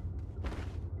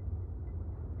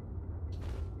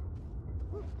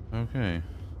 Okay.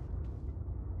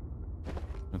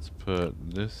 Let's put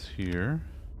this here.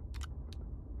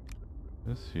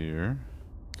 This here.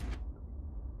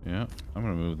 Yeah, I'm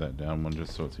gonna move that down one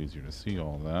just so it's easier to see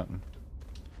all that.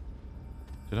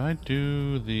 Did I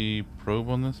do the probe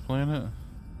on this planet?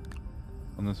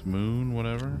 On this moon,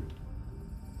 whatever?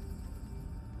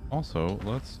 Also,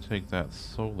 let's take that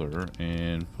solar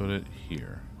and put it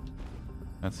here.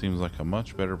 That seems like a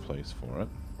much better place for it.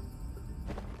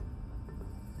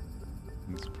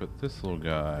 Let's put this little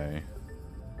guy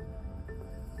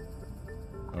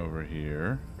over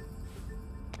here.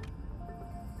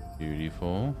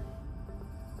 Beautiful.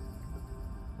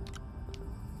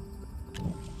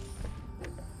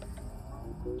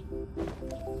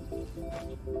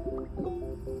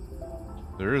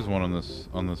 There is one on this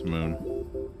moon.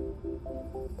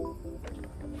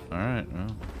 All right,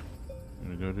 well, I'm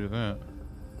gonna go do that.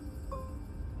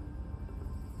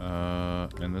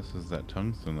 And this is that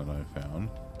tungsten that I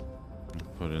found.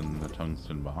 Put in the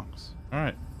tungsten box. All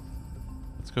right,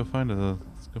 let's go find a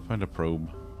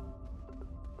probe.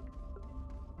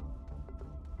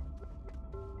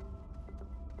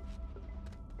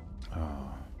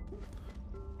 Oh.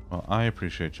 Well, I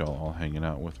appreciate y'all all hanging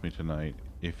out with me tonight.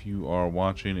 If you are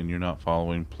watching and you're not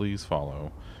following, please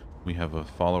follow. We have a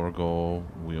follower goal.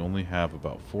 We only have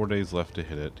about 4 days left to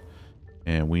hit it,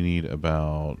 and we need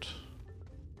about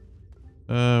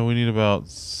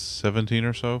 17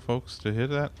 or so folks to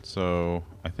hit that. So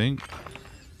I think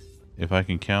if I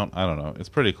can count, I don't know, it's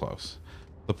pretty close.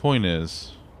 The point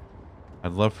is,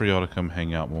 I'd love for y'all to come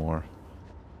hang out more.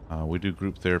 We do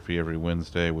group therapy every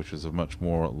Wednesday, which is a much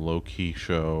more low-key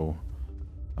show.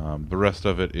 The rest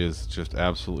of it is just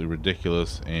absolutely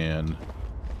ridiculous and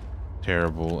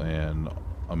terrible and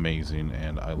amazing,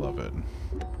 and I love it.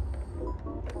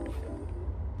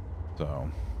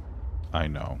 So, I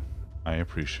know. I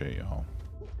appreciate y'all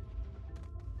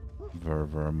very,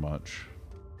 very much.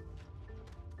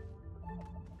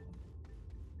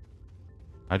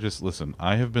 Listen,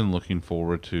 I have been looking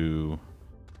forward to,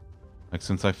 like,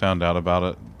 since I found out about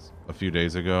it a few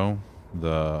days ago,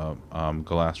 the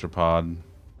Galastropod,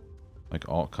 like,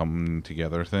 all coming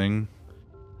together thing.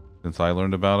 Since I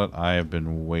learned about it, I have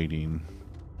been waiting.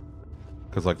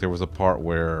 Because, like, there was a part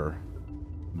where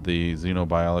the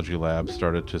xenobiology lab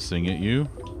started to sing at you.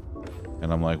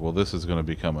 And I'm like, well, this is going to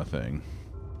become a thing.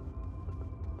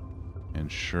 And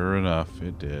sure enough,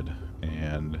 it did.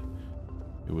 And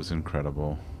it was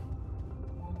incredible.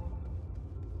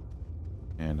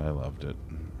 And I loved it.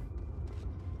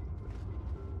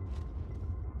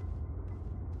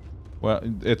 Well,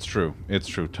 it's true. It's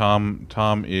true. Tom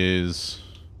is...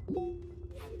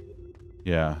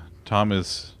 Yeah, Tom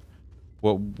is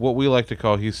what we like to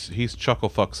call he's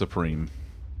Chucklefuck Supreme.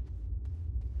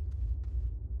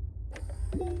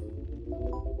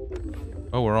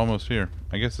 Oh, we're almost here.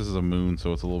 I guess this is a moon,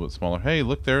 so it's a little bit smaller. Hey,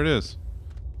 look, there it is.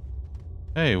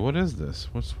 Hey, what is this?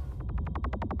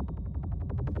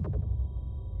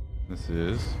 This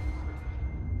is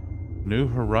New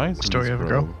Horizons. Story of a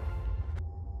girl.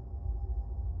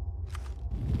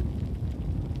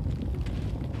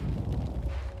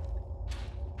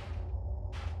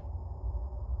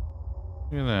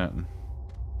 Look at that.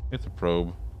 It's a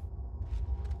probe.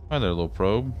 Hi there, little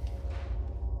probe.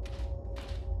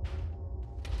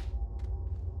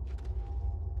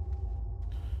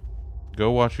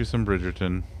 Go watch you some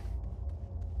Bridgerton.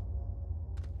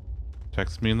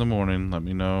 Text me in the morning. Let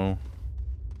me know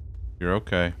you're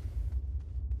okay.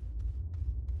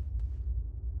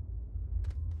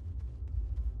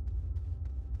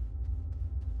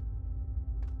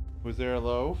 Was there a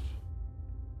loaf?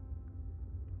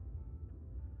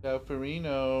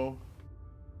 Farino.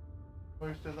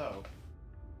 Where's the loaf?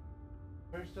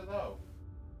 Where's the loaf?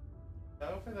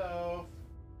 Loaf, hello.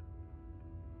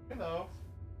 Hello.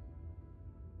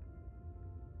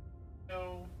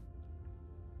 No.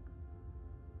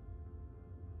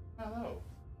 Hello.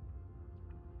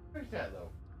 Where's that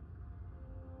loaf?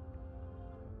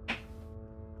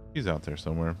 She's out there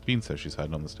somewhere. Bean says she's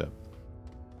hiding on the step.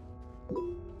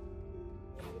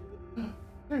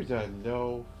 There's a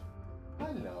loaf.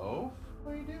 Hello.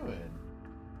 What are you doing?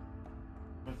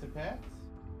 Want some pets?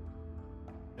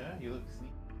 Yeah, you look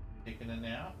sneaky. Taking a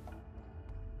nap?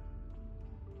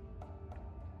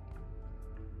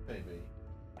 Baby.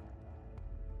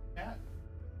 Cat?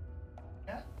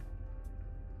 Cat?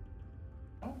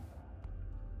 Oh.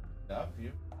 Love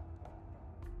you.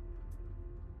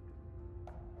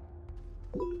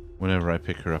 Whenever I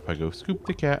pick her up, I go, scoop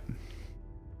the cat.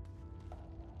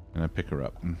 And I pick her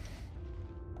up.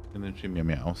 And then she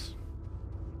meows.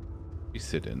 She's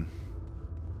sitting.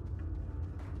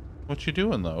 What you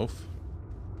doing, loaf?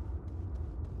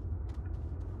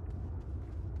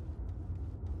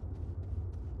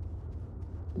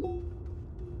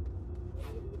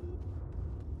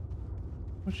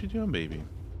 What you doing, baby?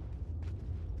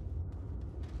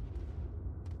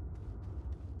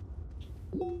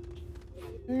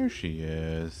 There she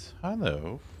is. Hi,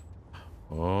 loaf.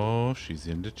 Oh, she's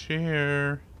in the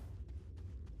chair.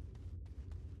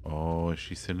 Oh, is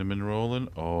she cinnamon rolling?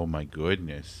 Oh my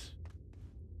goodness.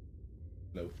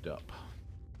 Loafed up.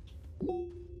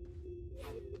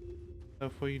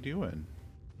 Loaf, what are you doing?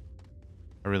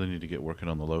 I really need to get working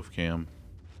on the loaf cam.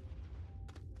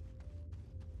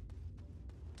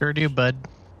 Sure do, bud.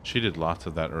 She did lots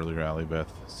of that earlier, Allie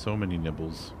Beth. So many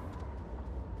nibbles.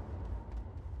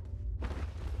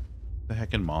 The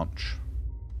heckin' Monch.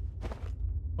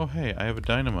 Oh, hey, I have a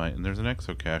dynamite and there's an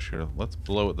exocache here. Let's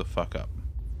blow it the fuck up.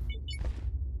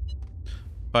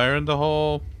 Fire in the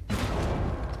hole.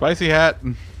 Spicy hat.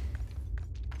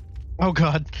 Oh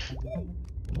god.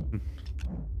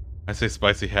 I say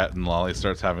spicy hat and Lolly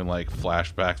starts having like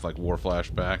flashbacks, like war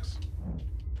flashbacks.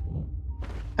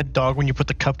 That dog when you put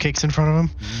the cupcakes in front of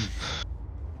him.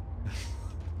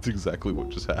 That's exactly what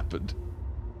just happened.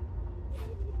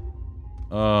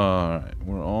 Alright,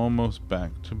 we're almost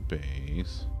back to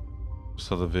base.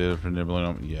 Saw the video for nibbling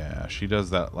on. Yeah, she does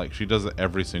that. Like, she does it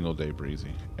every single day,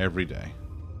 Breezy. Every day.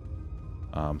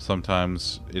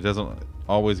 Sometimes it doesn't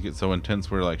always get so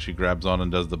intense where, like, she grabs on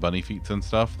and does the bunny feats and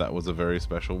stuff. That was a very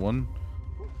special one.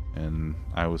 And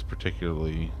I was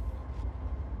particularly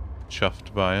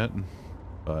chuffed by it.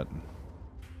 But...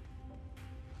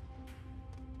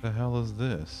 the hell is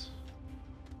this?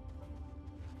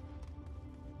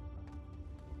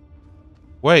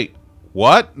 Wait,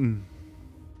 what?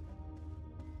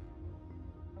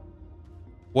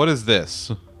 What is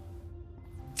this?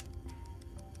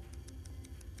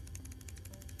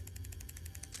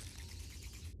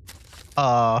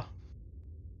 What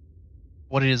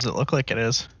does it look like it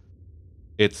is?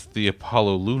 It's the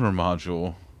Apollo lunar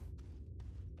module.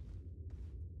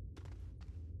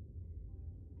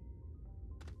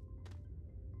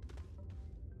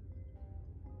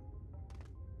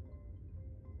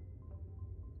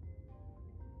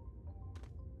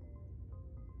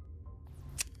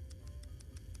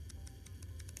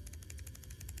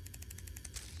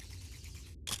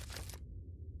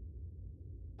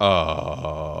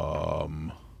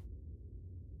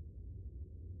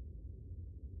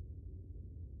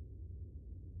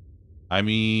 I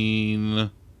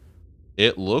mean,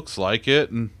 it looks like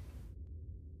it.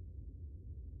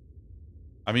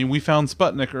 I mean, we found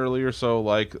Sputnik earlier, so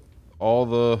like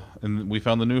and we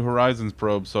found the New Horizons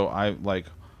probe, so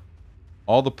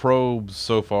all the probes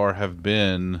so far have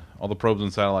been, all the probes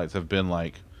and satellites have been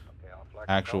like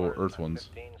actual Earth ones.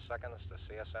 15 seconds to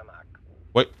CSM act.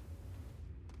 Wait.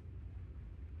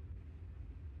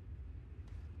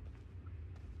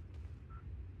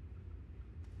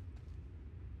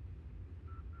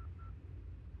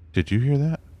 Did you hear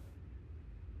that?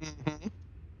 Mm-hmm.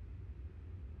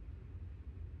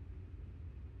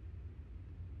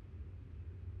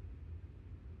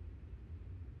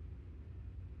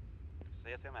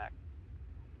 CSM act.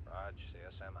 Raj,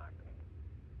 CSM act.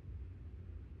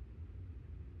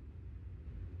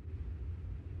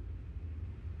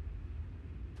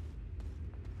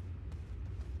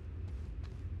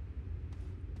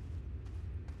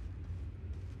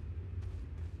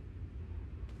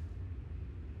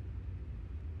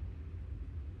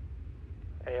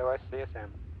 AOS CSM.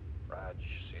 Raj,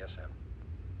 CSM.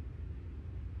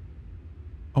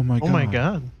 Oh my god. Oh my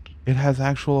god. It has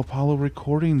actual Apollo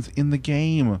recordings in the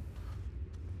game.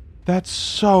 That's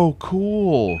so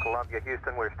cool. Columbia,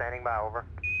 Houston, we're standing by, over.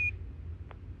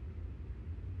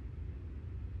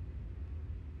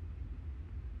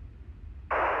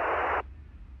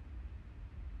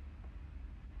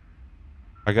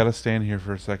 I gotta stand here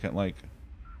for a second, like.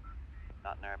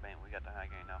 Not in airbane, we got the high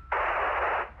gain now.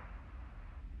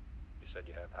 You said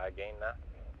you have high gain now?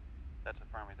 That's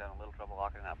affirming, having a little trouble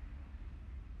locking up.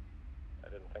 I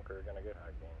didn't think we were gonna get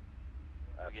high gain.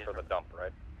 That's for the dump,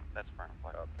 right? That's firm.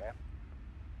 Okay.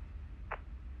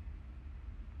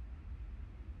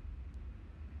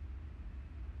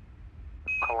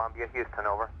 Columbia, Houston,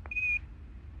 over.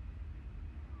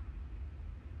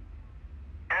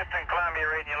 Houston, Columbia,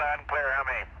 reading you loud and clear. How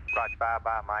many? Roger,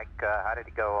 bye, Mike. How did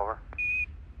it go, over?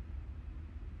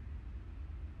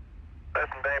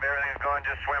 Listen, babe, everything's going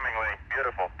just swimmingly.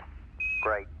 Beautiful.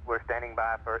 Great. We're standing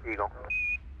by for Eagle.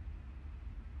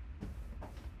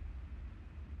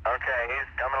 Okay,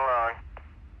 he's coming along.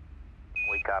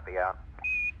 We copy out.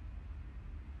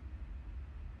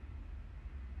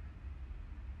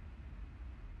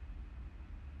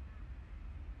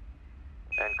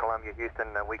 And Columbia, Houston,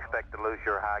 we expect to lose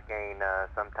your high gain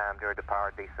sometime during the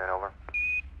power descent, over.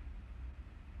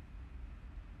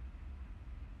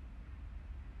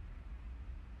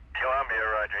 Columbia,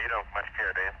 roger. You don't much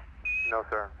care, do you? No,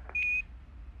 sir.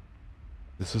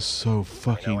 This is so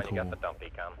fucking when cool. you got the dump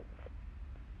econ.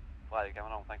 Flight econ, I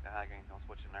don't think the high gain's gonna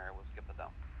switch in there. We'll skip the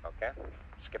dump. Okay.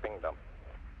 Skipping dump.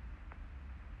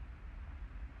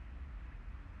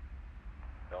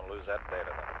 Don't lose that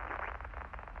data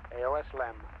then. AOS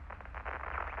LEM.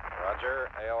 Roger,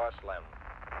 AOS LEM.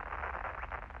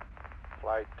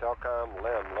 Flight Telcom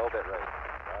LEM, low bit rate.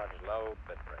 Roger, low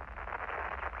bit rate.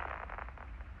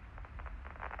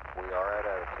 We are at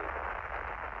altitude.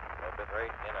 Low bit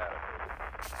rate in altitude.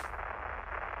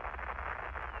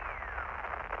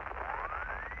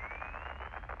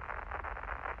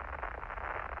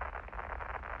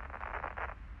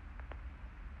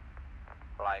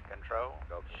 Flight control.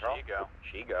 Go control. She go.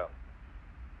 She go.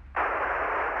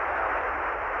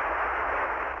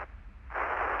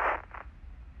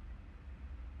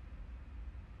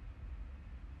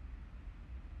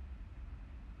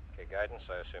 Okay, guidance,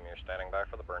 I assume you're standing by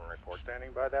for the burn report.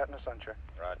 Standing by that in the sunshine.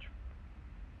 Raj.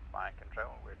 Flight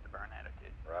control, where's the burn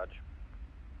attitude? Raj.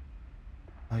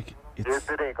 Like, it's...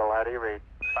 Houston Eagle, how do you read?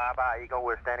 Bye-bye, Eagle.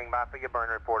 We're standing by for your burn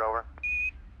report, over.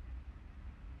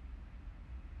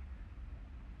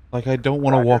 Like, I don't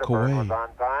want to walk away. On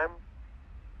time.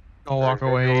 Don't walk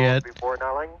away yet. Before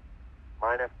nulling.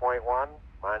 -.1,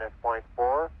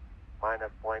 -.4,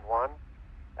 -.1.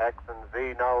 X and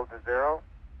Z null to 0.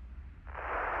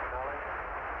 Nulling.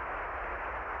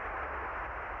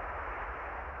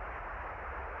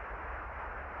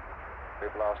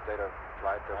 We've lost data of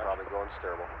flight. They're probably going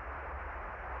steerable.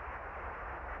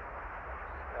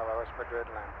 LOS Madrid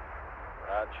land.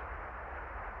 Raj.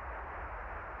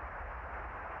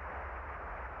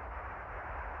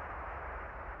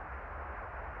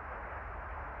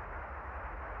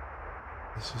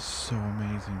 This is so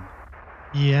amazing.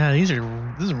 Yeah, this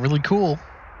is really cool.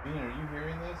 Ian, are you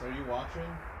hearing this? Are you watching?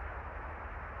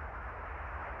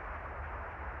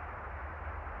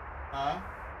 Huh?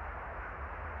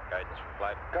 Guidance for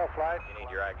flight. Go, flight. You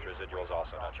need your AGS residuals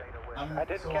also, don't you? I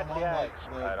didn't catch the eggs.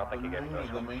 I don't think you get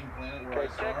those. The main planet where Okay, I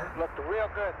Dick start. looked real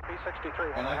good.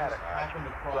 P-63 when And I I had just it. happened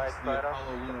to cross Right, the right up.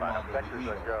 Apollo lunar Fine, module, the vectors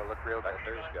Eagle. go. Look real good.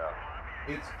 Vectors go.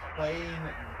 It's playing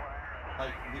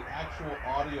like the actual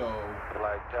audio.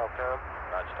 Flight Telcom.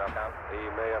 Raj, Telcom. He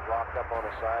may have locked up on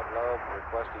a side lobe.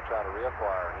 Request he try to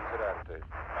reacquire. He's at attitude.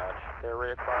 Raj. They're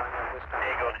reacquiring at this time.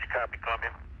 Eagle, did you copy,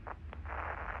 Columbia?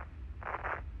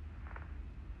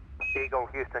 Eagle,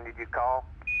 Houston, did you call?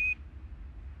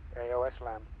 AOS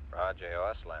land. Raj,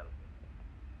 AOS land.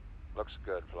 Looks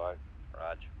good, flight.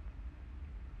 Raj.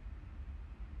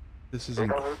 This is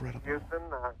Eagle, incredible. Houston,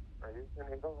 Houston,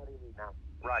 Eagle, how do you read now?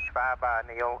 Roger, bye-bye,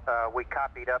 Neil. We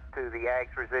copied up to the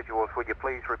AGS residuals. Would you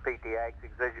please repeat the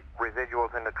AGS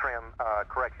residuals in the trim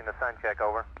correction to sun check,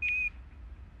 over?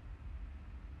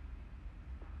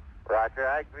 Roger,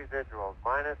 AGS residuals,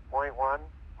 -.1,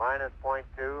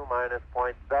 -.2,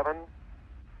 -.7.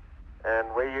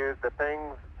 And we used the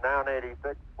pings, noun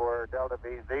 86 for Delta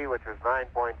BZ, which was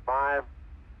 9.5,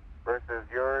 versus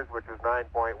yours, which was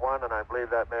 9.1, and I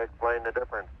believe that may explain the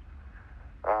difference.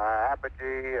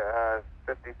 Apogee,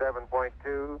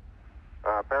 57.2,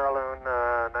 Paraloon,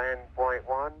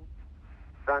 9.1,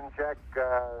 sun check,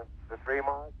 the 3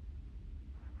 mark,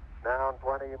 noun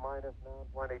 20 minus noun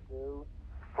 22,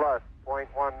 plus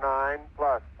 0.19,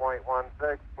 plus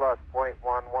 0.16, plus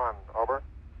 0.11, over.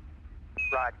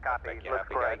 Right, copy. Thank you. Looks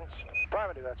Happy great. guidance.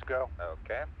 Affirmative, let's go.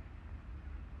 Okay.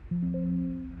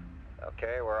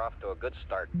 Okay, we're off to a good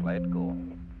start. Play it cool.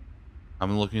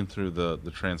 I'm looking through the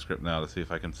transcript now to see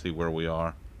if I can see where we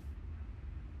are.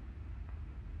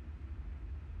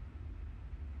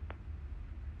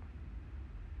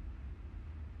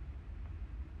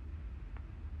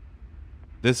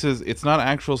 It's not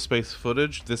actual space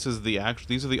footage. This is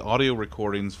these are the audio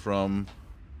recordings from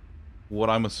what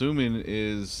I'm assuming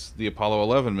is the Apollo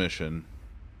 11 mission.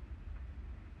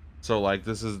 So like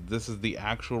this is the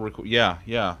actual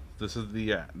this is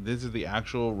the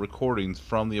actual recordings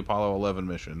from the Apollo 11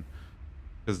 mission.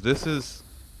 Because this is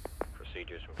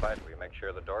Procedures from flight. We make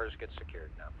sure the doors get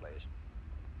secured now, please.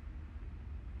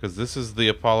 because this is the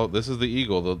Apollo, this is the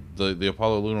Eagle, the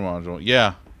Apollo lunar module.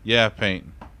 Yeah, Paint.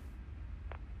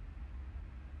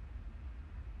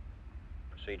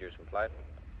 Procedures from flight.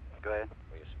 Go ahead.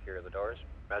 Will you secure the doors?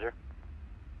 Roger.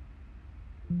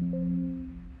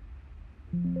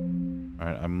 All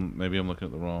right, maybe I'm looking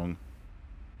at the wrong.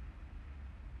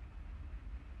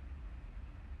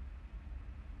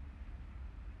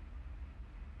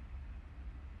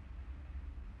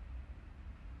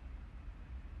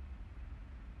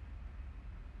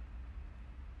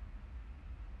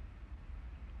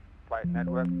 Flight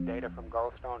network data from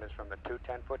Goldstone is from the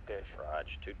 210-foot dish. Raj,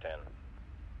 210.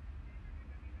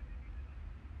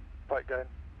 Flight guide.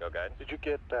 Go, guide. Did you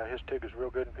get his TIG is real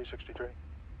good in P-63?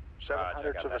 7 Roger,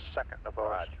 hundredths got of a that. second of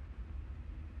ours. Raj.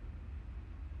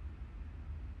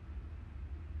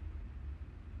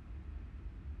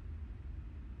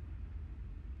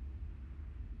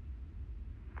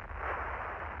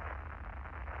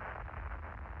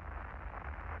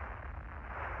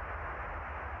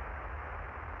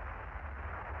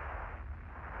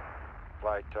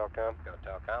 Flight Telcom. Go,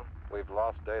 Telcom. We've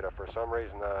lost data. For some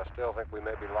reason, I still think we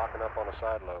may be locking up on a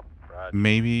side lobe. Raj.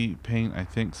 Maybe Paint. I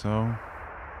think so.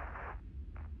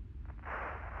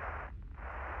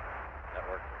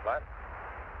 Network from flight.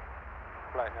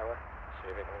 Flight network.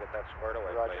 See if you can get that squared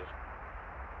away, Roger. please.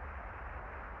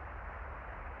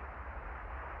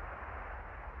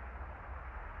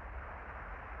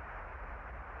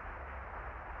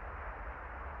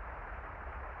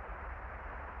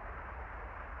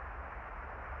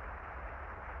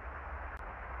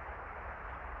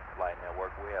 flight network.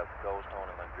 We have Ghost on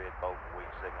and Madrid, both weak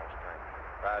signal strength.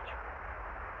 Roger.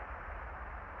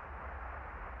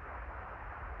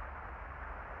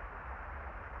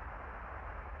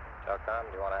 Telcom,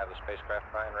 do you want to have the spacecraft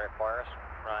try and reacquire us?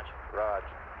 Roger. Roger.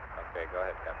 Okay, go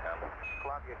ahead, Capcom.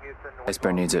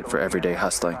 Iceberg needs it for everyday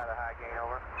hustling.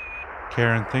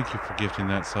 Karen, thank you for gifting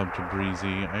that sub to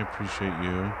Breezy. I appreciate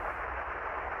you.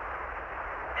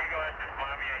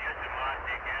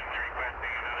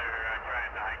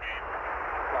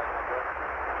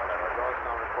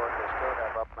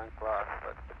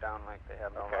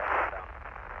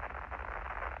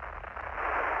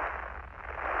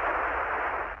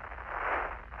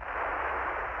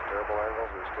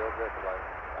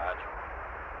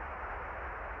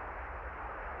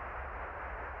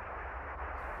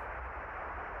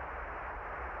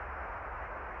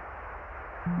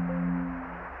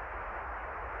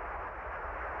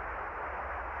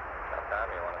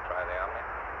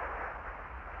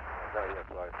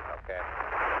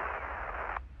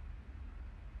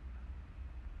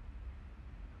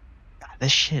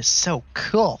 This shit is so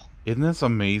cool. Isn't this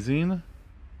amazing?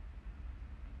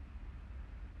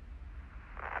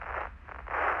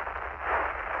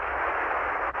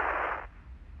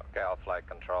 Okay, all flight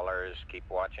controllers, keep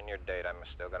watching your data. I'm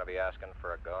still going to be asking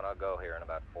for a go, no go here in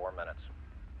about 4 minutes.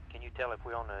 Can you tell if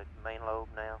we're on the main lobe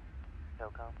now,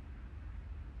 Telcom?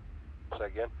 Say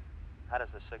again? How does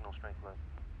the signal strength look?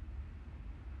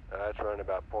 It's running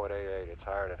about .88. It's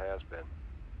higher than it has been.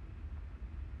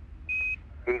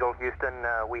 Eagle, Houston,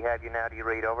 we have you now. Do you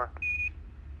read over?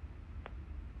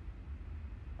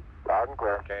 Loud and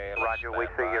clear. Okay, Roger, we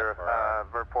see your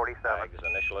Vert 47. Tags,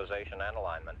 initialization and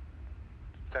alignment.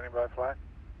 Standing by flight.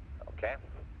 Okay.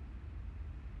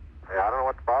 Yeah, I don't know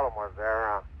what the problem was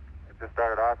there. It just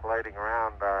started oscillating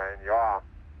around in yaw.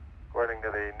 According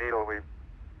to the needle, we're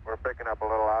picking up a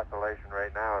little oscillation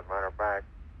right now, as a matter of fact.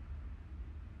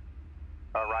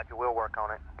 Roger, we'll work on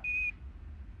it.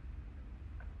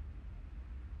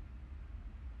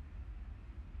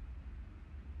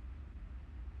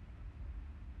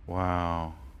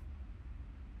 Wow.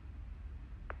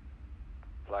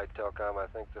 Flight Telcom, I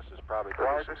think this is probably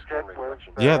Roger, check with,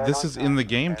 Yeah, this is in the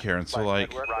game, Karen. So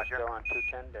like, Roger. On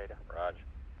 210 data. Roger.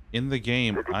 in the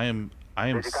game, I am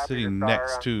Did you copy sitting the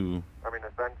next star, to. I mean,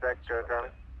 the sun check, Charlie?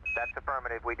 That's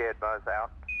affirmative. We did, Buzz,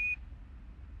 out.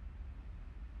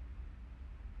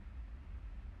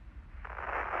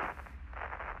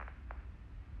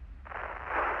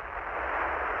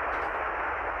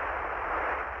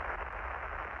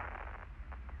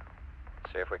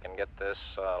 See if we can get this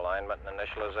alignment and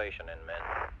initialization in, men.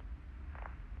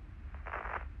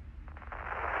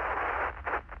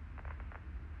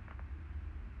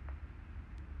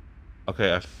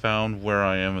 Okay, I found where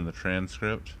I am in the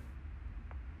transcript.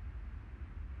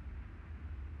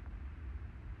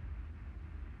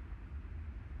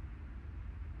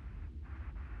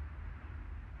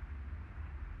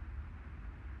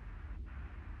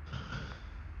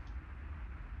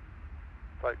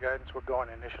 Flight guidance, we're going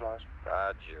to initialize.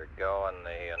 Roger, go on the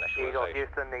initialization. Eagle,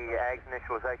 Houston, the AGS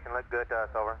initialization looked good to us,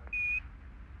 over.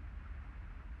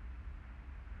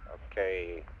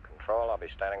 Okay, control, I'll be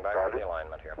standing by for the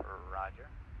alignment here. Roger.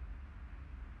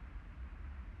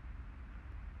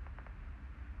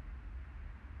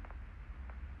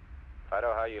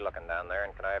 Fido, how are you looking down there,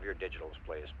 and can I have your digitals,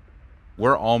 please?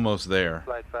 We're almost there.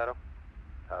 Flight Fido.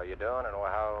 How you doing, and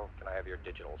how can I have your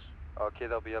digitals? Okay,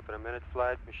 they'll be up in a minute,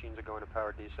 Flight. Machines are going to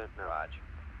power descent now. Roger.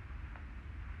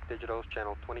 Digitals,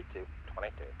 channel 22.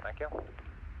 22, thank you.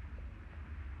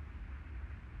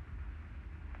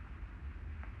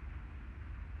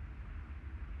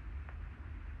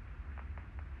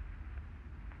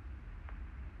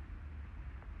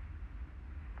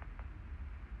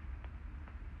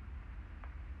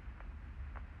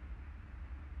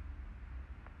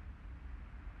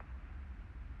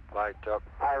 Flight up.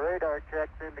 Our radar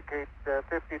checks indicate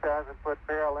 50,000 foot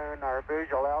parallel. Our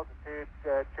visual altitude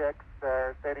checks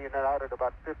are steadying it out at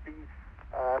about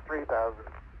 53,000.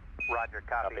 Roger,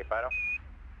 copy. Copy, Fido.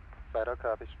 Fido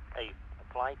copies. Hey,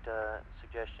 flight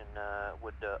suggestion,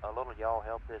 would a little yaw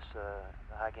help this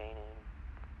high gain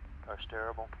in our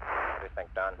steerable? What do you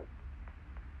think, Don?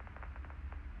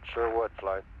 Sure would,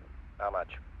 Flight. How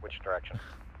much? Which direction?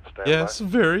 Stand Yes, by.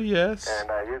 very yes.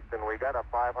 And Houston, we got a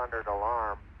 500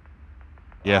 alarm.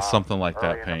 Yeah, something like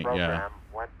early that, in Paint, the yeah. program.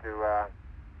 Went to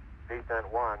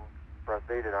descent 1,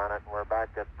 proceeded on it, and we're back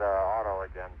at auto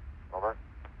again. Over.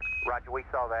 Roger, we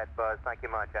saw that, Buzz. Thank you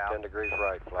much, Al. 10 degrees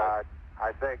right, Flight.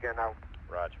 I think,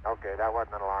 Roger. okay, that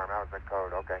wasn't an alarm, that was a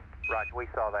code, okay. Roger, we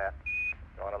saw that.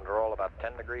 You want them to roll about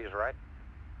 10 degrees right?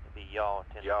 It'd be yaw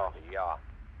 10 Yaw, degrees. yaw.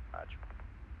 Roger.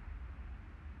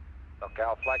 Okay,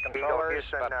 all flight Eagle controllers,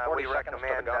 Houston, about 40 we seconds to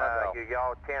the recommend go. you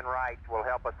y'all 10 right will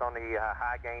help us on the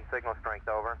high gain signal strength,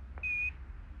 over.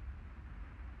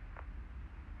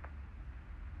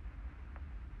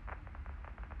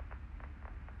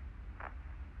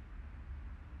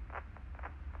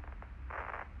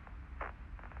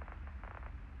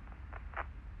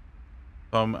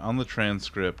 On the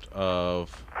transcript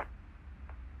of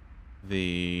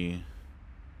the...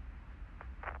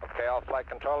 Okay, all flight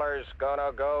controllers,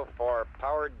 go for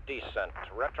powered descent.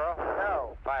 Retro?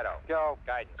 Go. FIDO? Go.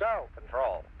 Guidance? Go.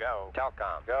 Control? Go.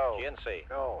 Telcom? Go. GNC?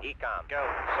 Go. ECOM? Go.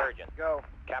 Surgeon? Go.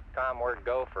 Capcom, word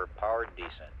go for powered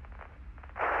descent.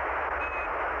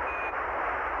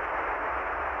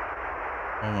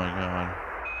 Oh my god.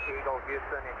 Eagle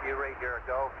Houston, if you read your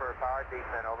go for power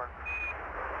descent, over.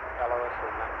 LOS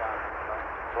is not down.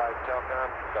 Flight Telcom.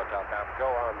 Go Telcom. Go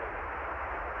Omni.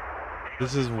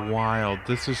 This is wild.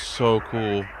 This is so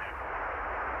cool. You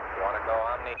want to go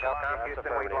Omni Telcom?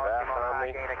 Houston, we lost him on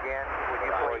high gain again. Would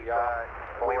you please,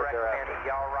 we recommend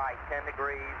y'all right 10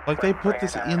 degrees. Like, they put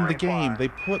this in the game. They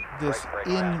put this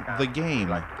in the game.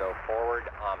 Like to go forward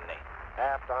Omni.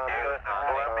 Half Omni.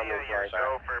 Columbia, you're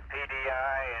go for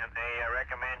PDI, and they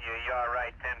recommend you yaw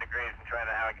right 10 degrees and try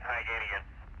the high gain again.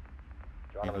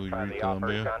 Do you want Eagle, to try you read the offer,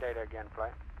 Columbia? John? Data again,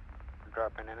 flight.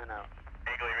 Dropping in and out.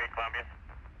 Eagle, you read Columbia?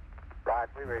 Right,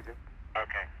 we read you.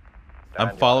 Okay.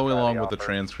 I'm following along with the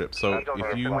transcript. So Eagle if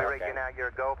Houston, you... we read you now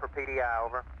your go for PDI,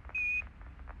 over.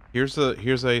 Here's a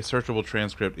searchable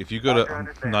transcript. If you go to...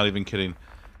 I'm not even kidding.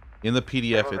 In the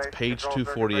PDF, it's page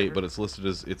 248, but it's listed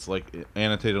as... It's like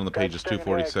annotated on the page as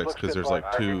 246 because there's like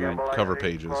 2 cover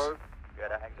pages.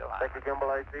 Good, Take the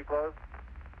gimbal AC close.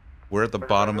 We're at the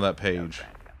bottom of that page.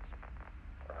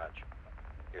 Roger.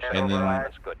 Your And then-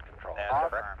 alignment's good, control.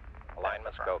 Correct.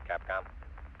 Alignment's go, Capcom.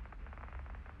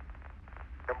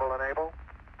 Gimbal enable.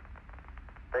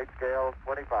 State scale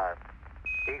 25.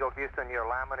 Eagle Houston, your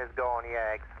alignment is go on the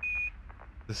AGS.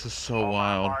 This is so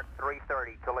wild. Mark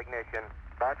 330 till ignition.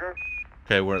 Roger.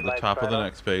 Okay, we're at the top of the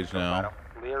next page now.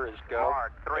 Clear is go.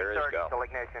 Mark Clear is 330 go. till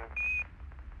ignition.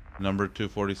 Number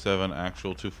 247,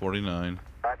 actual 249.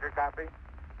 Roger, copy.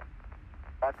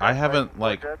 Roger, I haven't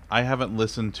plate, good. I haven't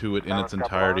listened to it in its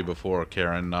entirety before,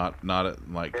 Karen. Not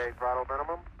at like Okay, throttle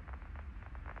minimum.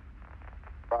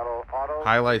 Throttle auto.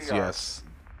 highlights. CR. Yes,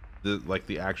 like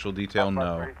the actual detail. Stop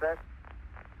button No. reset.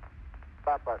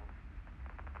 Stop button.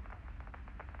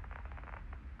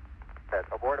 Set.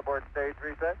 Abort stage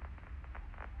reset.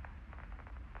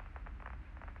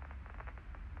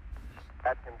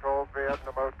 At controls, re-up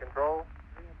the mode control.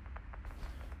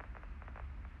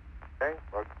 Okay,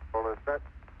 mode control is set.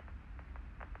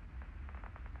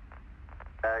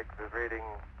 AGS is reading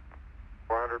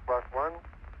 400 plus 1.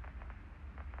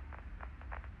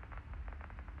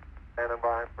 Standing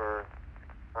by for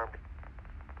time to...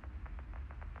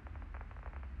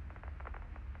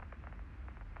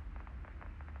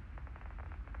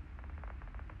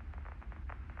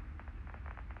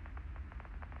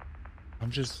 I'm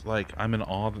just like, I'm in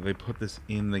awe that they put this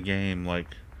in the game.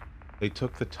 Like, they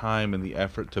took the time and the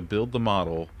effort to build the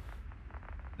model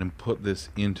and put this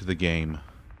into the game.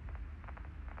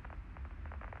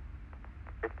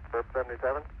 Burp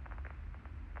 77.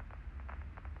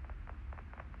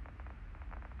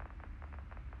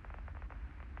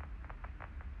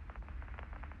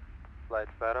 Flight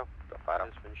Fido. Go Fido.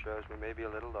 This one shows we may be a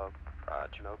little low.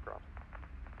 Roger. No problem.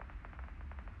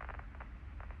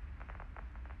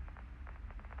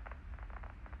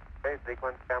 Okay,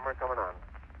 sequence camera coming on.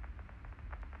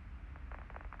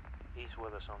 He's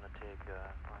with us on the TIG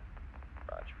line.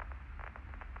 Roger.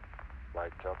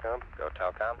 Flight Telcom. Go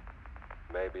Telcom.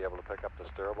 May be able to pick up the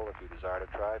steerable if you desire to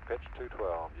try. Pitch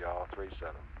 212, yaw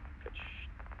 37. Pitch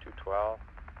 212.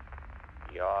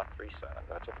 Yaw 37.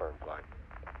 That's a firm flight.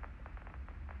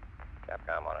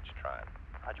 Capcom, why don't you try it?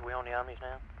 Roger, we on the Omnis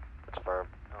now? That's firm.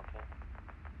 Okay.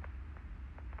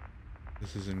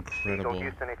 This is Eagle incredible.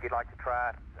 Houston, if you'd like to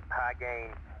try high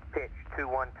gain, pitch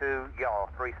 212, yaw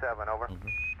 37, over. Over.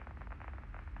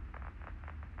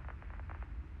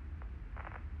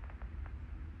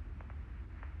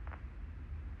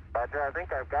 Roger, I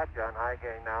think I've got you on high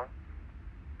gain now.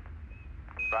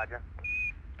 Roger.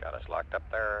 Got us locked up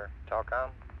there, Telcom?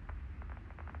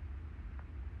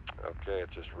 Okay,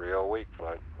 it's just real weak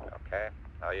flight. Okay.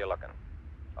 How are you looking?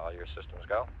 All your systems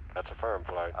go? That's a firm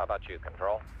flight. How about you,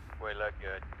 Control? We look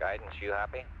good. Guidance, you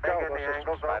happy? Go, Go the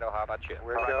angles up. Fido, how about you?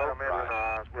 We're go.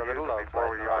 We're a little low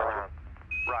before we go around.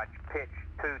 Roger, pitch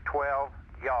 212,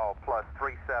 yaw plus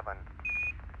 37.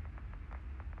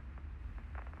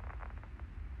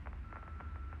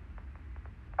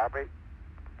 Copy.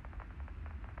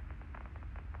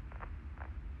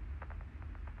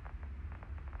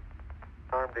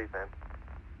 descent.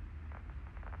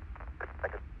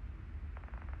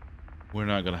 We're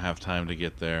not going to have time to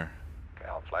get there. Okay,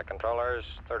 all flight controllers,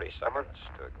 30 seconds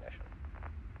to ignition.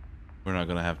 We're not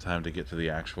going to have time to get to the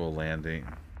actual landing.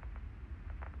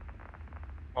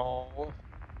 Oh.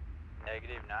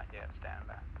 Negative, not yet. Stand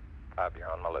by. Bob, you're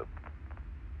on my loop.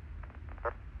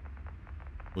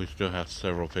 We still have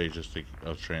several pages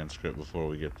of transcript before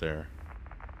we get there.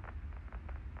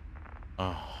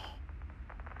 Oh.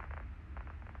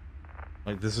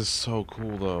 Like, this is so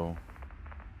cool, though.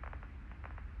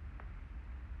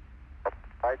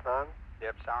 Lights on.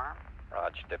 Dips arm.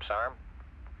 Rog, dips arm.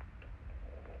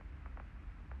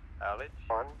 Knowledge.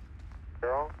 1,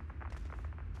 0.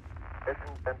 Mission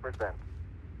 10%.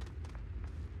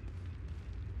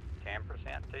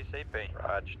 10% TCP.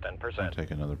 Rog, 10%. I'll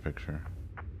take another picture.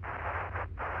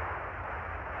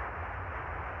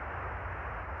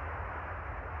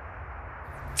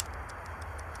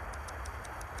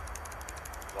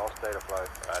 Lost data flight.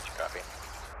 Rog, copy.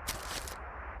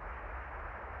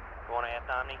 One half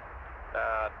Omni.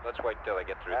 Let's wait till they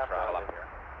get through throttle up here.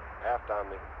 Aft on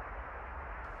me.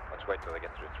 Let's wait till they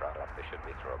get through throttle up. They should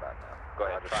be through about now. Go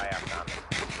ahead, try aft on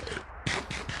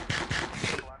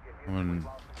me.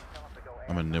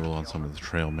 I'm gonna nibble on some of the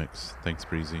trail mix. Thanks,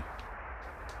 Breezy.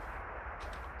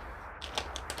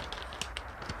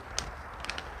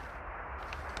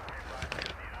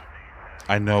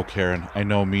 I know, Karen. I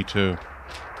know, me too.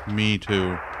 Me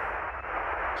too.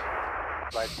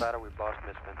 Flight Shadow, we've lost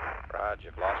Misfin. Rog,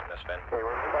 you've lost Misfin. Okay,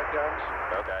 we're flight guns.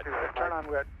 Okay. Turn on,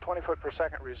 we got 20 foot per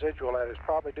second residual. That is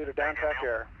probably due to downtrack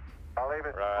error. I'll leave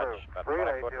it Rog, through. about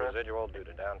Relay 20 foot to us. residual due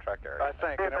to downtrack area. I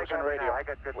think, and it was in radio. I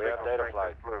got good We have signal data strength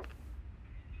flight. through.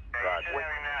 Rog.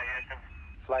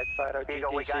 Flight Shadow,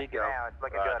 Eagle, we got GTC, you go. now. It's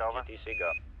looking Rog, good, over. GTC,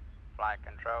 go. Flight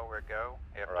control, we're go.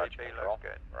 Rog, FTP control. looks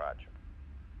good. Rog.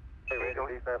 Hey, Eagle.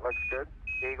 descent looks good.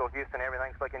 Eagle, Houston,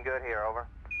 everything's looking good here, over.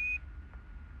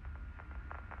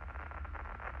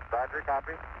 Roger,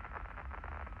 copy.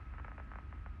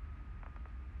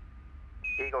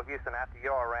 Eagle, Houston, after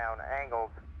yaw around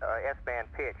angles,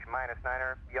 S-band pitch,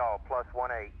 -9er, yaw,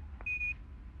 +18.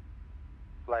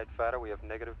 Flight Shadow, we have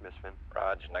negative Misfin.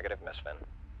 Rog, negative Misfin.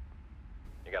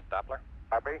 You got Doppler?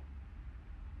 Copy.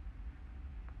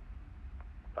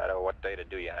 Fido, what data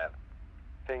do you have?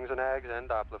 Pings and Ags and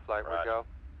Doppler flight, we Roger. go.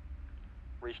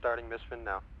 Restarting Misfin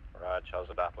now. Rog, how's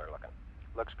the Doppler looking?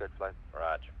 Looks good, flight.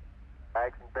 Rog.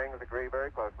 Ags and things agree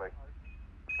very closely.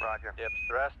 Roger. Dips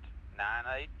thrust,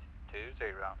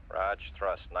 9820. Rog,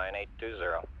 thrust,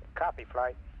 9820. Copy,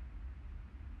 flight.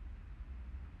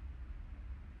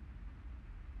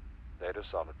 Data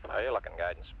solid. How you looking,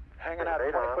 guidance? Hanging out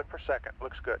at 20 foot per second.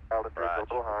 Looks good. Altitude's a Roger.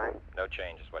 little high. No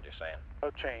change is what you're saying.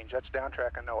 No change. That's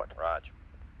downtrack, I know it. Rog.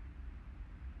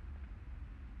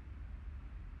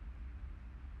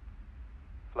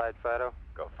 Flight Fido,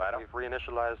 Go Fido. we've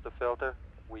reinitialized the filter.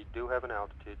 We do have an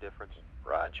altitude difference.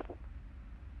 Rog.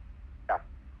 Yeah.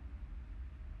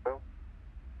 Go.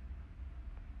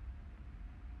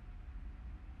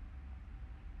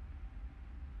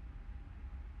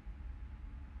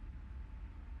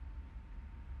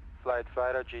 Flight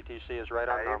Fido, GTC is right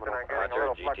on Houston, nominal. I'm getting a Roger,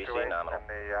 little GTC fluctuation nominal. in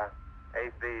the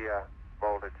AC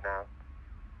voltage now.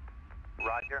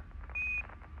 Roger.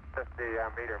 50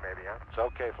 meter maybe, huh? It's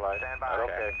okay, flight. Stand by.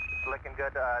 Okay. It's looking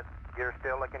good to us. You're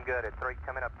still looking good at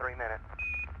coming up 3 minutes.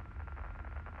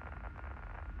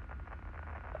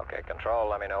 Okay, control,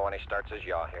 let me know when he starts his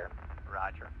yaw here.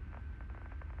 Roger.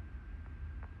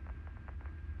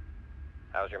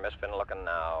 How's your Misfin looking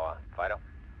now, Fido?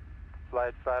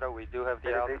 Flight Fido, we do have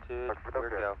the Steady, altitude. looks real We're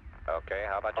good. go. Okay,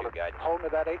 how about you, guidance? Holding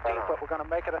to that 18 Right on. foot, we're going to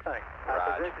make it a thing.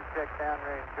 Rog. Position check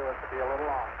downrange to us to be a little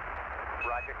off.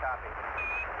 Roger, copy.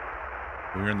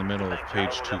 We're in the middle of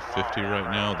page 250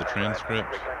 right now, the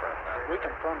transcript. We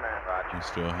confirm that. Roger. We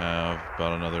still have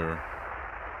about another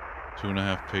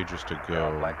 2.5 pages to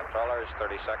Go. go. Flight controllers,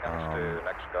 30 seconds to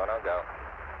next go, no go.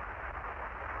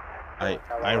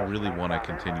 I really want to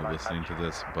continue listening to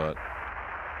this, but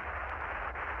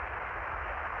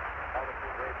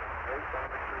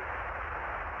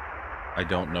I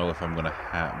don't know if I'm going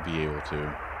to be able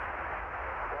to.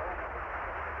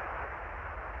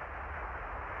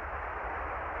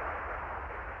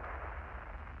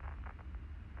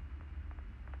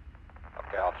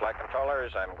 Okay, all flight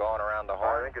controllers, I'm going around the I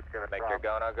horn. think it's going to Make drop. your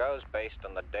go-no-goes based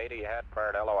on the data you had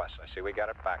prior to LOS. I see we got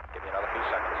it back. Give you another few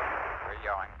seconds. We're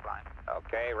yawing, flying.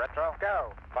 Okay, retro.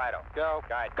 Go. Fido. Go.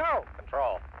 Guide. Go.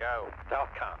 Control. Go.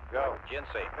 Telcom. Go.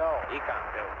 GNC. Go. Ecom.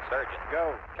 Go. Surgeon.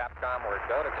 Go. Capcom, we're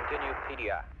go to continue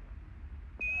PDI.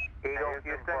 Eagle,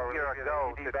 Houston, you're a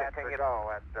go to continue.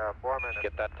 Go at 4 minutes.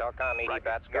 Get that Telcom, ED Roger,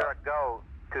 bats go. you're a go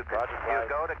You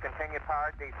go to continue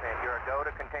power descent. You're a go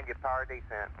to continue power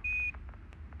descent.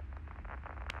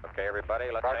 Okay,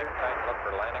 everybody, let's hang tight and look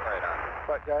for landing radar.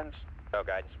 Flight guidance. Go,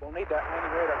 guidance. We'll need that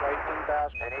landing radar by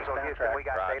 18,000. And Eagle Houston, we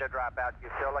got data dropout.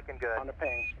 You're still looking good. On the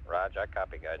pings. Raj, I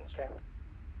copy guidance. Okay.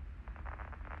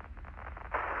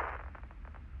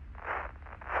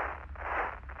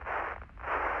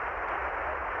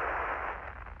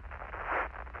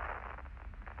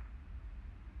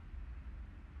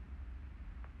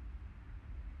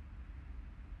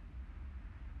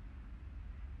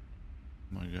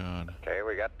 My God. Okay,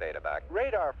 we got data back.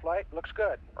 Radar flight looks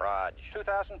good. Raj.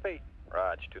 2,000 feet.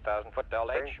 Raj, 2,000 foot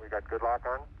Delta H. We got good lock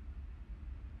on.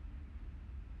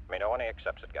 Let me know when he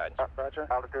accepts it, guidance. Roger.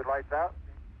 Altitude lights out.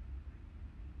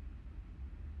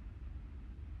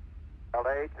 Delta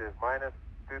H is minus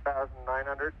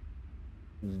 2,900.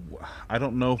 I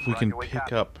don't know if we can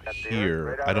pick up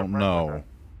here. I don't know.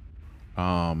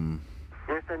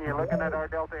 Houston, you're looking at our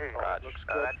Delta H. Raj. Looks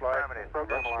good. That's affirmative.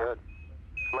 Program Looks alarm. good.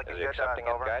 Looking Is he good to us, accepting it,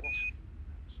 over. guidance?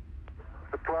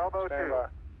 The 1202.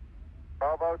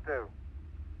 1202.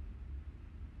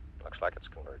 Looks like it's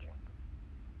converging.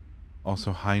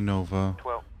 Also, hi Nova.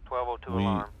 1202 We-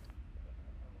 alarm.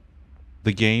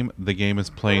 The game is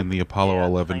playing the Apollo Yeah,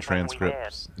 11 same thing we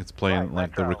transcripts. It's playing Right,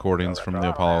 like the let's go. recordings from the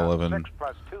Apollo 11 6 +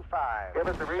 25. Give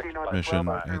us a reading on the mission.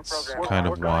 1202 It's program. kind of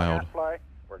We're going wild. that flight.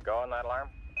 We're going that alarm?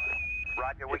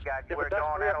 Roger, we got you. If We're it doesn't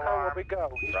going that reoccur, alarm. we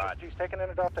go. Raj. He's taking in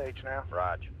a Delta H now.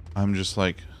 Raj. I'm just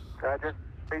like, Roger.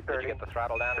 Did you 330. get the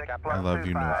throttle down, 6 Captain? plus I love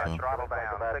you, 25, Nova. throttle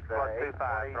down. 6 plus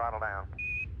 25, throttle down.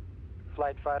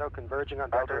 Flight Fido converging on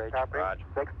Roger, Delta H. copy. Raj.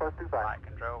 6 plus 25. Flight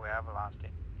control, we have velocity.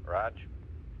 Raj.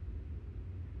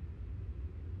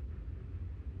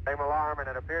 Same alarm, and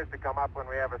it appears to come up when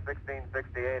we have a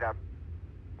 1668 up.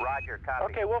 Roger,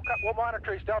 copy. Okay, we'll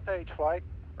monitor his Delta H flight.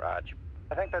 Raj.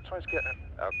 I think that's when it's getting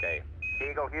it. Okay.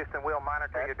 Eagle Houston, we'll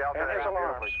monitor your Delta And his H.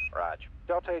 alarms. Raj.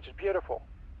 Delta H is beautiful.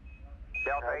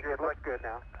 Delta H Roger, is it looks good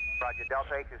now. Roger,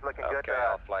 Delta H is looking good Okay, to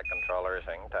all us. flight controllers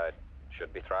hang tight.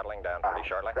 Should be throttling down pretty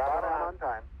shortly. Throttle on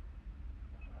time.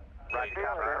 Roger,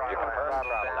 copy. You confirm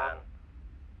throttle down.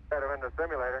 Better in the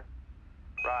simulator.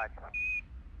 Roger.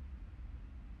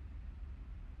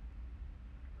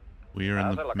 we are in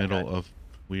How's the it looking, middle guys? of,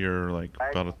 we are like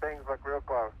about a, Things look real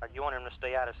close. You want him to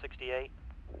stay out of 68?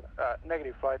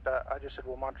 Negative flight. I just said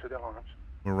we'll monitor the alarms.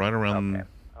 we're right around Okay.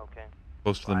 Okay.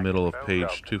 close to the middle of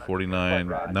page 249,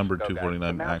 Raj. number Go, guys.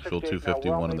 249, Now actual 68, now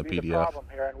 251 in the well may be the PDF. problem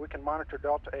here, and we can monitor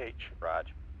Delta H. Raj.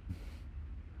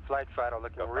 Flight Fido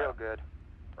looking Go real Fido. good.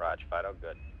 Raj. Fido,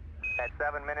 good. At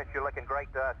 7 minutes, you're looking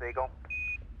great to us, Eagle.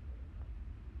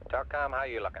 Telcom, how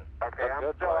you looking? Okay, I'm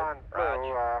good, still on Raj.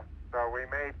 through, so we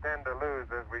may tend to lose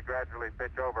as we gradually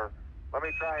pitch over. Let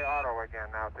me try auto again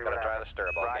now, see what Gonna try the happens.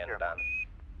 steerable again, Roger. done.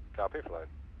 Copy, flight.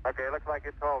 Okay, looks like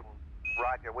it's holding.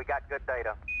 Roger, we got good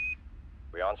data.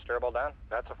 We on steerable down?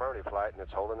 That's affirmative flight, and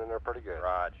it's holding in there pretty good.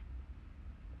 Raj.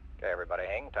 Okay, everybody,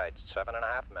 hang tight.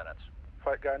 7.5 minutes.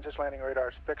 Flight guidance, this landing radar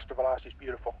is fixed. The velocity is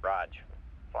beautiful. Raj.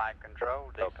 Flight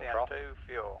control, Go descent control. 2,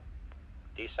 fuel.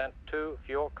 Descent 2,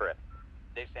 fuel crit.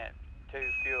 Descent 2,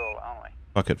 fuel only.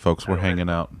 Fuck it, folks, we're hanging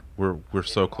out. We're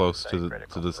so close to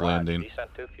this Raj. landing. Descent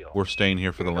 2, fuel. We're staying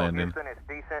here for the Eagle landing. Houston, it's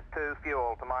descent 2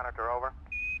 fuel to monitor, over.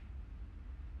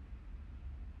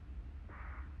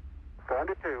 Going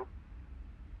to 2.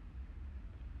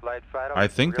 Flight Fido. I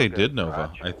think they real did, good.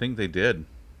 Nova. Raj. I think they did.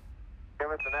 Give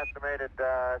us an estimated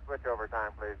switchover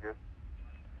time, please, Houston.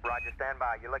 Roger, stand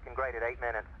by. You're looking great at 8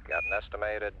 minutes. Got an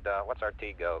estimated, what's our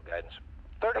T-go guidance?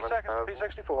 30 seconds,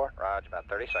 P64. Raj, about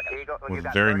 30 seconds. Eagle, With you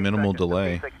got very 30 minimal seconds to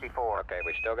delay. P64. Okay,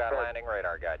 we still got landing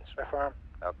radar guidance. Affirm.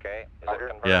 Okay, is it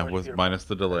converged? Yeah, with minus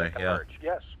the delay, yeah. Converged.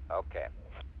 Yes. Okay.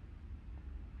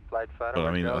 Flight Fido. But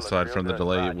I mean, aside from the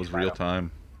delay, it was real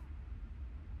time.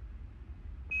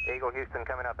 Eagle Houston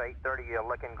coming up 8:30. You're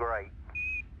looking great.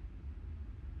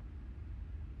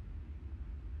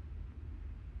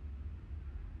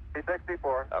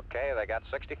 P64. Okay, they got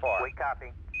 64. We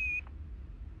copy.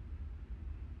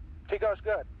 T-go's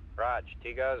good. Raj,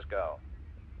 T-goes go.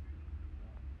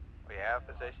 We have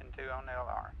position 2 on the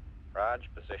alarm. Raj,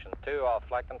 position 2, all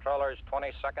flight controllers,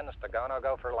 20 seconds to go, no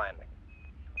go for landing.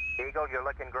 Eagle, you're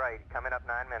looking great. Coming up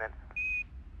 9 minutes.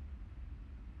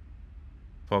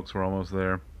 Folks, we're almost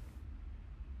there.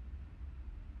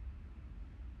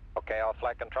 Okay, all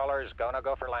flight controllers, go, no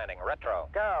go for landing. Retro.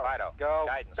 Go. Fido. Go.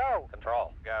 Guidance. Go.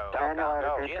 Control. Go. Telcom.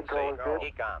 Go. Attitude control is GNC. good.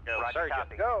 Ecom. Go. Roger, Surgeon.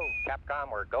 copy. Go.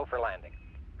 Capcom, we're go for landing.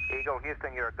 Eagle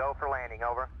Houston, you're a go for landing,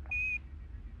 over.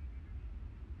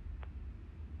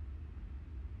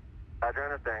 Roger,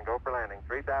 understand. Go for landing.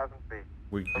 3,000 feet.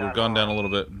 We've gone down a little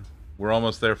bit. We're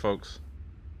almost there, folks.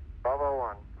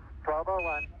 1201.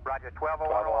 1201. Roger,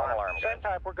 1201 alarm. Same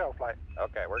type, we're go, flight.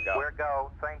 Okay, we're go. We're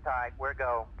go, same type, we're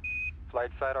go.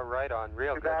 Flight Fido right on,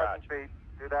 real good. 2,000 feet,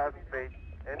 2,000 feet,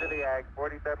 into the ag,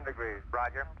 47 degrees.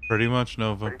 Roger. Pretty much,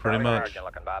 Nova. Pretty much. You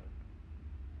looking, Bob?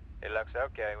 It looks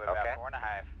okay, we're Okay. about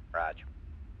 4.5. Roger.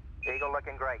 Eagle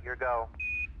looking great, you're go.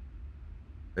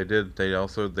 They did. They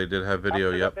did have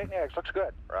video. Yep. Big eggs, looks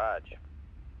good. Roger.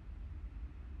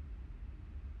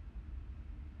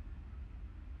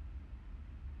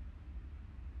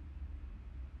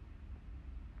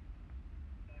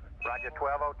 Roger,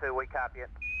 1202, we copy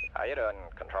it. How you doing,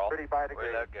 Control? 35 We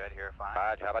degrees. look good here, fine.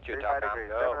 Roger. How about you, 35 Telcom? degrees.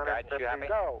 Go. Guidance, you happy?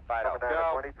 Go. Fido. Coming down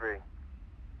Go. at 23.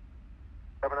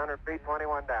 700 feet,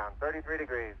 21 down, 33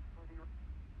 degrees.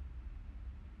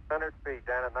 100 feet,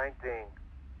 down at 19.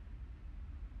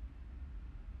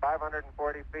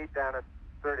 540 feet, down at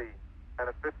 30, down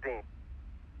at 15.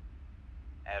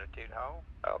 Attitude hold.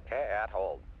 Okay, at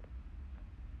hold.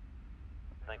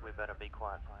 I think we better be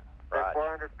quiet, flight. Then Roger.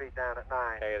 400 feet, down at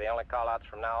 9. Okay, the only call-outs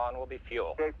from now on will be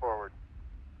fuel. Gate forward.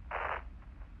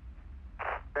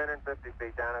 10 and 50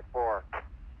 feet, down at 4.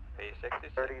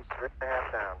 P66. 33 and a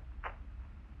half down.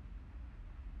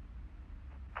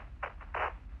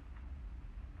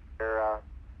 They're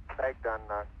pegged on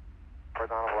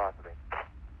horizontal velocity.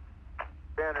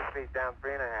 300 feet, down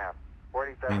 3.5.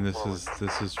 47 I mean, forward.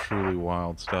 this is truly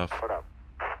wild stuff. Put up.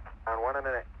 On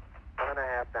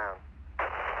 1.5 down.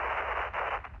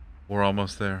 We're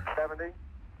almost there. 70.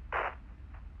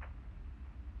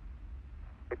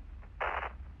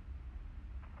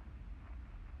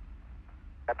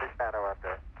 Got the shadow up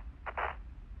there.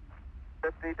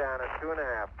 50 down at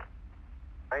 2.5.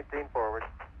 19 forward.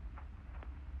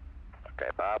 Okay,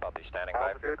 Bob, I'll be standing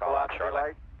by for your Altitude, call-out velocity shortly.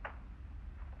 light.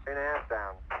 3.5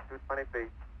 down. 220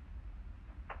 feet.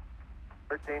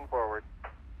 13 forward.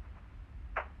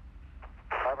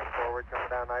 11 forward, coming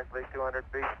down nicely. 200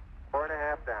 feet.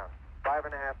 4.5 down.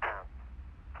 5.5 down.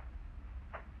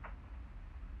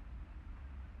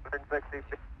 160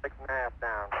 feet. 6.5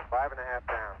 down. 5.5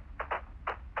 down.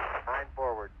 9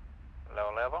 forward.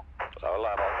 Low level. Low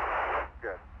level.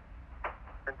 Good.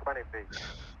 120 feet.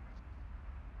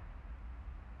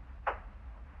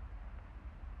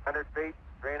 100 feet.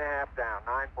 3.5 down.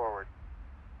 9 forward.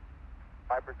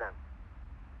 5%.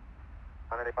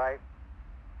 185.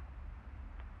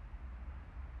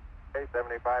 Okay,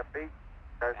 75 feet.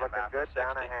 Car's And looking about good.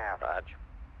 Down a 60. half. Roger.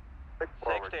 6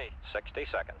 forward. 60. 60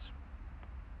 seconds.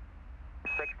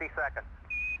 60 seconds.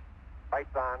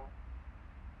 Lights on.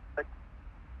 6.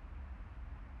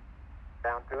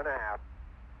 Down 2.5.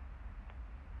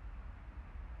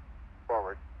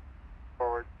 Forward.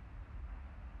 Forward.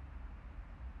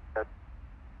 Good.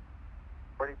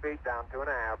 40 feet down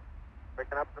 2.5.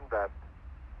 Picking up some dust.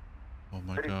 Oh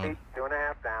my 30 God. feet,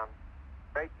 2.5 down.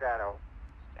 Straight shadow.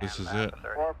 This is Stand it. by for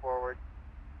 30. 4 forward.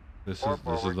 This 4 is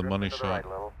forward. the money drifting to the shot. right a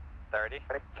little. 30.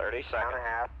 30 Down seconds. a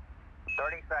half.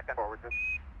 30 seconds. Forward. Just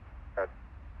good.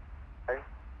 Okay.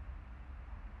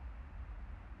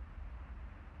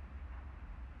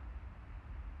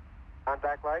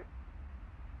 Contact light.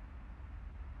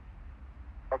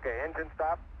 Okay, engine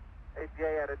stop.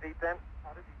 APA at a descent.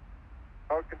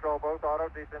 Mode control both auto.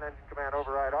 Descent engine command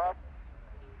override off.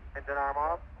 Engine arm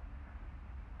off.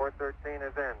 413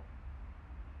 is in.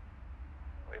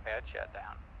 We've had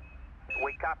shutdown.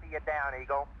 We copy you down,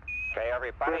 Eagle. Okay,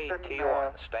 everybody, Listen,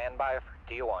 T1, stand by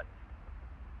for T1.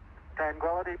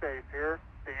 Tranquility Base here.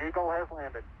 The Eagle has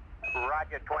landed.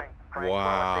 Roger,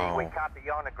 Wow. We copy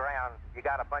you on the ground. You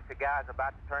got a bunch of guys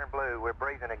about to turn blue. We're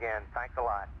breathing again. Thanks a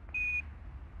lot.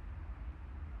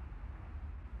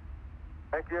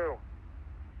 Thank you.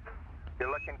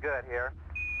 You're looking good here.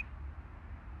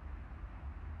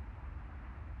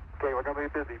 Okay, we're going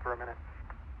to be busy for a minute.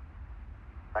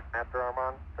 After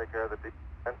Armand, take care of the descent.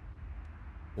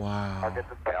 I'll Wow. get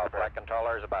the Okay, all flight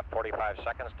controllers, about 45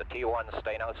 seconds to T1,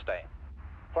 stay, no stay.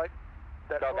 Flight,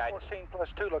 that Go, guidance. 414 plus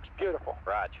 2 looks beautiful.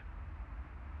 Roger.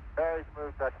 Very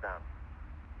smooth touchdown.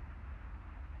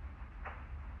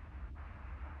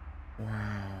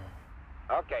 Wow.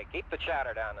 Okay, keep the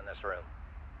chatter down in this room.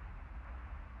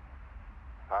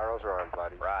 Pyros are on,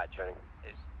 buddy. Roger.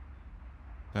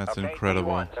 That's Okay,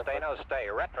 incredible. T1, stay, no stay.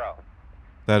 Retro.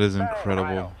 That is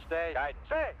incredible. Stay. Guidance.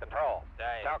 Stay. Control.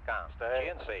 Stay. Telcom.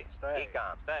 Stay. GNC. Stay.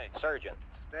 Ecom. Stay. Surgeon.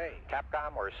 Stay.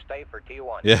 Capcom or stay for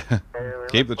T1. Yeah. Okay,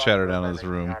 Keep the chatter down in this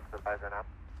room.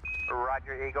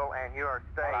 Roger, Eagle, and you are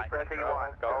stay Right, for control.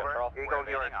 T1. Go, Over. control. Eagle, We're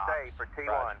you are venting stay ox. for T1.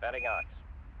 Roger. Venting ox.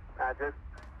 Roger.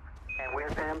 And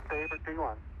we Sam, stay for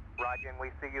T1. Roger, and we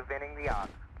see you venting the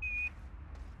ox.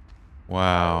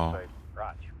 Wow.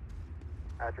 Roger.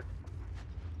 Roger.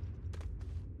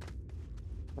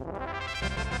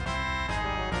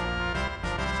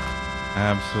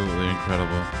 Absolutely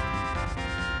incredible.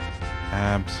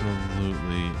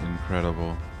 Absolutely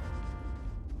incredible.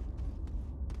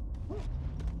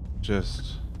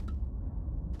 Just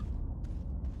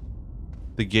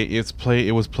the game.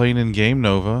 It was playing in Game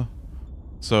Nova,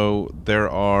 so there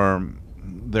are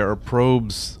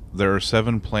probes. There are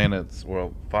 7 planets,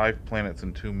 well, 5 planets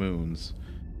and 2 moons,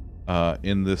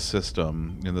 in this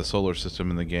system, in the solar system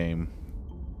in the game,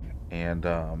 and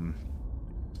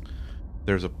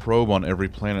there's a probe on every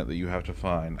planet that you have to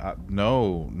find.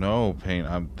 No,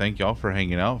 Pain. Thank y'all for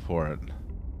hanging out for it.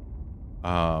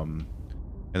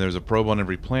 And there's a probe on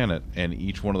every planet, and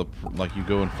each one of the, like, you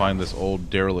go and find this old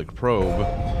derelict probe,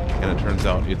 and it turns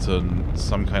out it's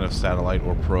some kind of satellite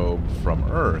or probe from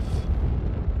Earth.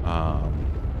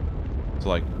 So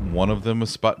like one of them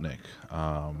was Sputnik.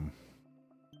 One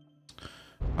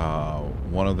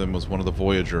of them was one of the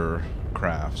Voyager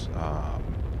crafts.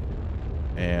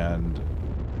 And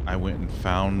I went and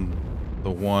found the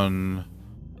one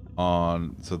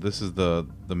on, so this is the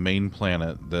main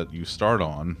planet that you start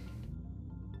on.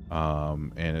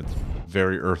 And it's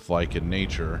very Earth-like in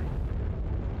nature.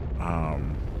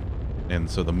 And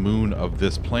so the moon of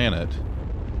this planet,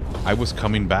 I was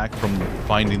coming back from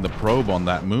finding the probe on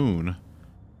that moon,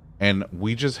 and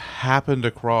we just happened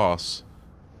across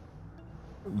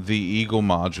the Eagle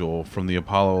module from the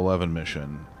Apollo 11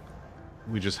 mission.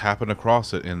 We just happened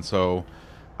across it, and so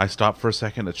I stopped for a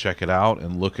second to check it out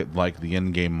and look at like the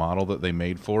in-game model that they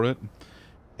made for it.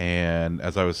 And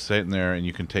as I was sitting there, and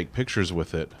you can take pictures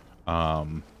with it,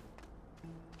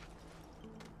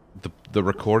 the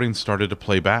recordings started to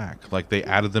play back. Like, they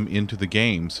added them into the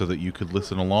game so that you could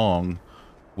listen along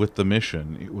with the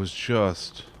mission. It was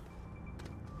just...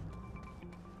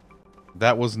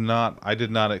 That was not... I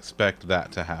did not expect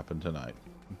that to happen tonight.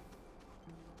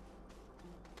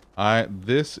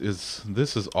 This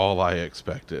is all I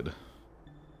expected.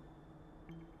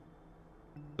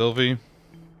 Sylvie,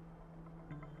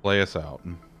 play us out.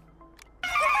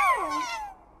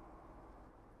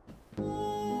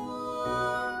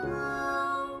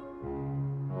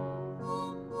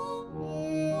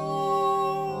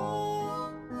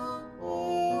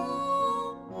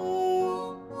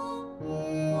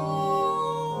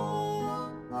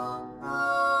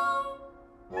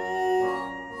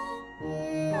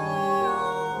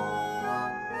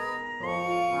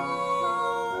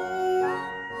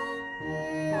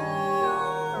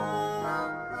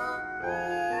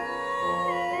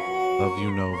 Love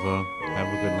you, Nova. Have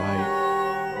a good night.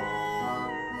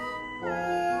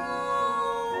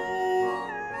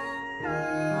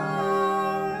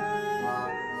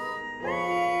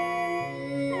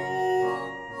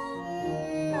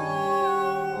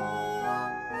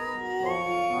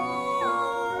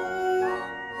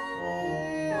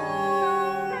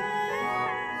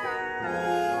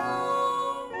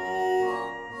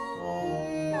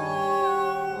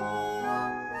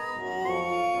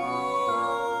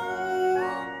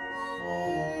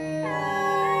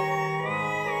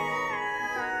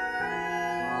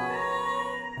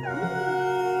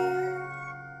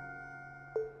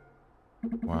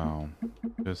 Wow.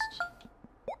 Just...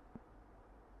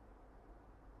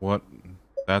 What?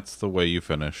 That's the way you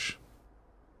finish.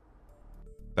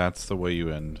 That's the way you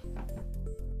end.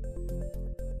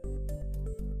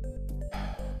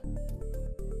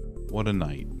 What a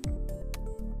night.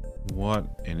 What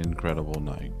an incredible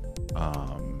night.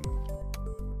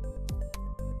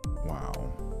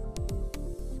 Wow.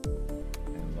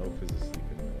 And Loaf is asleep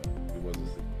in the... He was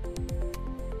asleep.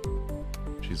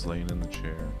 She's laying in the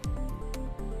chair.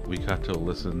 We got to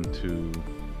listen to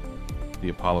the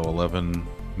Apollo 11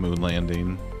 moon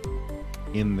landing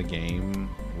in the game,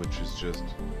 which is just...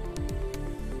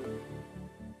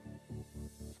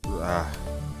 I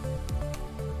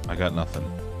got nothing.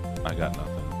 I got nothing.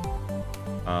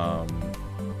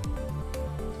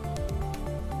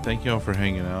 Thank y'all for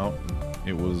hanging out.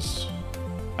 It was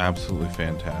absolutely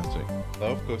fantastic.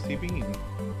 Loaf, go see Bean.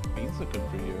 Bean's looking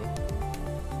for you.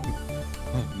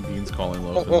 Bean's calling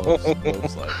Loaf, and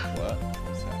Loaf's like, what?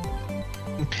 What's happening?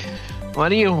 What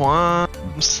do you want?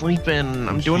 I'm sleeping.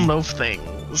 I'm doing Loaf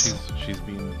things. She's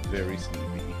being very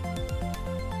sleepy.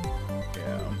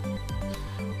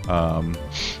 Yeah.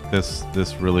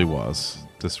 This really was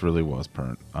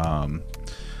Pernt.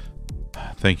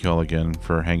 Thank you all again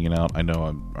for hanging out. I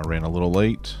know I ran a little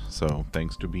late, so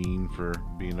thanks to Bean for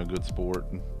being a good sport.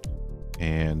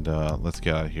 And let's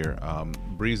get out of here.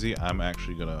 Breezy,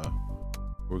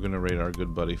 we're gonna raid our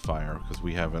good buddy Fire, because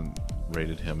we haven't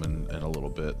raided him in a little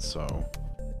bit, so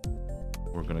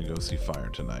we're gonna go see Fire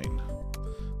tonight.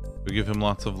 We give him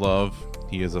lots of love.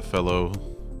 He is a fellow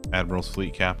Admiral's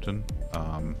Fleet captain.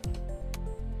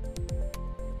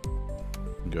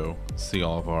 can go see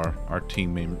all of our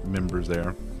team members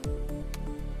there.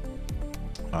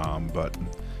 But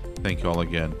thank you all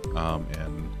again,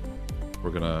 and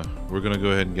we're gonna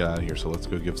go ahead and get out of here. So let's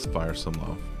go give Fire some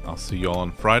love. I'll see you all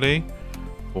on Friday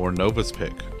for Nova's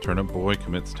pick. Turnip Boy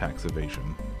commits tax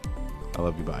evasion. I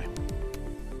love you. Bye.